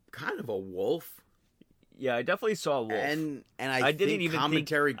was kind of a wolf. Yeah, I definitely saw a wolf. And I didn't think even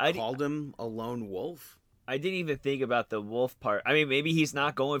commentary called him a lone wolf. I didn't even think about the wolf part. I mean, maybe he's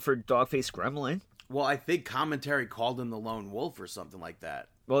not going for dog-faced gremlin. Well, I think commentary called him the Lone Wolf or something like that.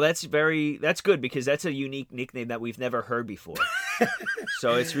 Well, that's good because that's a unique nickname that we've never heard before.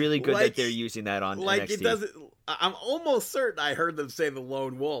 So it's really good that they're using that on NXT. It doesn't. I'm almost certain I heard them say the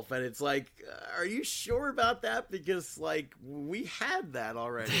Lone Wolf, and it's like, are you sure about that? Because we had that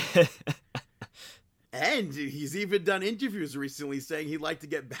already. And he's even done interviews recently saying he'd like to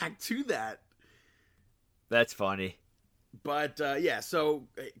get back to that. That's funny. But, so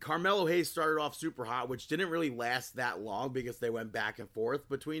Carmelo Hayes started off super hot, which didn't really last that long because they went back and forth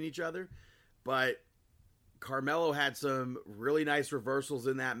between each other. But Carmelo had some really nice reversals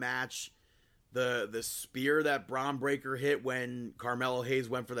in that match. The spear that Braun Breaker hit when Carmelo Hayes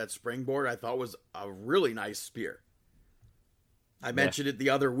went for that springboard, I thought was a really nice spear. I mentioned it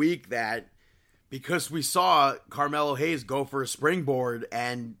the other week that because we saw Carmelo Hayes go for a springboard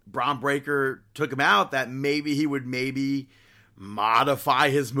and Braun Breaker took him out, that maybe he would modify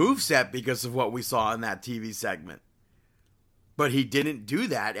his moveset because of what we saw in that TV segment. But he didn't do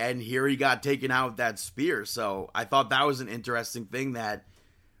that, and here he got taken out with that spear. So I thought that was an interesting thing that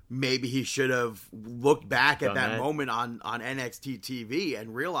maybe he should have looked back at that moment on NXT TV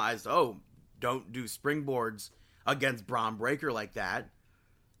and realized, don't do springboards against Braun Breaker like that.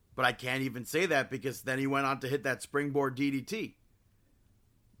 But I can't even say that because then he went on to hit that springboard DDT.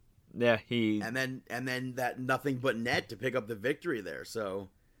 Yeah, and then that nothing but net to pick up the victory there. So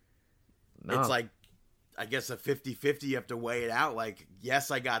it's like, I guess a 50-50, you have to weigh it out. Like, yes,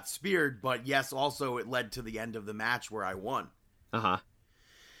 I got speared, but yes, also it led to the end of the match where I won. Uh-huh.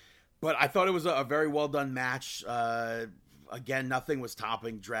 But I thought it was a very well done match. Again, nothing was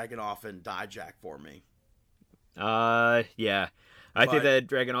topping Dragunov and Dijak for me. Yeah. I think that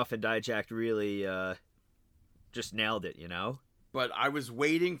Dragunov and Dijak really just nailed it, But I was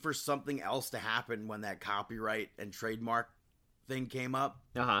waiting for something else to happen when that copyright and trademark thing came up.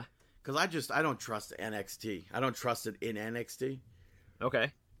 Uh-huh. Because I don't trust NXT. I don't trust it in NXT.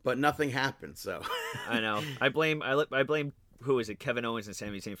 Okay. But nothing happened, so. I know. I blame, who is it, Kevin Owens and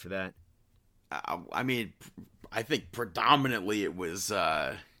Sami Zayn for that. I mean, I think predominantly it was,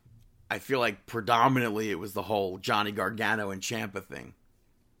 I feel like predominantly it was the whole Johnny Gargano and Ciampa thing.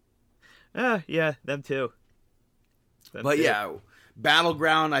 Yeah, them too. Yeah,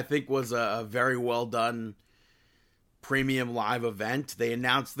 Battleground I think was a very well done premium live event. They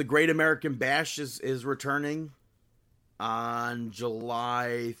announced the Great American Bash is returning on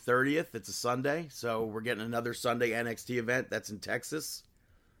July 30th. It's a Sunday, so we're getting another Sunday NXT event. That's in Texas,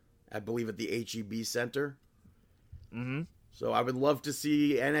 I believe at the HEB Center. Mm-hmm. So I would love to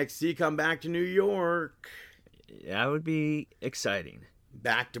see NXT come back to New York. That would be exciting.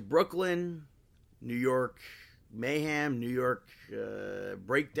 Back to Brooklyn, New York Mayhem, New York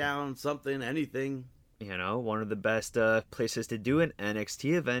Breakdown, something, anything. One of the best places to do an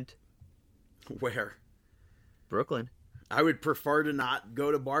NXT event. Where? Brooklyn. I would prefer to not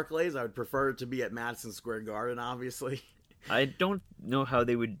go to Barclays. I would prefer it to be at Madison Square Garden, obviously. I don't know how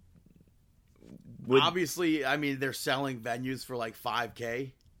they would... Obviously, I mean, they're selling venues for like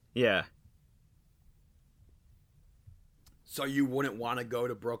 $5,000. Yeah. So you wouldn't want to go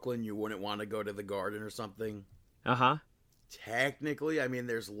to Brooklyn? You wouldn't want to go to the Garden or something? Uh-huh. Technically, I mean,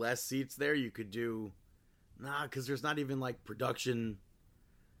 there's less seats there. You could do... Nah, because there's not even like production...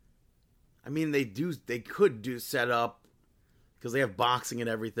 I mean, they could do setup because they have boxing and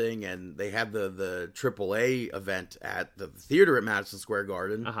everything, and they have the AAA event at the theater at Madison Square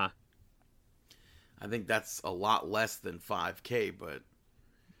Garden. Uh-huh. I think that's a lot less than $5,000, but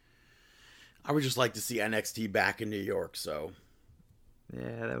I would just like to see NXT back in New York, so.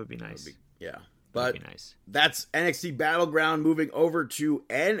 Yeah, that would be nice. But that'd be nice. That's NXT Battleground. Moving over to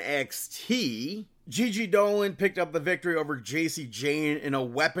NXT. Gigi Dolan picked up the victory over JC Jane in a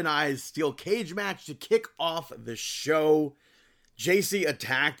weaponized steel cage match to kick off the show. JC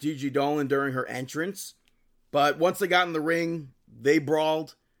attacked Gigi Dolan during her entrance, but once they got in the ring, they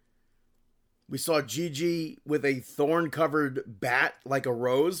brawled. We saw Gigi with a thorn-covered bat like a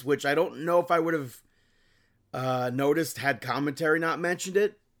rose, which I don't know if I would have noticed had commentary not mentioned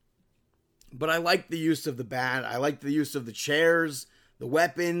it. But I like the use of the bat. I like the use of the chairs, the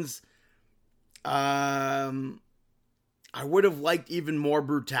weapons. I would have liked even more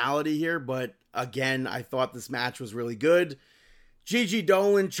brutality here, but again, I thought this match was really good. Gigi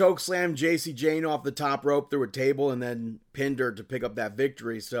Dolan chokeslammed JC Jane off the top rope through a table and then pinned her to pick up that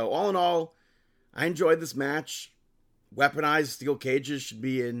victory. So all in all, I enjoyed this match. Weaponized steel cages should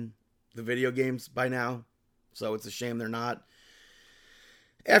be in the video games by now, so it's a shame they're not.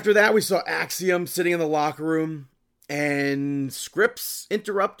 After that, we saw Axiom sitting in the locker room, and Scripps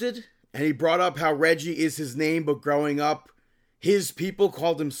interrupted, and he brought up how Reggie is his name, but growing up, his people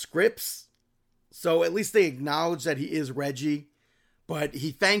called him Scripps. So at least they acknowledge that he is Reggie. But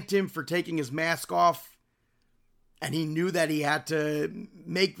he thanked him for taking his mask off. And he knew that he had to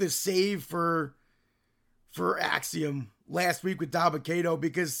make the save for Axiom last week with Dabba-Kato,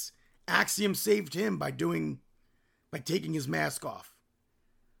 because Axiom saved him by taking his mask off.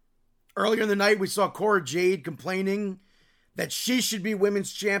 Earlier in the night, we saw Cora Jade complaining that she should be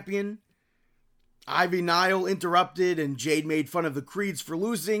women's champion. Ivy Nile interrupted and Jade made fun of the Creeds for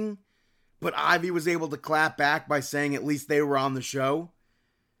losing, but Ivy was able to clap back by saying at least they were on the show.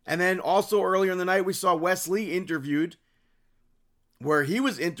 And then also earlier in the night, we saw Wes Lee interviewed, where he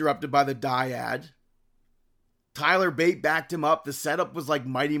was interrupted by the dyad. Tyler Bate backed him up. The setup was like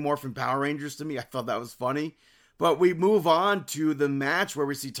Mighty Morphin Power Rangers to me. I thought that was funny. But we move on to the match where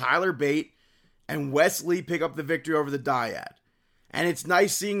we see Tyler Bate and Wes Lee pick up the victory over the dyad. And it's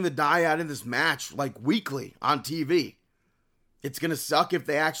nice seeing the dyad in this match like weekly on TV. It's going to suck if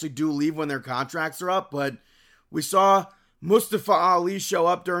they actually do leave when their contracts are up. But we saw Mustafa Ali show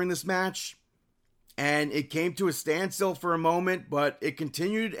up during this match. And it came to a standstill for a moment, but it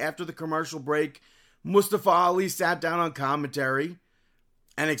continued after the commercial break. Mustafa Ali sat down on commentary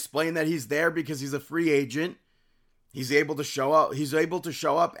and explained that he's there because he's a free agent. He's able to show up. He's able to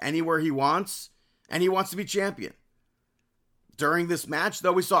show up anywhere he wants, and he wants to be champion. During this match,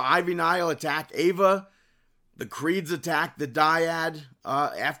 though, we saw Ivy Nile attack Ava. The Creeds attacked the dyad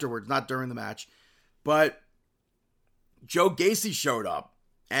afterwards, not during the match. But Joe Gacy showed up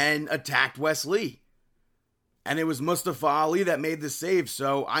and attacked Wes Lee. And it was Mustafa Ali that made the save.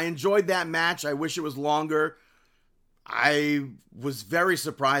 So I enjoyed that match. I wish it was longer. I was very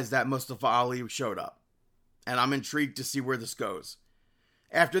surprised that Mustafa Ali showed up. And I'm intrigued to see where this goes.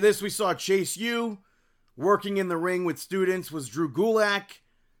 After this, we saw Chase U. Working in the ring with students was Drew Gulak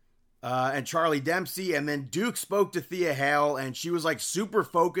and Charlie Dempsey. And then Duke spoke to Thea Hale, and she was like super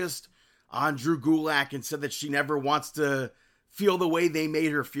focused on Drew Gulak and said that she never wants to feel the way they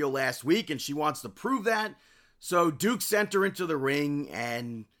made her feel last week, and she wants to prove that. So Duke sent her into the ring,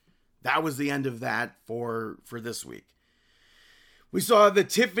 and that was the end of that for this week. We saw the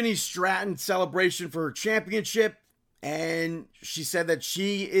Tiffany Stratton celebration for her championship, and she said that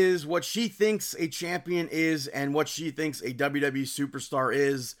she is what she thinks a champion is and what she thinks a WWE superstar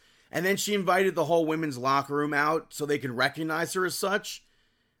is. And then she invited the whole women's locker room out so they can recognize her as such.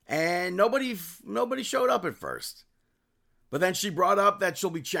 And nobody showed up at first. But then she brought up that she'll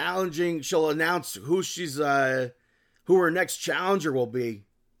be challenging, she'll announce who her next challenger will be.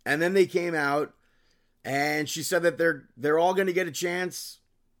 And then they came out, and she said that they're all going to get a chance,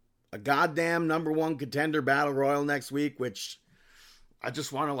 a goddamn number one contender battle royal next week, which I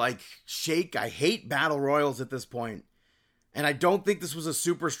just want to shake. I hate battle royals at this point. And I don't think this was a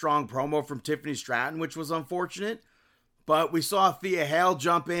super strong promo from Tiffany Stratton, which was unfortunate. But we saw Thea Hale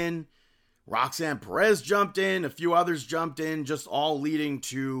jump in, Roxanne Perez jumped in, a few others jumped in, just all leading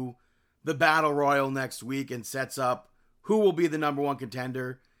to the battle royal next week, and sets up who will be the number one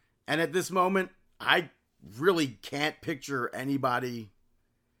contender. And at this moment, I really can't picture anybody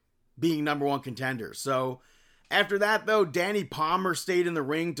being number one contender. So after that, though, Danny Palmer stayed in the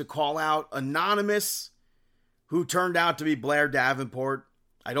ring to call out Anonymous, who turned out to be Blair Davenport.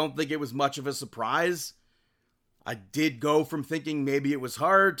 I don't think it was much of a surprise. I did go from thinking maybe it was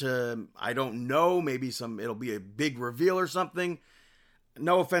her to, I don't know, maybe it'll be a big reveal or something.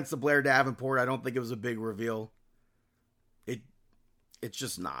 No offense to Blair Davenport, I don't think it was a big reveal. It's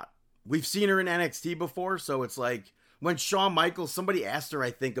just not. We've seen her in NXT before, so it's like when Shawn Michaels, somebody asked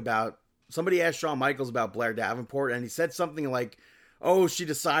Shawn Michaels about Blair Davenport, and he said something like, oh, she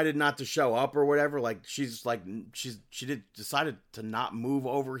decided not to show up or whatever. She decided to not move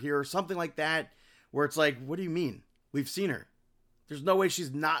over here or something like that, where it's like, what do you mean? We've seen her. There's no way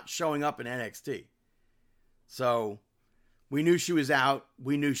she's not showing up in NXT. So we knew she was out.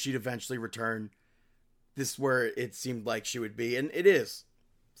 We knew she'd eventually return. This is where it seemed like she would be, and it is.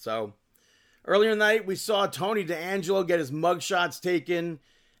 So earlier in the night, we saw Tony D'Angelo get his mugshots taken,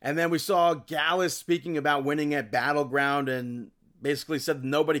 and then we saw Gallus speaking about winning at Battleground and basically said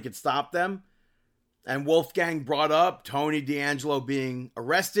nobody could stop them. And Wolfgang brought up Tony D'Angelo being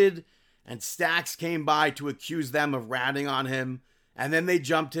arrested, and Stax came by to accuse them of ratting on him, and then they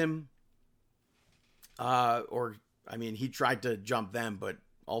jumped him. He tried to jump them, but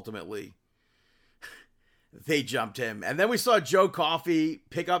ultimately they jumped him. And then we saw Joe Coffey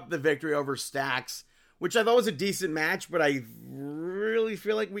pick up the victory over Stax, which I thought was a decent match, but I really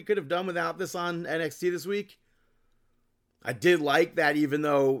feel like we could have done without this on NXT this week. I did like that even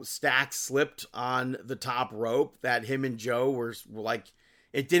though Stax slipped on the top rope, that him and Joe were like,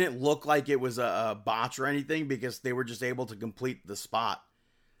 it didn't look like it was a botch or anything because they were just able to complete the spot.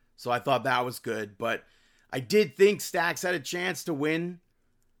 So I thought that was good. But I did think Stacks had a chance to win,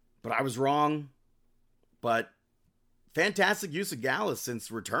 but I was wrong. But fantastic use of Gallus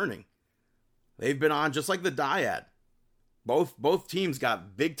since returning. They've been on just like the Dyad. Both teams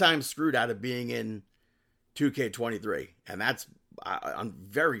got big time screwed out of being in 2K23. And that's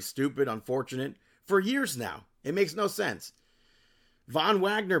very stupid, unfortunate, for years now. It makes no sense. Von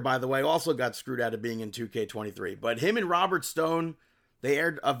Wagner, by the way, also got screwed out of being in 2K23. But him and Robert Stone, they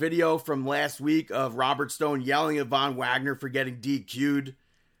aired a video from last week of Robert Stone yelling at Von Wagner for getting DQ'd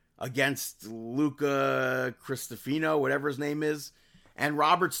against Luca Cristofino, whatever his name is. And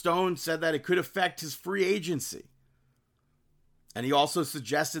Robert Stone said that it could affect his free agency. And he also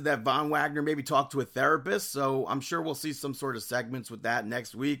suggested that Von Wagner maybe talk to a therapist, so I'm sure we'll see some sort of segments with that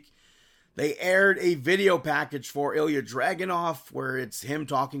next week. They aired a video package for Ilya Dragunov where it's him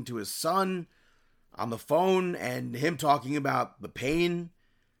talking to his son on the phone and him talking about the pain.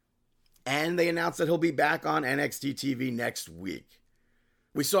 And they announced that he'll be back on NXT TV next week.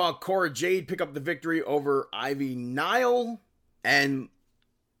 We saw Cora Jade pick up the victory over Ivy Nile, and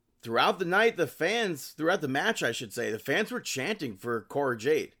throughout the night, throughout the match, the fans were chanting for Cora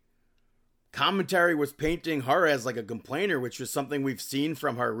Jade. Commentary was painting her as like a complainer, which is something we've seen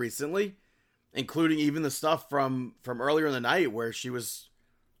from her recently, including even the stuff from earlier in the night where she was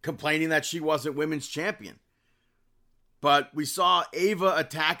complaining that she wasn't women's champion. But we saw Ava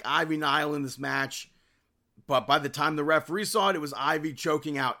attack Ivy Nile in this match, but by the time the referee saw it, it was Ivy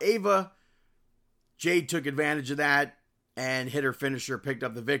choking out Ava. Jade took advantage of that and hit her finisher, picked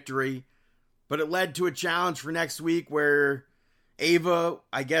up the victory. But it led to a challenge for next week where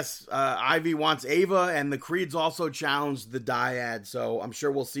Ivy wants Ava, and the Creeds also challenged the Dyad. So I'm sure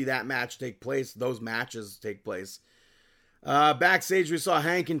we'll see that match take place, those matches take place. Backstage, we saw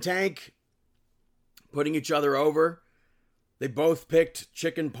Hank and Tank putting each other over. They both picked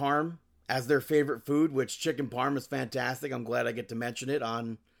chicken parm as their favorite food, which chicken parm is fantastic. I'm glad I get to mention it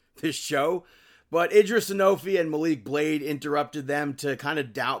on this show. But Idris Sanofi and Malik Blade interrupted them to kind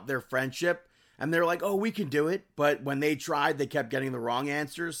of doubt their friendship. And they're like, oh, we can do it. But when they tried, they kept getting the wrong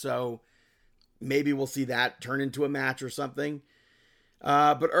answers. So maybe we'll see that turn into a match or something.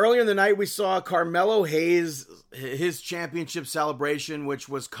 But earlier in the night, we saw Carmelo Hayes, his championship celebration, which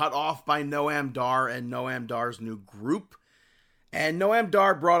was cut off by Noam Dar and Noam Dar's new group. And Noam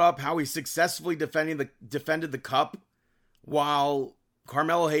Dar brought up how he successfully defended the cup while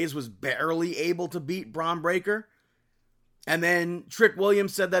Carmelo Hayes was barely able to beat Bron Breakker. And then Trick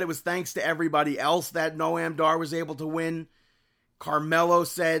Williams said that it was thanks to everybody else that Noam Dar was able to win. Carmelo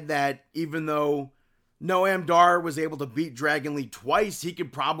said that even though Noam Dar was able to beat Dragon Lee twice, he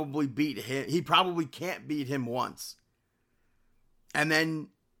could probably beat him. He probably can't beat him once. And then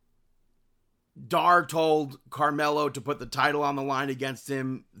Dar told Carmelo to put the title on the line against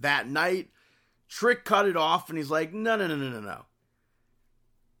him that night. Trick cut it off and he's like, no.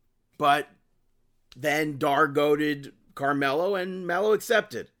 But then Dar goaded Carmelo and Melo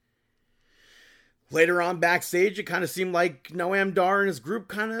accepted. Later on backstage, it kind of seemed like Noam Dar and his group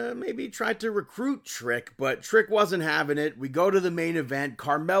kind of maybe tried to recruit Trick, but Trick wasn't having it. We go to the main event.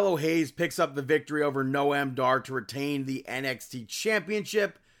 Carmelo Hayes picks up the victory over Noam Dar to retain the NXT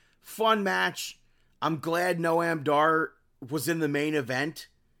Championship. Fun match. I'm glad Noam Dar was in the main event.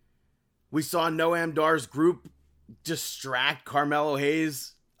 We saw Noam Dar's group distract Carmelo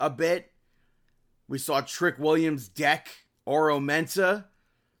Hayes a bit. We saw Trick Williams deck Oro Mensah.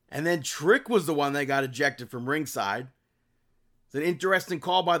 And then Trick was the one that got ejected from ringside. It's an interesting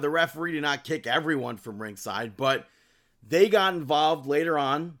call by the referee to not kick everyone from ringside, but they got involved later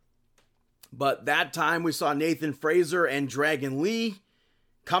on. But that time we saw Nathan Fraser and Dragon Lee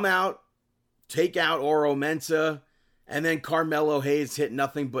come out, take out Oro Mensah, and then Carmelo Hayes hit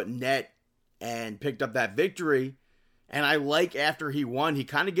nothing but net and picked up that victory. And I like after he won, he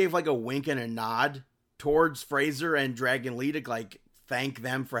kind of gave like a wink and a nod towards Fraser and Dragon Lee to like thank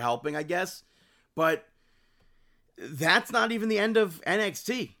them for helping, I guess. But that's not even the end of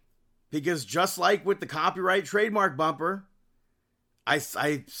NXT. Because just like with the copyright trademark bumper, I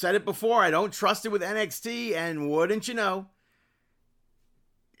said it before, I don't trust it with NXT, and wouldn't you know,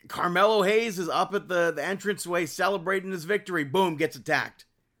 Carmelo Hayes is up at the entranceway celebrating his victory. Boom, gets attacked.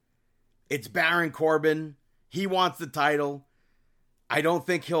 It's Baron Corbin. He wants the title. I don't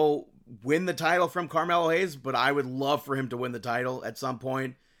think he'll win the title from Carmelo Hayes, but I would love for him to win the title at some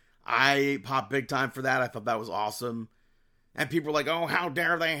point. I popped big time for that. I thought that was awesome. And people were like, oh, how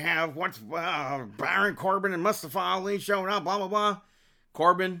dare they have Baron Corbin and Mustafa Ali showing up, blah, blah, blah.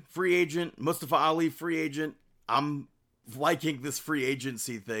 Corbin, free agent. Mustafa Ali, free agent. I'm liking this free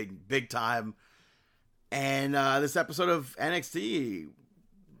agency thing big time. And this episode of NXT,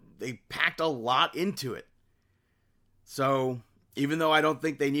 they packed a lot into it. So even though I don't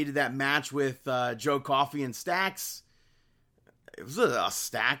think they needed that match with Joe Coffey and Stax, it was a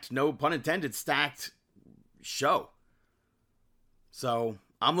stacked, no pun intended, stacked show. So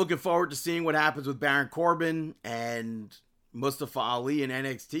I'm looking forward to seeing what happens with Baron Corbin and Mustafa Ali in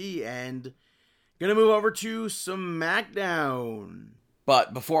NXT, and gonna move over to SmackDown.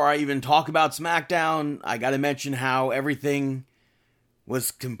 But before I even talk about SmackDown, I gotta mention how everything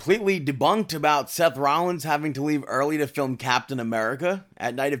was completely debunked about Seth Rollins having to leave early to film Captain America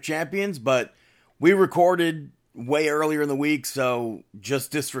at Night of Champions, but we recorded way earlier in the week, so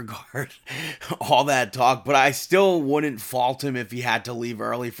just disregard all that talk. But I still wouldn't fault him if he had to leave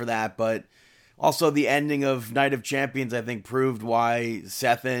early for that. But also the ending of Night of Champions, I think, proved why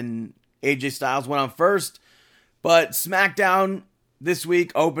Seth and AJ Styles went on first. But SmackDown this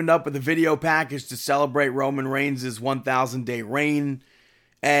week opened up with a video package to celebrate Roman Reigns' 1,000-day reign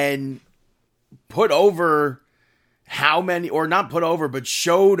and put over how many, or not put over, but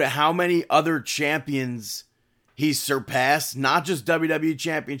showed how many other champions he's surpassed. Not just WWE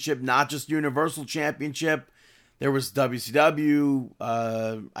Championship, not just Universal Championship. There was WCW,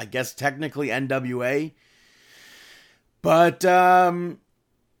 I guess technically NWA. But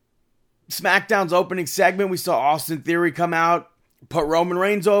SmackDown's opening segment, we saw Austin Theory come out, put Roman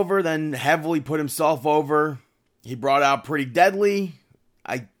Reigns over, then heavily put himself over. He brought out Pretty Deadly.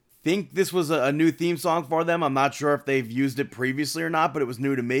 I think this was a new theme song for them. I'm not sure if they've used it previously or not, but it was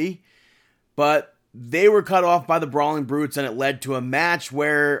new to me. But they were cut off by the Brawling Brutes, and it led to a match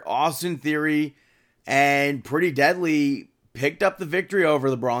where Austin Theory and Pretty Deadly picked up the victory over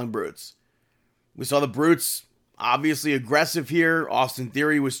the Brawling Brutes. We saw the Brutes obviously aggressive here. Austin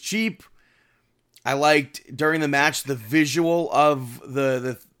Theory was cheap. I liked, during the match, the visual of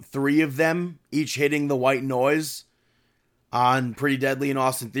the three of them each hitting the white noise on Pretty Deadly and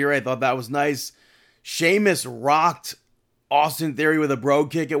Austin Theory. I thought that was nice. Sheamus rocked Austin Theory with a bro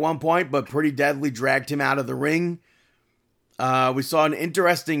kick at one point, but Pretty Deadly dragged him out of the ring. We saw an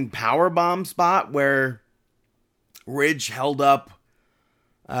interesting powerbomb spot where Ridge held up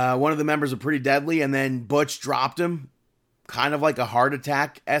one of the members of Pretty Deadly, and then Butch dropped him. Kind of like a heart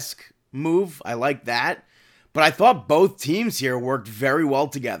attack-esque move. I like that. But I thought both teams here worked very well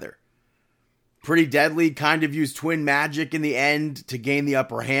together. Pretty Deadly kind of used twin magic in the end to gain the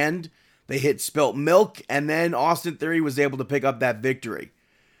upper hand. They hit Spilt Milk, and then Austin Theory was able to pick up that victory.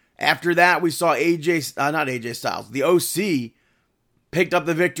 After that, we saw not AJ Styles, the OC picked up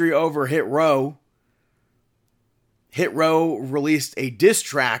the victory over Hit Row. Hit Row released a diss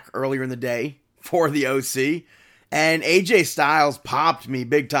track earlier in the day for the OC, and AJ Styles popped me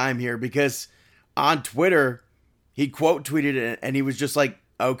big time here because on Twitter, he quote tweeted it, and he was just like,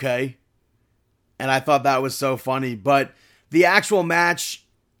 okay. And I thought that was so funny. But the actual match,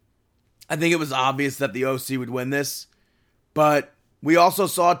 I think it was obvious that the OC would win this. But we also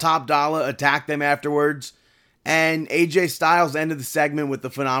saw Top Dollar attack them afterwards. And AJ Styles ended the segment with the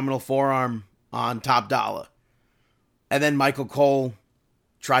phenomenal forearm on Top Dollar. And then Michael Cole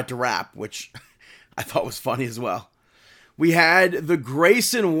tried to rap, which I thought was funny as well. We had the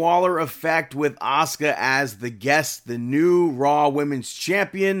Grayson Waller effect with Asuka as the guest, the new Raw Women's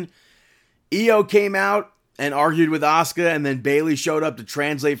Champion. Io came out and argued with Asuka, and then Bayley showed up to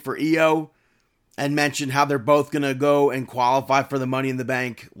translate for Io and mentioned how they're both going to go and qualify for the Money in the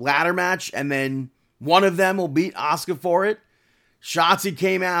Bank ladder match, and then one of them will beat Asuka for it. Shotzi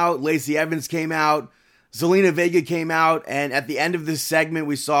came out, Lacey Evans came out, Zelina Vega came out, and at the end of this segment,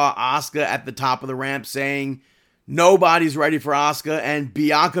 we saw Asuka at the top of the ramp saying, nobody's ready for Asuka, and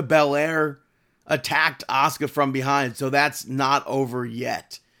Bianca Belair attacked Asuka from behind, so that's not over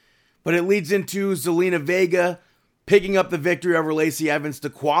yet. But it leads into Zelina Vega picking up the victory over Lacey Evans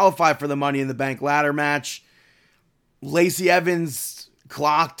to qualify for the Money in the Bank ladder match. Lacey Evans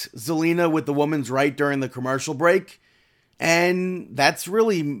clocked Zelina with the woman's right during the commercial break. And that's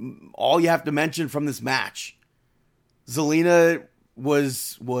really all you have to mention from this match. Zelina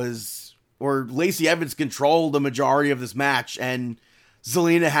or Lacey Evans controlled the majority of this match, and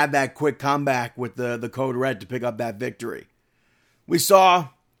Zelina had that quick comeback with the Code Red to pick up that victory. We saw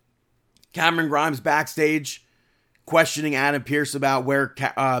Cameron Grimes backstage questioning Adam Pearce about where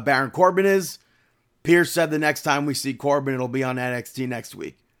Baron Corbin is. Pearce said the next time we see Corbin, it'll be on NXT next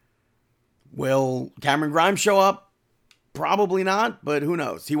week. Will Cameron Grimes show up? Probably not, but who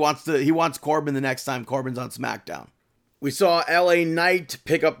knows? He wants Corbin the next time Corbin's on SmackDown. We saw LA Knight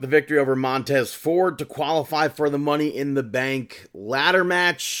pick up the victory over Montez Ford to qualify for the Money in the Bank ladder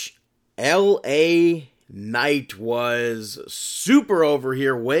match. LA Knight was super over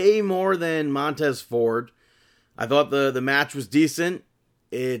here, way more than Montez Ford. I thought the match was decent.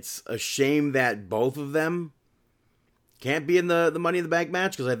 it's a shame that both of them can't be in the Money in the Bank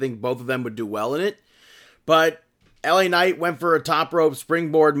match, because I think both of them would do well in it. But LA Knight went for a top rope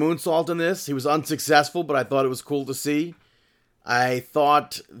springboard moonsault in this. He was unsuccessful, but I thought it was cool to see. I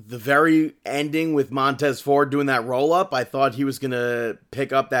thought the very ending with Montez Ford doing that roll-up, I thought he was going to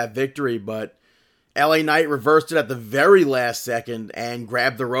pick up that victory, but LA Knight reversed it at the very last second and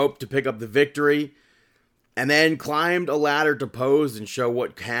grabbed the rope to pick up the victory, and then climbed a ladder to pose and show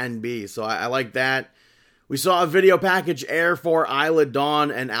what can be. So I like that. We saw a video package air for Isla Dawn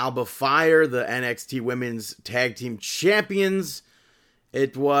and Alba Fire, the NXT Women's Tag Team Champions.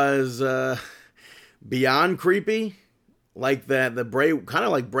 It was beyond creepy. Like the Bray, kind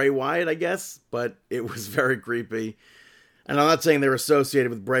of like Bray Wyatt, I guess, but it was very creepy. And I'm not saying they're associated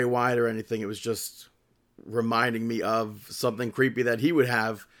with Bray Wyatt or anything. It was just reminding me of something creepy that he would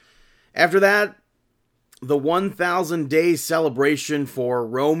have. After that, the 1,000 day celebration for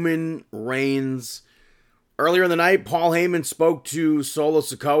Roman Reigns. Earlier in the night, Paul Heyman spoke to Solo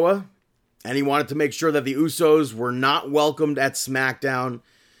Sikoa, and he wanted to make sure that the Usos were not welcomed at SmackDown.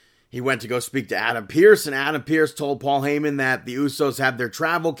 He went to go speak to Adam Pearce, and Adam Pearce told Paul Heyman that the Usos had their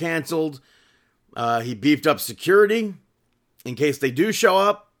travel canceled. He beefed up security in case they do show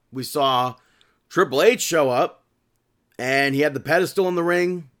up. We saw Triple H show up, and he had the pedestal in the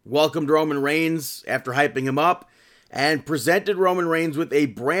ring, welcomed Roman Reigns after hyping him up, and presented Roman Reigns with a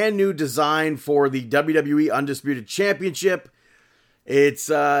brand new design for the WWE Undisputed Championship. It's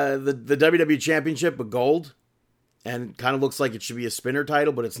the WWE Championship, but gold. And kind of looks like it should be a spinner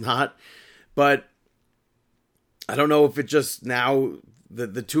title, but it's not. But I don't know if it just now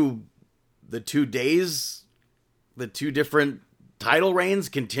the two days, the two different title reigns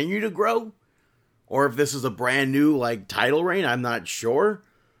continue to grow, or if this is a brand new like title reign. I'm not sure.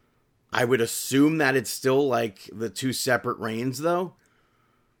 I would assume that it's still like the two separate reigns though.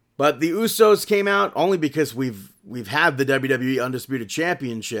 But the Usos came out only because we've had the WWE Undisputed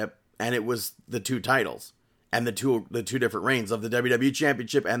Championship, and it was the two titles. And the two different reigns of the WWE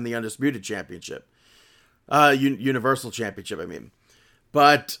Championship and the Undisputed Championship. Universal Championship, I mean.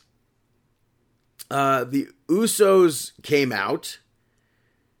 But the Usos came out.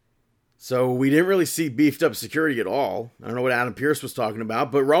 So we didn't really see beefed up security at all. I don't know what Adam Pearce was talking about.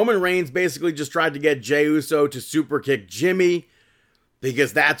 But Roman Reigns basically just tried to get Jey Uso to super kick Jimmy,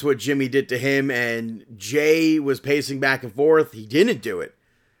 because that's what Jimmy did to him. And Jey was pacing back and forth. He didn't do it.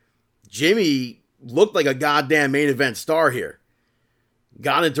 Jimmy looked like a goddamn main event star here.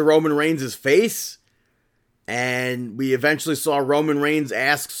 Got into Roman Reigns' face, and we eventually saw Roman Reigns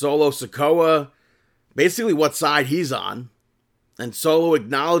ask Solo Sikoa basically what side he's on. And Solo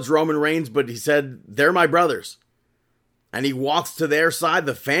acknowledged Roman Reigns, but he said, they're my brothers. And he walks to their side.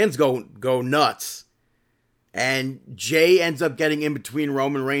 The fans go nuts. And Jey ends up getting in between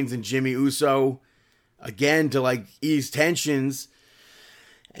Roman Reigns and Jimmy Uso, again, to like ease tensions.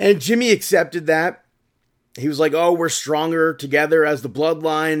 And Jimmy accepted that. He was like, oh, we're stronger together as the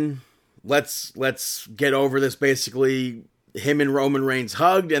bloodline. Let's get over this. Basically, him and Roman Reigns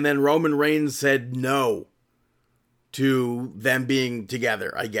hugged, and then Roman Reigns said no to them being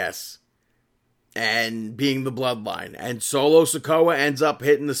together, I guess, and being the bloodline. And Solo Sikoa ends up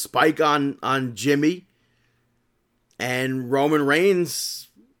hitting the spike on Jimmy. And Roman Reigns,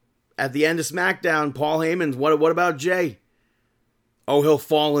 at the end of SmackDown, Paul Heyman, what about Jey? Oh, he'll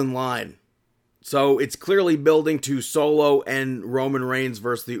fall in line. So it's clearly building to Solo and Roman Reigns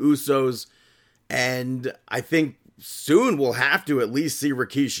versus the Usos. And I think soon we'll have to at least see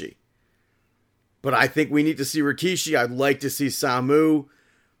Rikishi. But I think we need to see Rikishi. I'd like to see Samu.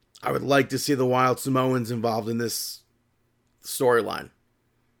 I would like to see the Wild Samoans involved in this storyline.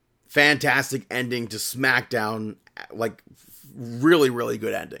 Fantastic ending to SmackDown. Like, really, really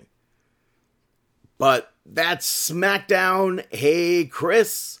good ending. But that's SmackDown. Hey,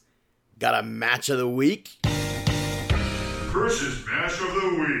 Chris, got a match of the week? Chris's match of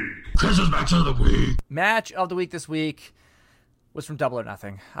the week. Chris's match of the week. Match of the week this week was from Double or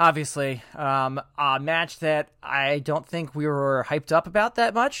Nothing. Obviously, a match that I don't think we were hyped up about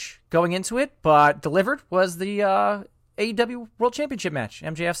that much going into it, but delivered was the AEW World Championship match.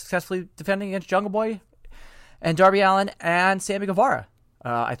 MJF successfully defending against Jungle Boy and Darby Allin and Sammy Guevara.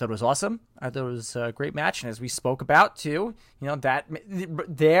 I thought it was awesome. I thought it was a great match, and as we spoke about too, that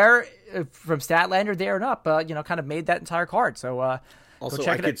there from Statlander there and up, kind of made that entire card. So also,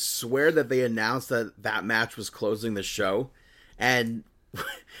 I could swear that they announced that match was closing the show, and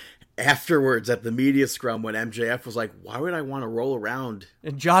afterwards at the media scrum when MJF was like, "Why would I want to roll around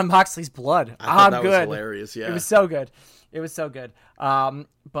in John Moxley's blood?" I thought that was hilarious. Yeah, it was so good. It was so good. And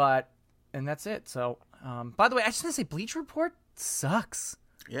that's it. So, by the way, I just want to say, Bleacher Report sucks.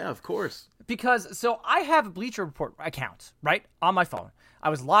 Yeah, of course. Because, so I have a Bleacher Report account, right, on my phone. I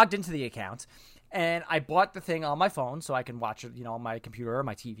was logged into the account, and I bought the thing on my phone so I can watch it, on my computer or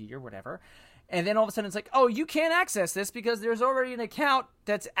my TV or whatever. And then all of a sudden it's like, oh, you can't access this because there's already an account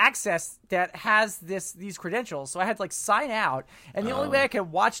that's accessed that has these credentials. So I had to sign out, and the only way I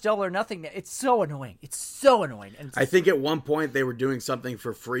could watch Double or Nothing, it's so annoying. It's so annoying. And I think at one point they were doing something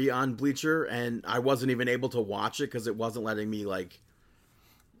for free on Bleacher, and I wasn't even able to watch it because it wasn't letting me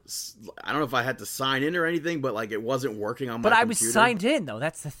I don't know if I had to sign in or anything, but it wasn't working on my computer. But I was signed in, though.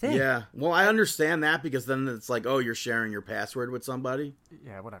 That's the thing. Yeah. Well, I understand that because then it's oh, you're sharing your password with somebody.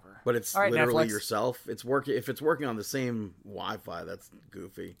 Yeah, whatever. But it's all right, literally Netflix. Yourself. It's working. If it's working on the same Wi-Fi, that's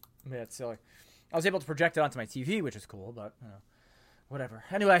goofy. Yeah, it's silly. I was able to project it onto my TV, which is cool, but whatever.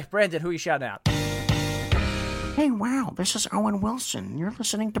 Anyway, Brandon, who are you shouting out? Hey, wow, this is Owen Wilson. You're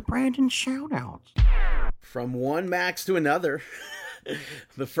listening to Brandon's Shoutouts. From one Max to another.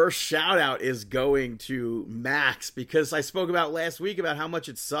 The first shout out is going to Max because I spoke about last week about how much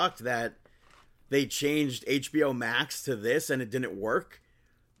it sucked that they changed HBO Max to this and it didn't work.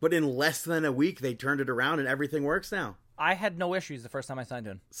 But in less than a week, they turned it around and everything works now. I had no issues the first time I signed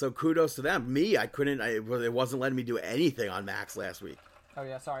in. So kudos to them. Me, I couldn't. It wasn't letting me do anything on Max last week. Oh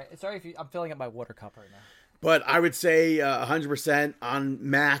yeah, sorry. Sorry if I'm filling up my water cup right now. But I would say 100% on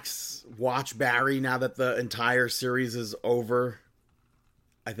Max. Watch Barry now that the entire series is over.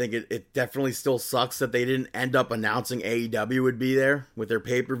 I think it definitely still sucks that they didn't end up announcing AEW would be there with their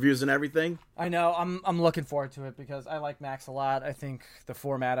pay-per-views and everything. I know. I'm looking forward to it because I like Max a lot. I think the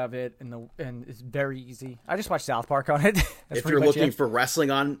format of it and it's very easy. I just watched South Park on it. If you're looking for wrestling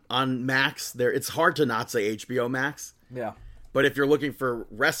on Max, it's hard to not say HBO Max. Yeah. But if you're looking for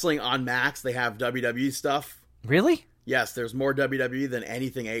wrestling on Max, they have WWE stuff. Really? Yes, there's more WWE than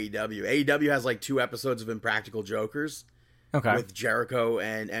anything AEW. AEW has 2 episodes of Impractical Jokers. Okay. With Jericho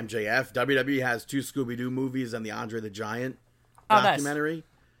and MJF. WWE has 2 Scooby-Doo movies and the Andre the Giant nice. documentary.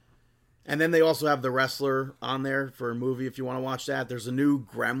 And then they also have The Wrestler on there for a movie if you want to watch that. There's a new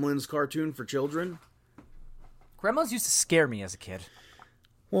Gremlins cartoon for children. Gremlins used to scare me as a kid.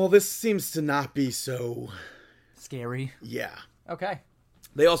 Well, this seems to not be so... Scary. Yeah. Okay.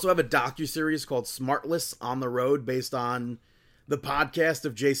 They also have a docuseries called Smartless on the Road based on the podcast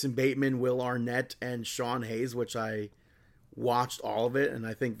of Jason Bateman, Will Arnett, and Sean Hayes, which I watched all of it, and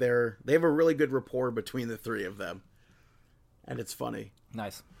I think they have a really good rapport between the 3 of them, and it's funny.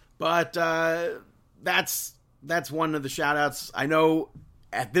 Nice. But that's one of the shout-outs. I know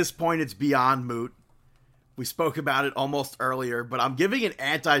at this point it's beyond moot. We spoke about it almost earlier, but I'm giving an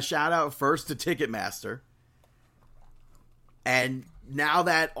anti-shout-out first to Ticketmaster. And now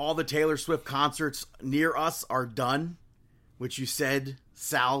that all the Taylor Swift concerts near us are done, which you said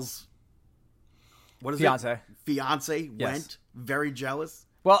Sal's fiance went, very jealous.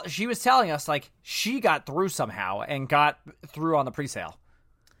 Well, she was telling us she got through somehow and got through on the pre-sale.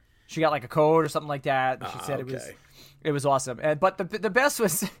 She got a code or something like that. She said it was awesome. But the best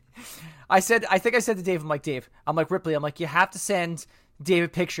was, I think I said to Dave, Dave, Ripley, you have to send Dave a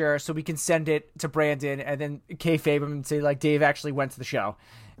picture so we can send it to Brandon and then kayfabe him and say Dave actually went to the show.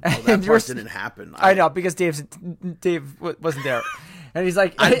 Well, that part didn't happen. I know because Dave wasn't there. And he's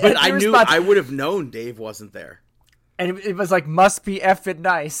like, but I knew I would have known Dave wasn't there. And it was must be effing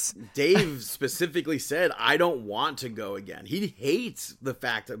nice. Dave specifically said, I don't want to go again. He hates the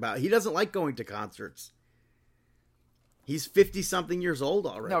fact he doesn't like going to concerts. He's 50-something years old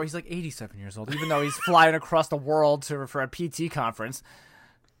already. No, he's 87 years old, even though he's flying across the world for a PT conference.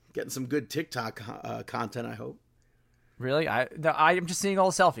 Getting some good TikTok content, I hope. Really? I'm just seeing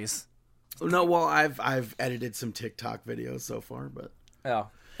all the selfies. No, well, I've edited some TikTok videos so far, but... Oh.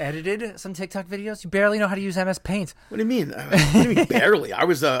 Edited some TikTok videos? You barely know how to use MS Paint. What do you mean? What do you mean barely? I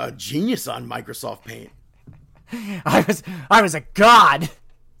was a genius on Microsoft Paint. I was a god.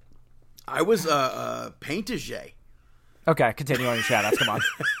 I was a paintage. Okay, continue on your shout-outs. Come on.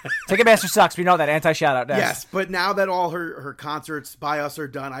 Ticketmaster sucks. We know that. Anti-shout-out. Yes, but now that all her concerts by us are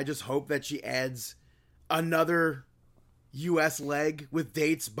done, I just hope that she adds another U.S. leg with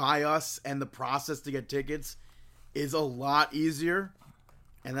dates by us, and the process to get tickets is a lot easier,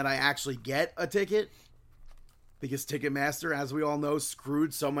 and that I actually get a ticket, because Ticketmaster, as we all know,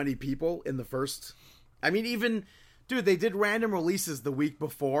 screwed so many people in the first... I mean, even... Dude, they did random releases the week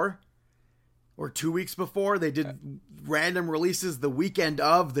before, or 2 weeks before. They did random releases the weekend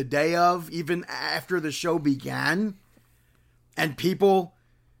of, the day of, even after the show began. And people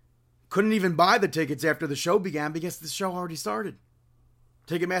couldn't even buy the tickets after the show began because the show already started.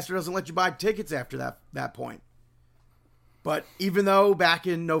 Ticketmaster doesn't let you buy tickets after that point. But even though back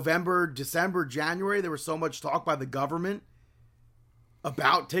in November, December, January, there was so much talk by the government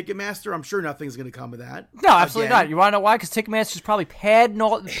about Ticketmaster. I'm sure nothing's going to come of that. No, absolutely not. You want to know why? Because Ticketmaster's probably padding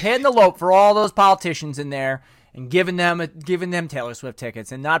the lope for all those politicians in there and giving them Taylor Swift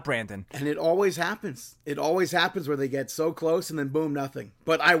tickets and not Brandon. And it always happens. It always happens where they get so close and then boom, nothing.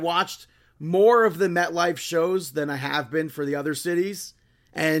 But I watched more of the MetLife shows than I have been for the other cities,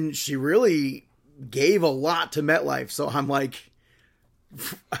 and she really gave a lot to MetLife. So I'm like,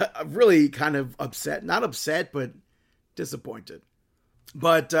 really kind of upset. Not upset, but disappointed.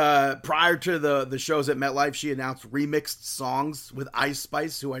 But prior to the shows at MetLife, she announced remixed songs with Ice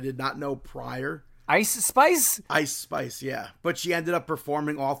Spice, who I did not know prior. Ice Spice? Ice Spice, yeah. But she ended up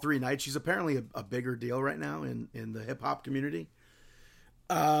performing all 3 nights. She's apparently a bigger deal right now in the hip-hop community.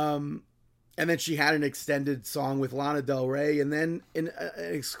 And then she had an extended song with Lana Del Rey, and then an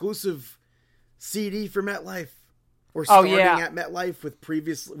exclusive CD for MetLife. Or starting at MetLife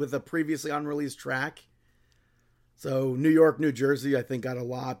with a previously unreleased track. So New York, New Jersey, I think got a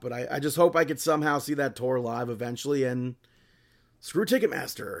lot, but I just hope I could somehow see that tour live eventually, and screw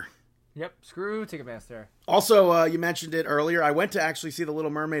Ticketmaster. Yep, screw Ticketmaster. Also, you mentioned it earlier. I went to actually see The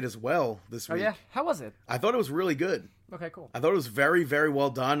Little Mermaid as well this week. Oh, yeah? How was it? I thought it was really good. Okay, cool. I thought it was very, very well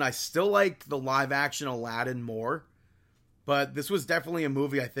done. I still like the live-action Aladdin more, but this was definitely a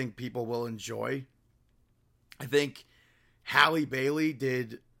movie I think people will enjoy. I think Halle Bailey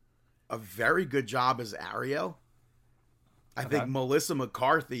did a very good job as Ariel. I think Melissa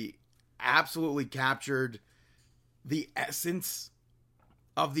McCarthy absolutely captured the essence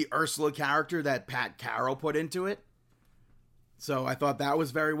of the Ursula character that Pat Carroll put into it. So I thought that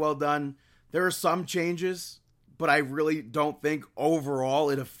was very well done. There are some changes, but I really don't think overall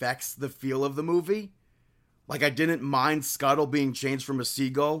it affects the feel of the movie. Like, I didn't mind Scuttle being changed from a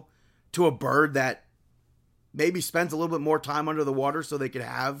seagull to a bird that maybe spends a little bit more time under the water so they could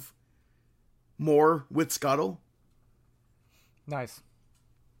have more with Scuttle. Nice.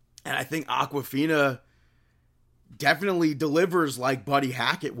 And I think Awkwafina definitely delivers like Buddy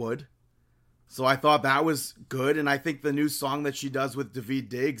Hackett would. So I thought that was good. And I think the new song that she does with Daveed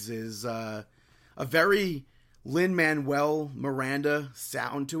Diggs is a very Lin-Manuel Miranda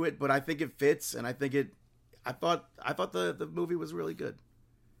sound to it, but I think it fits. And I think I thought the movie was really good.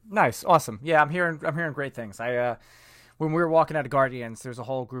 Nice. Awesome. Yeah, I'm hearing great things. When we were walking out of Guardians, there's a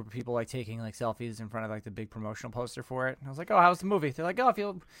whole group of people like taking like selfies in front of like the big promotional poster for it. And I was like, "Oh, how's the movie?" They're like, "Oh, if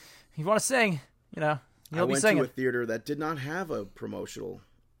you want to sing, you'll be singing." I went to a theater that did not have a promotional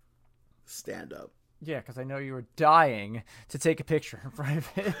stand-up. Yeah, because I know you were dying to take a picture in front of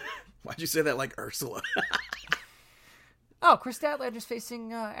it. Why'd you say that like Ursula? Oh, Chris Statlander's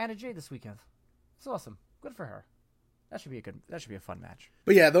facing Anna Jay this weekend. It's awesome. Good for her. That should be a fun match.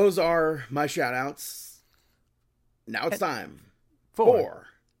 But yeah, those are my shout-outs. Now it's time for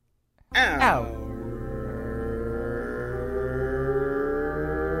Ow.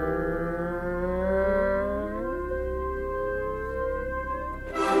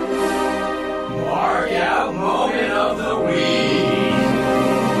 Mark Out Moment of the Week.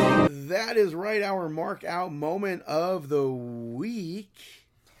 That is right, our Mark Out Moment of the Week.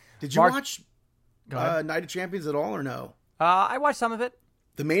 Did you watch Night of Champions at all or no? I watched some of it.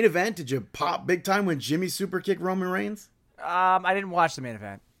 The main event, did you pop big time when Jimmy super kicked Roman Reigns? I didn't watch the main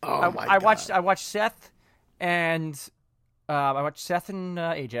event. Oh my God. I watched Seth and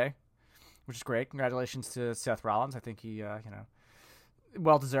AJ, which is great. Congratulations to Seth Rollins. I think he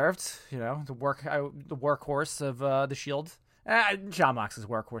well deserved. The workhorse of the Shield. John Moxley's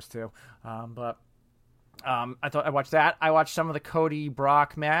workhorse too. But I thought I watched that. I watched some of the Cody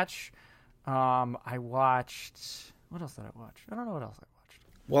Brock match. I watched, what else did I watch? I don't know what else I watched.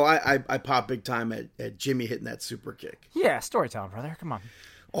 Well, I popped big time at Jimmy hitting that super kick. Yeah, storytelling, brother. Come on.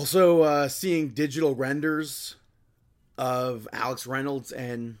 Also, seeing digital renders of Alex Reynolds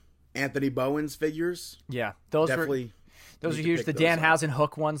and Anthony Bowen's figures. Yeah, those are huge. The Danhausen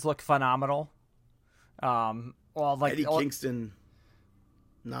Hook ones look phenomenal. Eddie Kingston,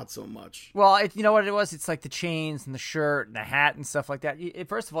 not so much. Well, you know what it was? It's like the chains and the shirt and the hat and stuff like that.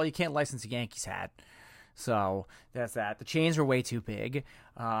 First of all, you can't license a Yankees hat. So that's that. The chains were way too big.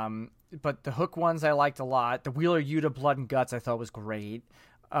 But the Hook ones I liked a lot. The Wheeler Yuta Blood and Guts I thought was great.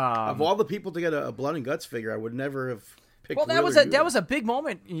 Of all the people to get a Blood and Guts figure, I would never have picked Well, Wheeler that was a big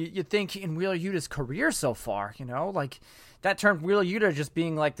moment, you'd think, in Wheeler Yuta's career so far. Like that turned Wheeler Yuta just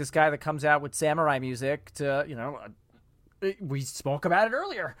being like this guy that comes out with samurai music to, we spoke about it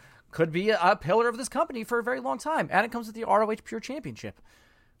earlier. Could be a pillar of this company for a very long time. And it comes with the ROH Pure Championship,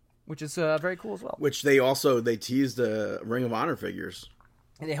 which is very cool as well. Which they teased Ring of Honor figures.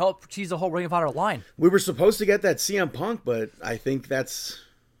 And they helped tease the whole Ring of Honor line. We were supposed to get that CM Punk, but I think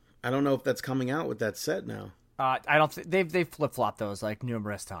I don't know if that's coming out with that set now. I don't think they've flip flopped those like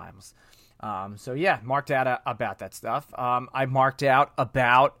numerous times. So yeah, marked out about that stuff. I marked out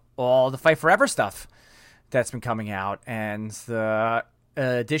about all the Fight Forever stuff that's been coming out and the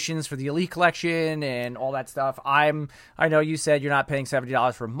additions for the Elite Collection and all that stuff. I know you said you're not paying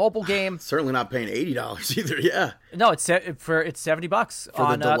 $70 for a mobile game. Certainly not paying $80 either. Yeah. No, it's $70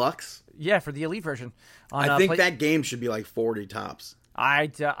 for the deluxe. Yeah, for the Elite version. I think that game should be like 40 tops.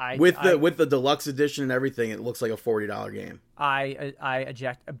 With the deluxe edition and everything, it looks like a $40 game. I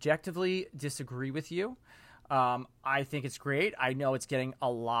objectively disagree with you. I think it's great. I know it's getting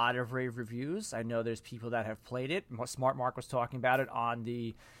a lot of rave reviews. I know there's people that have played it. Smart Mark was talking about it on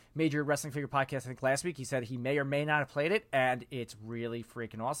the Major Wrestling Figure podcast, I think last week. He said he may or may not have played it, and it's really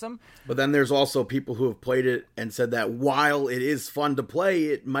freaking awesome. But then there's also people who have played it and said that while it is fun to play,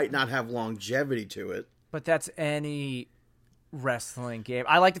 it might not have longevity to it. But that's any wrestling game.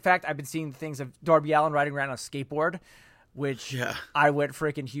 I like the fact I've been seeing things of Darby Allin riding around on a skateboard, which I went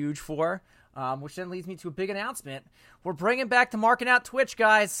freaking huge for. Which then leads me to a big announcement. We're bringing back the Markin Out Twitch,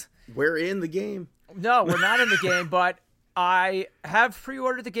 guys. We're in the game. No, we're not in the game, but I have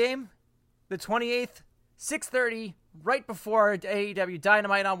pre-ordered the game the 28th, 6:30, right before AEW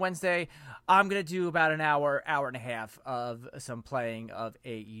Dynamite on Wednesday. I'm going to do about an hour and a half of some playing of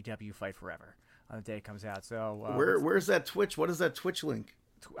AEW Fight Forever on the day it comes out. So where's that Twitch? What is that Twitch link?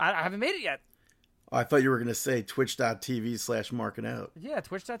 I haven't made it yet. Oh, I thought you were going to say twitch.tv/markingout. Yeah,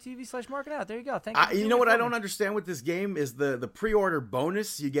 twitch.tv/markingout. There you go. Thank you. You know what I don't understand with this game is the pre-order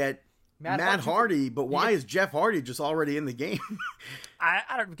bonus. You get Matt Hardy, but why is Jeff Hardy just already in the game?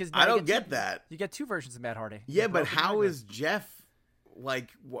 I don't get that. You get two versions of Matt Hardy. Yeah, but how is Jeff,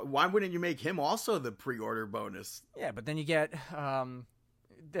 like, why wouldn't you make him also the pre-order bonus? Yeah, but then you get the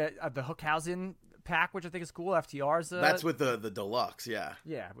Hookhausen pack, which I think is cool. FTR's that's with the deluxe, yeah.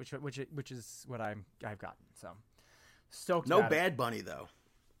 Yeah, which is what I've gotten. So stoked. No Bad Bunny though.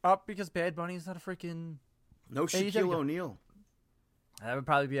 Because Bad Bunny is not a freaking no Shaquille O'Neal. That would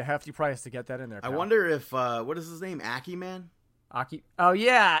probably be a hefty price to get that in there. Pal. I wonder if what is his name? Aki Man. Aki. Oh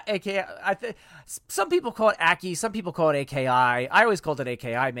yeah, AKI. Some people call it Aki. Some people call it AKI. I always called it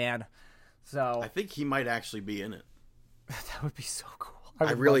AKI Man. So I think he might actually be in it. That would be so cool.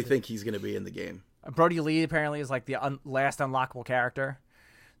 I really think he's going to be in the game. Brody Lee apparently is like the last unlockable character.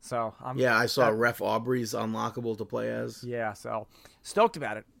 So I saw Ref Aubrey's unlockable to play as. Yeah, so stoked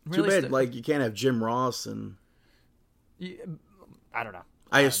about it. Really too bad, like you can't have Jim Ross and. I don't know.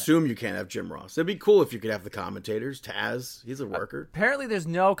 I assume you can't have Jim Ross. It'd be cool if you could have the commentators. Taz, he's a worker. Apparently, there's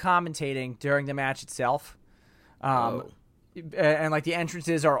no commentating during the match itself, and like the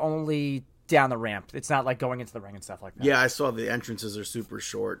entrances are only down the ramp. It's not like going into the ring and stuff like that. Yeah, I saw the entrances are super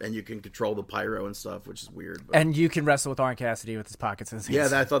short, and you can control the pyro and stuff, which is weird. But... And you can wrestle with Orange Cassidy with his pockets in his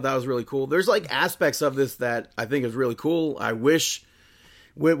hands. Yeah, I thought that was really cool. There's like aspects of this that I think is really cool. I wish,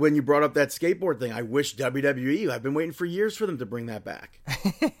 when you brought up that skateboard thing, I wish WWE, I've been waiting for years for them to bring that back.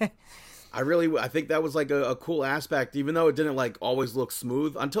 I think that was like a cool aspect, even though it didn't like always look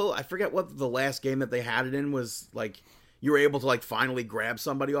smooth until I forget what the last game that they had it in was like. You were able to like finally grab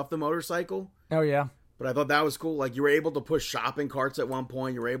somebody off the motorcycle. Oh yeah. But I thought that was cool. Like you were able to push shopping carts at one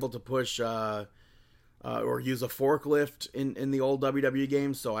point. You were able to push or use a forklift in the old WWE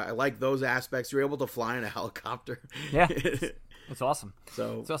games. So I like those aspects. You were able to fly in a helicopter. Yeah. It's awesome.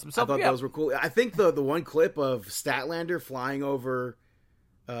 So, it's awesome. I thought those were cool. I think the one clip of Statlander flying over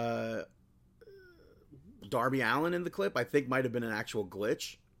Darby Allin in the clip, I think might have been an actual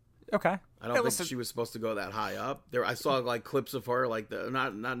glitch. Okay. I don't think she was supposed to go that high up. There, I saw like clips of her, like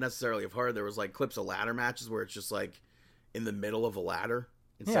not necessarily of her. There was like clips of ladder matches where it's just like in the middle of a ladder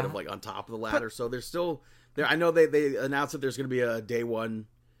instead of like on top of the ladder. So there's still there. I know they announced that there's going to be a day one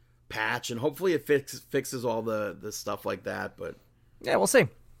patch, and hopefully it fixes all the stuff like that. But yeah, we'll see.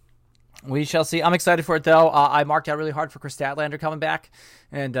 We shall see. I'm excited for it though. I marked out really hard for Chris Statlander coming back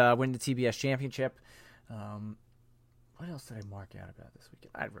and winning the TBS championship. What else did I mark out about this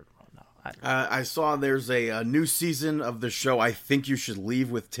weekend? I saw there's a new season of the show I Think You Should Leave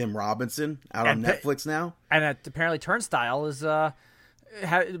with Tim Robinson out on Netflix now. And apparently Turnstile is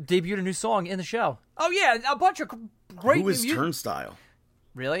debuted a new song in the show. Oh, yeah, a bunch of great Who is Turnstile?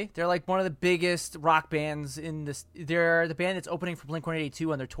 Really? They're like one of the biggest rock bands in this. They're the band that's opening for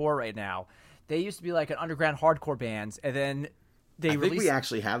Blink-182 on their tour right now. They used to be like an underground hardcore band, and then... I think we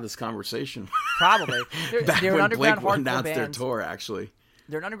actually have this conversation. Probably. They're an underground Blink hardcore announced band. their tour, actually.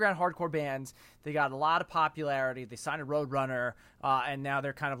 They're an underground hardcore band. They got a lot of popularity. They signed a Roadrunner, and now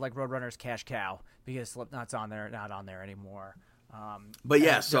they're kind of like Roadrunner's cash cow because Slipknot's not on there anymore. But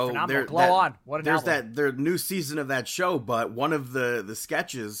yeah, so there's their new season of that show. But one of the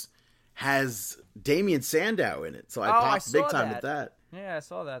sketches has Damian Sandow in it. So I I popped saw big time that. with that. Yeah, I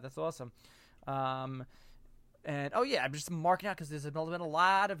saw that. That's awesome. And I'm just marking out because there's been a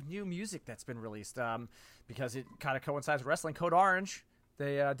lot of new music that's been released. Because it kind of coincides with wrestling. Code Orange,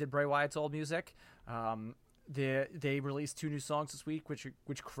 they did Bray Wyatt's old music. They released 2 new songs this week,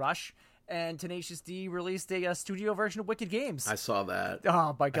 which crush. And Tenacious D released a studio version of Wicked Games. I saw that.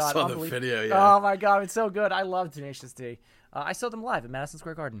 Oh my god! I saw the video. Yeah. Oh my god, it's so good. I love Tenacious D. I saw them live at Madison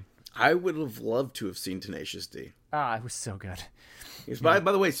Square Garden. I would have loved to have seen Tenacious D. It was so good. By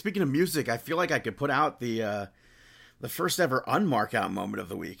the way, speaking of music, I feel like I could put out the first ever unmark out moment of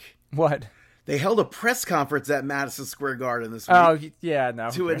the week. What? They held a press conference at Madison Square Garden this week. Oh yeah, no.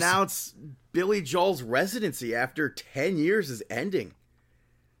 To announce Billy Joel's residency after 10 years is ending.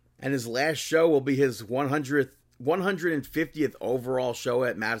 And his last show will be his 150th overall show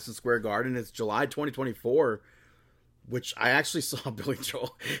at Madison Square Garden. It's July 2024, which I actually saw Billy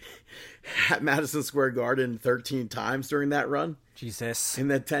Joel at Madison Square Garden 13 times during that run. Jesus. In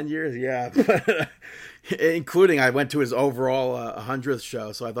that 10 years, yeah. Including I went to his overall 100th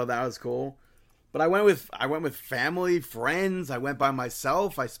show, so I thought that was cool. But I went with family, friends. I went by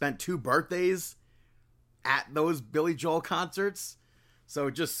myself. I spent 2 birthdays at those Billy Joel concerts. So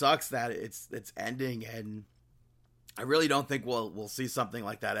it just sucks that it's ending, and I really don't think we'll see something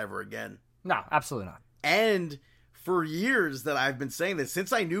like that ever again. No, absolutely not. And for years that I've been saying this,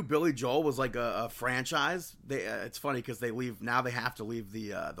 since I knew Billy Joel was like a franchise, it's funny because they have to leave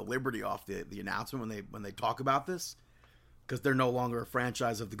the Liberty off the announcement when they talk about this, because they're no longer a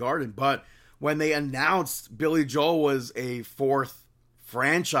franchise of the Garden. But when they announced Billy Joel was a 4th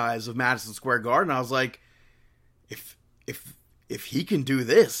franchise of Madison Square Garden, I was like, if he can do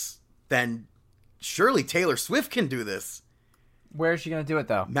this, then surely Taylor Swift can do this. Where is she going to do it,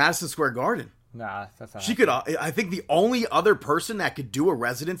 though? Madison Square Garden. Nah, that's not. She could. I think the only other person that could do a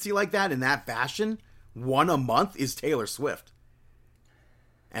residency like that in that fashion, one a month, is Taylor Swift.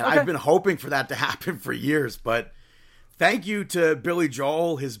 And Okay. I've been hoping for that to happen for years. But thank you to Billy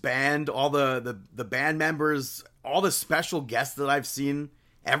Joel, his band, all the band members, all the special guests that I've seen,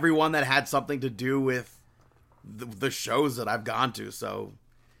 everyone that had something to do with the shows that I've gone to. So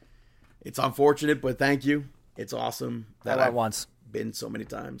it's unfortunate, but thank you. It's awesome that I've once been so many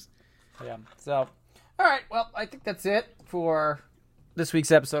times. Yeah. So, all right. Well, I think that's it for this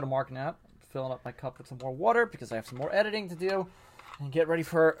week's episode of Marking Out. Filling up my cup with some more water because I have some more editing to do and get ready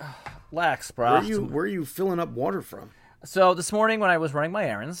for Lex, bro. Where are you filling up water from? So this morning when I was running my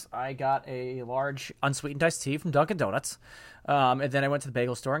errands, I got a large unsweetened iced tea from Dunkin' Donuts. And then I went to the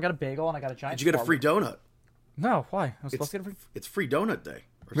bagel store and got a bagel, and I got a giant. Did you get a free donut? No, why? I was supposed to get a free. It's free donut day.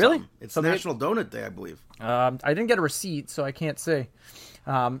 Really? Something. It's So National Donut Day, I believe. I didn't get a receipt, so I can't say.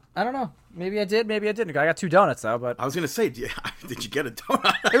 I don't know. Maybe I did. Maybe I didn't. I got 2 donuts though. But I was gonna say, did you get a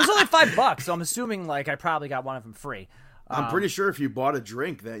donut? it was only $5, so I'm assuming like I probably got one of them free. I'm pretty sure if you bought a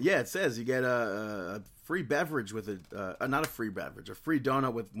drink, that it says you get a free beverage with not a free beverage, a free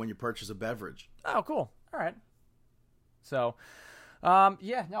donut when you purchase a beverage. Oh, cool. All right. So, I'm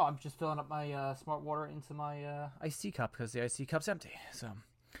just filling up my smart water into my iced tea cup because the iced tea cup's empty. So,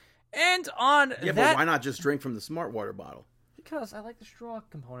 and on Yeah, but why not just drink from the smart water bottle? Because I like the straw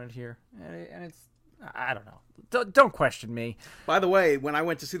component here, and it's I don't know. Don't question me. By the way, when I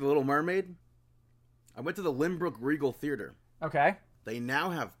went to see The Little Mermaid, I went to the Lynbrook Regal Theater. Okay. They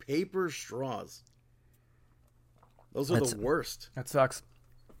now have paper straws. Those are the worst. That sucks.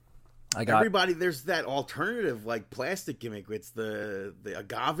 Everybody, there's that alternative like plastic gimmick. It's the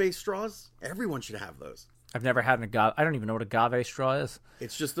agave straws. Everyone should have those. I've never had an agave. I don't even know what agave straw is.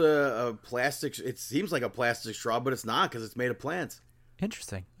 It's just a plastic. It seems like a plastic straw, but it's not because it's made of plants.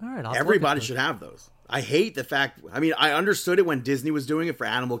 Interesting. All right. Everybody should have those. I hate the fact. I mean, I understood it when Disney was doing it for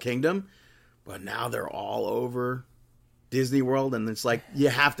Animal Kingdom, but now they're all over Disney World, and it's like you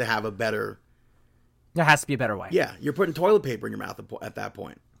have to have a better. There has to be a better way. Yeah, you're putting toilet paper in your mouth at that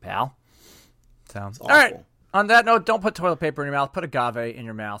point, pal. Sounds awful. All right. On that note, don't put toilet paper in your mouth. Put agave in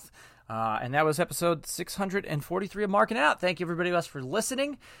your mouth. And that was episode 643 of Markin' Out. Thank you, everybody else, for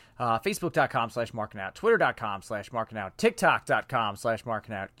listening. Facebook.com/MarkinOut, Twitter.com/MarkinOut,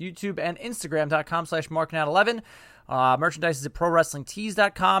 TikTok.com/MarkinOut, YouTube and Instagram.com/MarkinOut11. Merchandise is at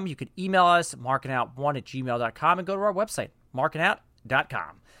ProWrestlingTees.com. You can email us, markinout1@gmail.com, and go to our website,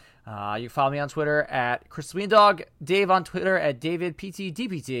 markinout.com. You can follow me on Twitter at Chris Weendog, Dave on Twitter at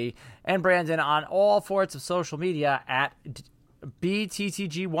DavidPTDPT, and Brandon on all sorts of social media at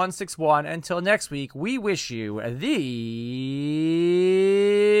BTTG161. Until next week, we wish you the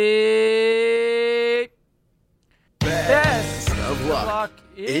best of luck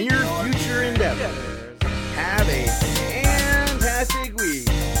in your future endeavors. Have a fantastic week.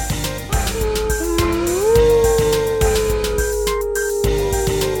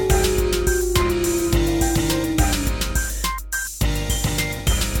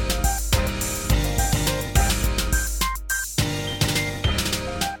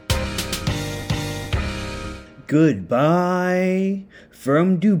 Goodbye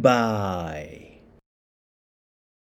from Dubai.